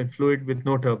 okay, when fluid with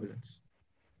no turbulence.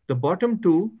 The bottom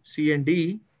two, C and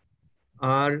D,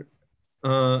 are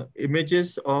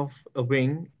images of a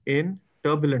wing in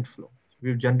turbulent flow.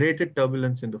 We've generated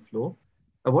turbulence in the flow.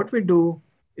 And what we do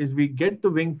is we get the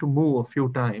wing to move a few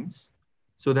times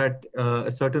so that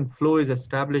a certain flow is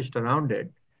established around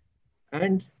it.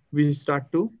 And we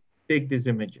start to take these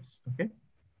images, okay?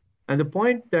 And the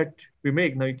point that we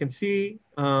make, now you can see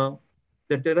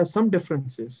that there are some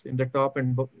differences in the top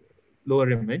and lower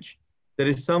image. There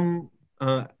is some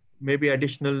maybe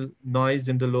additional noise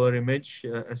in the lower image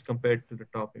as compared to the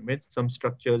top image. Some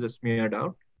structures are smeared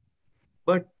out.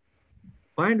 But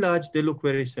by and large, they look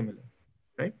very similar,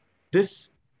 right? This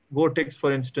vortex,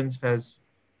 for instance, has,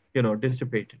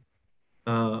 dissipated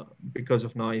because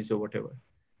of noise or whatever.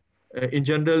 In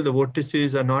general, the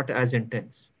vortices are not as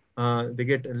intense. They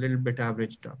get a little bit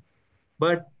averaged out.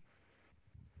 But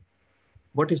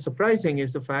what is surprising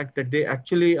is the fact that they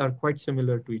actually are quite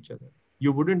similar to each other.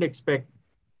 You wouldn't expect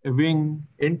a wing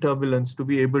in turbulence to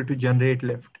be able to generate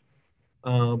lift.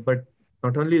 But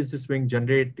not only is this wing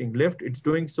generating lift, it's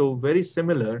doing so very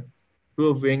similar to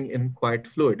a wing in quiet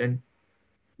fluid. And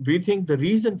we think the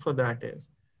reason for that is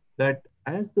that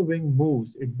as the wing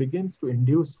moves, it begins to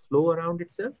induce flow around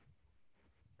itself.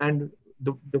 And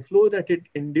the flow that it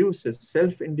induces,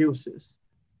 self-induces,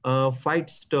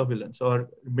 fights turbulence or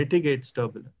mitigates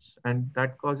turbulence. And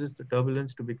that causes the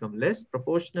turbulence to become less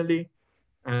proportionally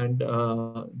and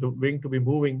the wing to be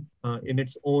moving in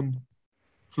its own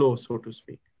flow, so to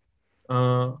speak.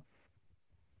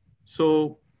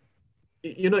 So,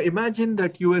 imagine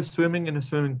that you are swimming in a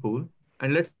swimming pool,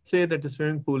 and let's say that the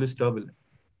swimming pool is turbulent.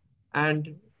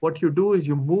 And what you do is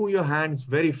you move your hands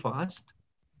very fast.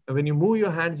 And when you move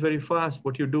your hands very fast,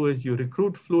 what you do is you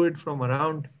recruit fluid from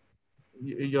around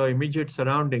your immediate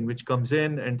surrounding, which comes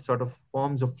in and sort of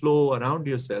forms a flow around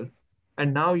yourself.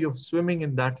 And now you're swimming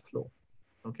in that flow,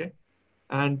 okay?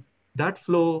 And that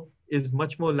flow is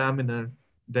much more laminar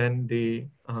than the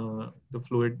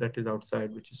fluid that is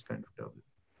outside, which is kind of turbulent.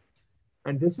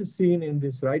 And this is seen in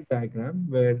this right diagram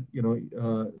where,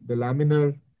 the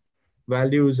laminar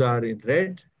values are in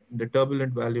red, the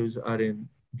turbulent values are in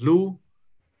blue.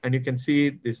 And you can see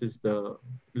this is the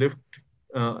lift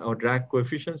or drag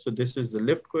coefficient. So this is the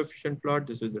lift coefficient plot.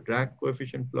 This is the drag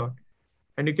coefficient plot.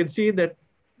 And you can see that,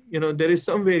 there is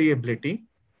some variability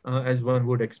as one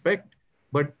would expect,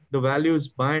 but the values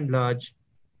by and large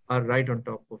are right on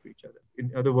top of each other.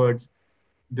 In other words,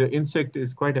 the insect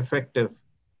is quite effective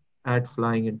at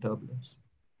flying in turbulence.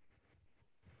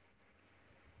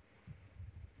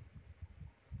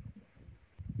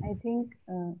 I think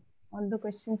all the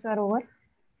questions are over.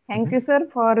 Thank you, sir,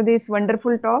 for this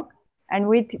wonderful talk. And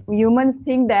we humans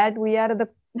think that we are the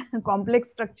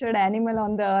complex structured animal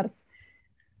on the earth.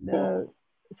 the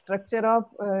structure of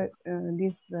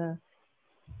these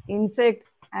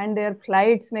insects and their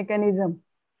flights mechanism.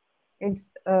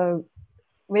 It's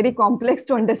very complex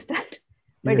to understand,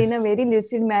 but in a very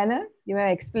lucid manner, you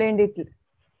have explained it.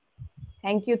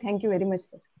 Thank you very much,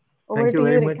 sir. Over to you,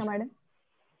 Rekha madam.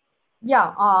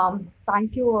 Yeah,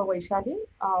 thank you, Vaishali.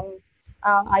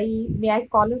 May I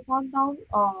call upon now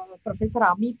Professor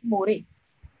Amit More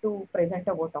to present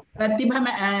a vote of thanks.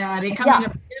 Rekha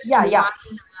Yeah, madam, yeah.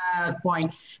 One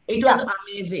point. It was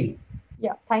amazing.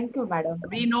 Yeah, thank you, madam.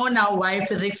 We know now why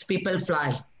physics people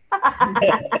fly.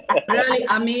 Really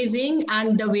amazing,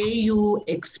 and the way you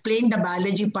explained the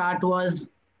biology part was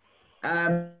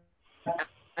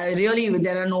really,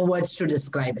 there are no words to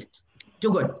describe it.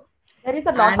 Too good. There is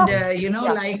a lot of,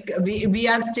 like we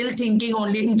are still thinking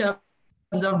only in terms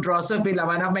of Drosophila.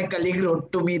 One of my colleagues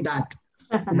wrote to me that.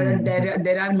 But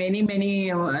there are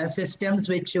many systems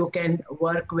which you can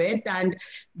work with, and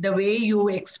the way you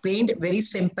explained, very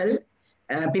simple.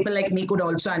 People like me could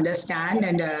also understand,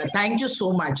 and thank you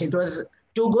so much. It was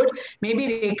too good. Maybe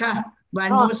Rekha,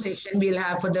 one more session we'll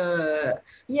have for the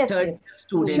third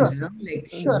students, like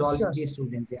zoology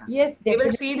students. Yeah. Yes, they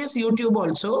will see this YouTube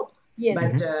also. Yes.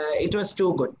 But it was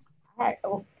too good.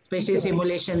 Especially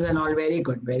simulations and all. Very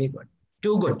good, very good.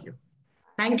 Too good.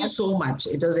 Thank you so much.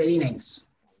 It was very nice.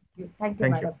 Thank you,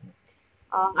 madam.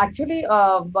 Actually,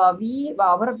 our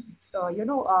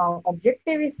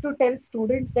objective is to tell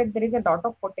students that there is a lot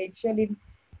of potential in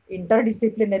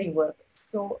interdisciplinary work.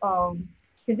 So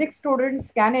physics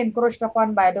students can encroach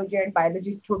upon biology, and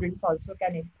biology students also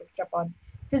can encroach upon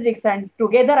physics, and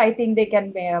together I think they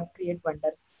can create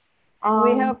wonders.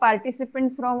 We have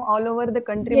participants from all over the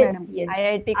country, madam.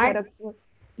 IIT Kharagpur.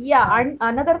 Yeah, and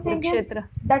another thing is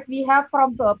that we have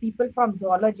from people from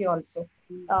zoology also.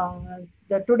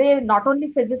 Today, not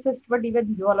only physicists, but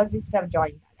even zoologists have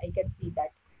joined. I can see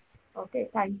that. Okay,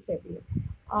 thanks everyone.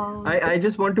 I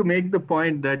just want to make the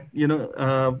point that,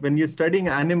 when you're studying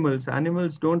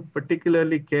animals don't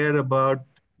particularly care about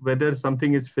whether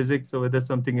something is physics or whether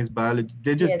something is biology.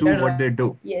 They just do what they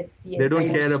do. Yes. They don't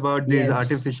care about these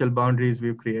artificial boundaries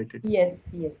we've created. Yes,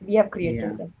 we have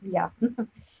created them. Yeah.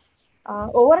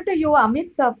 Over to you,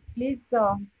 Amit. Please.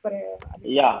 So,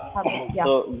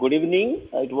 good evening.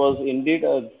 It was indeed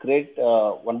a great,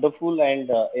 wonderful,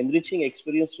 and enriching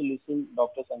experience to listen to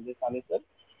Dr. Sanjay Sane, sir.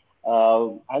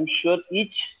 I'm sure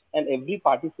each and every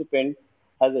participant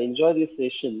has enjoyed this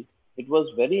session. It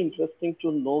was very interesting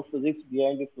to know physics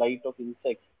behind the flight of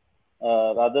insects.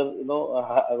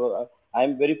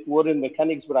 I'm very poor in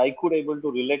mechanics, but I could able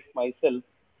to relate myself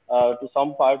to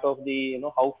some part of the,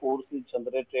 how force is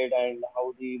generated and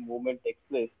how the movement takes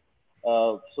place.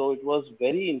 So it was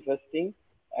very interesting,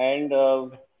 and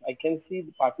I can see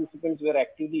the participants were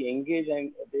actively engaged,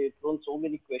 and they thrown so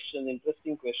many questions,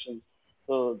 interesting questions.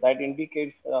 So that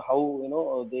indicates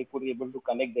how they could be able to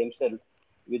connect themselves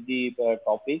with the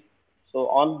topic. So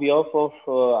on behalf of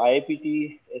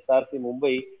IIPT SRC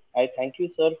Mumbai, I thank you,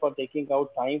 sir, for taking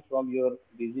out time from your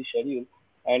busy schedule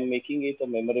and making it a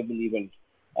memorable event.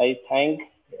 I thank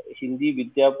Hindi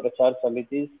Vidya Prachar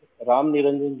Samiti's Ram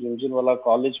Niranjan Junjunwala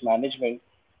College Management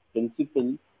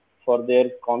Principal for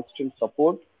their constant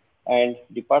support, and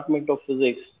Department of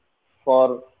Physics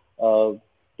for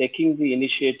taking the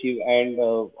initiative and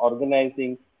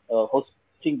hosting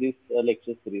this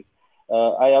lecture series.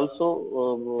 I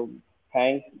also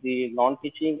thank the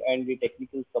non-teaching and the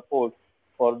technical support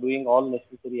for doing all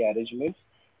necessary arrangements.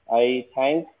 I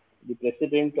thank the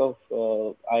president of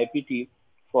IPT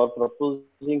for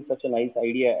proposing such a nice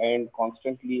idea and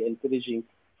constantly encouraging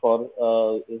for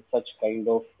such kind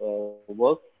of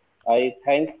work. I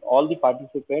thank all the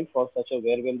participants for such a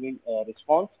overwhelming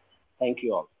response. Thank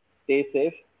you all. Stay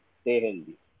safe, stay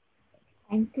healthy.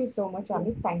 Thank you so much,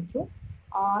 Amit. Thank you.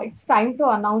 It's time to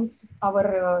announce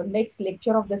our next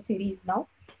lecture of the series now.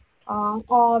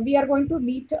 We are going to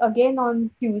meet again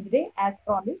on Tuesday as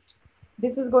promised.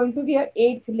 This is going to be our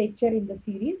 8th lecture in the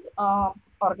series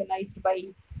organized by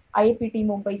IIPT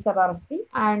Mumbai Savarsti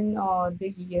and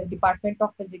the Department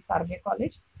of Physics RJ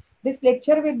College. This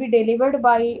lecture will be delivered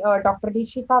by Dr.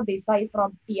 Nishita Desai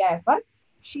from TIFR.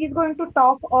 She is going to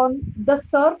talk on the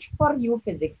search for new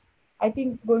physics. I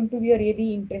think it's going to be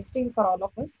really interesting for all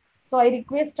of us. So I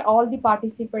request all the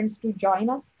participants to join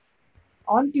us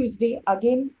on Tuesday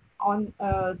again on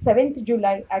 7th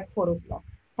July at 4 o'clock.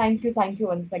 Thank you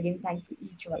once again. Thank you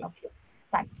each one of you.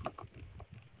 Thanks.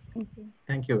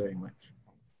 Thank you very much.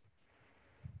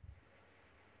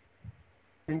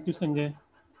 Thank you, Sanjay.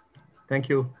 Thank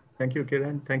you,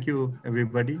 Kiran. Thank you,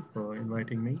 everybody, for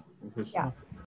inviting me. This is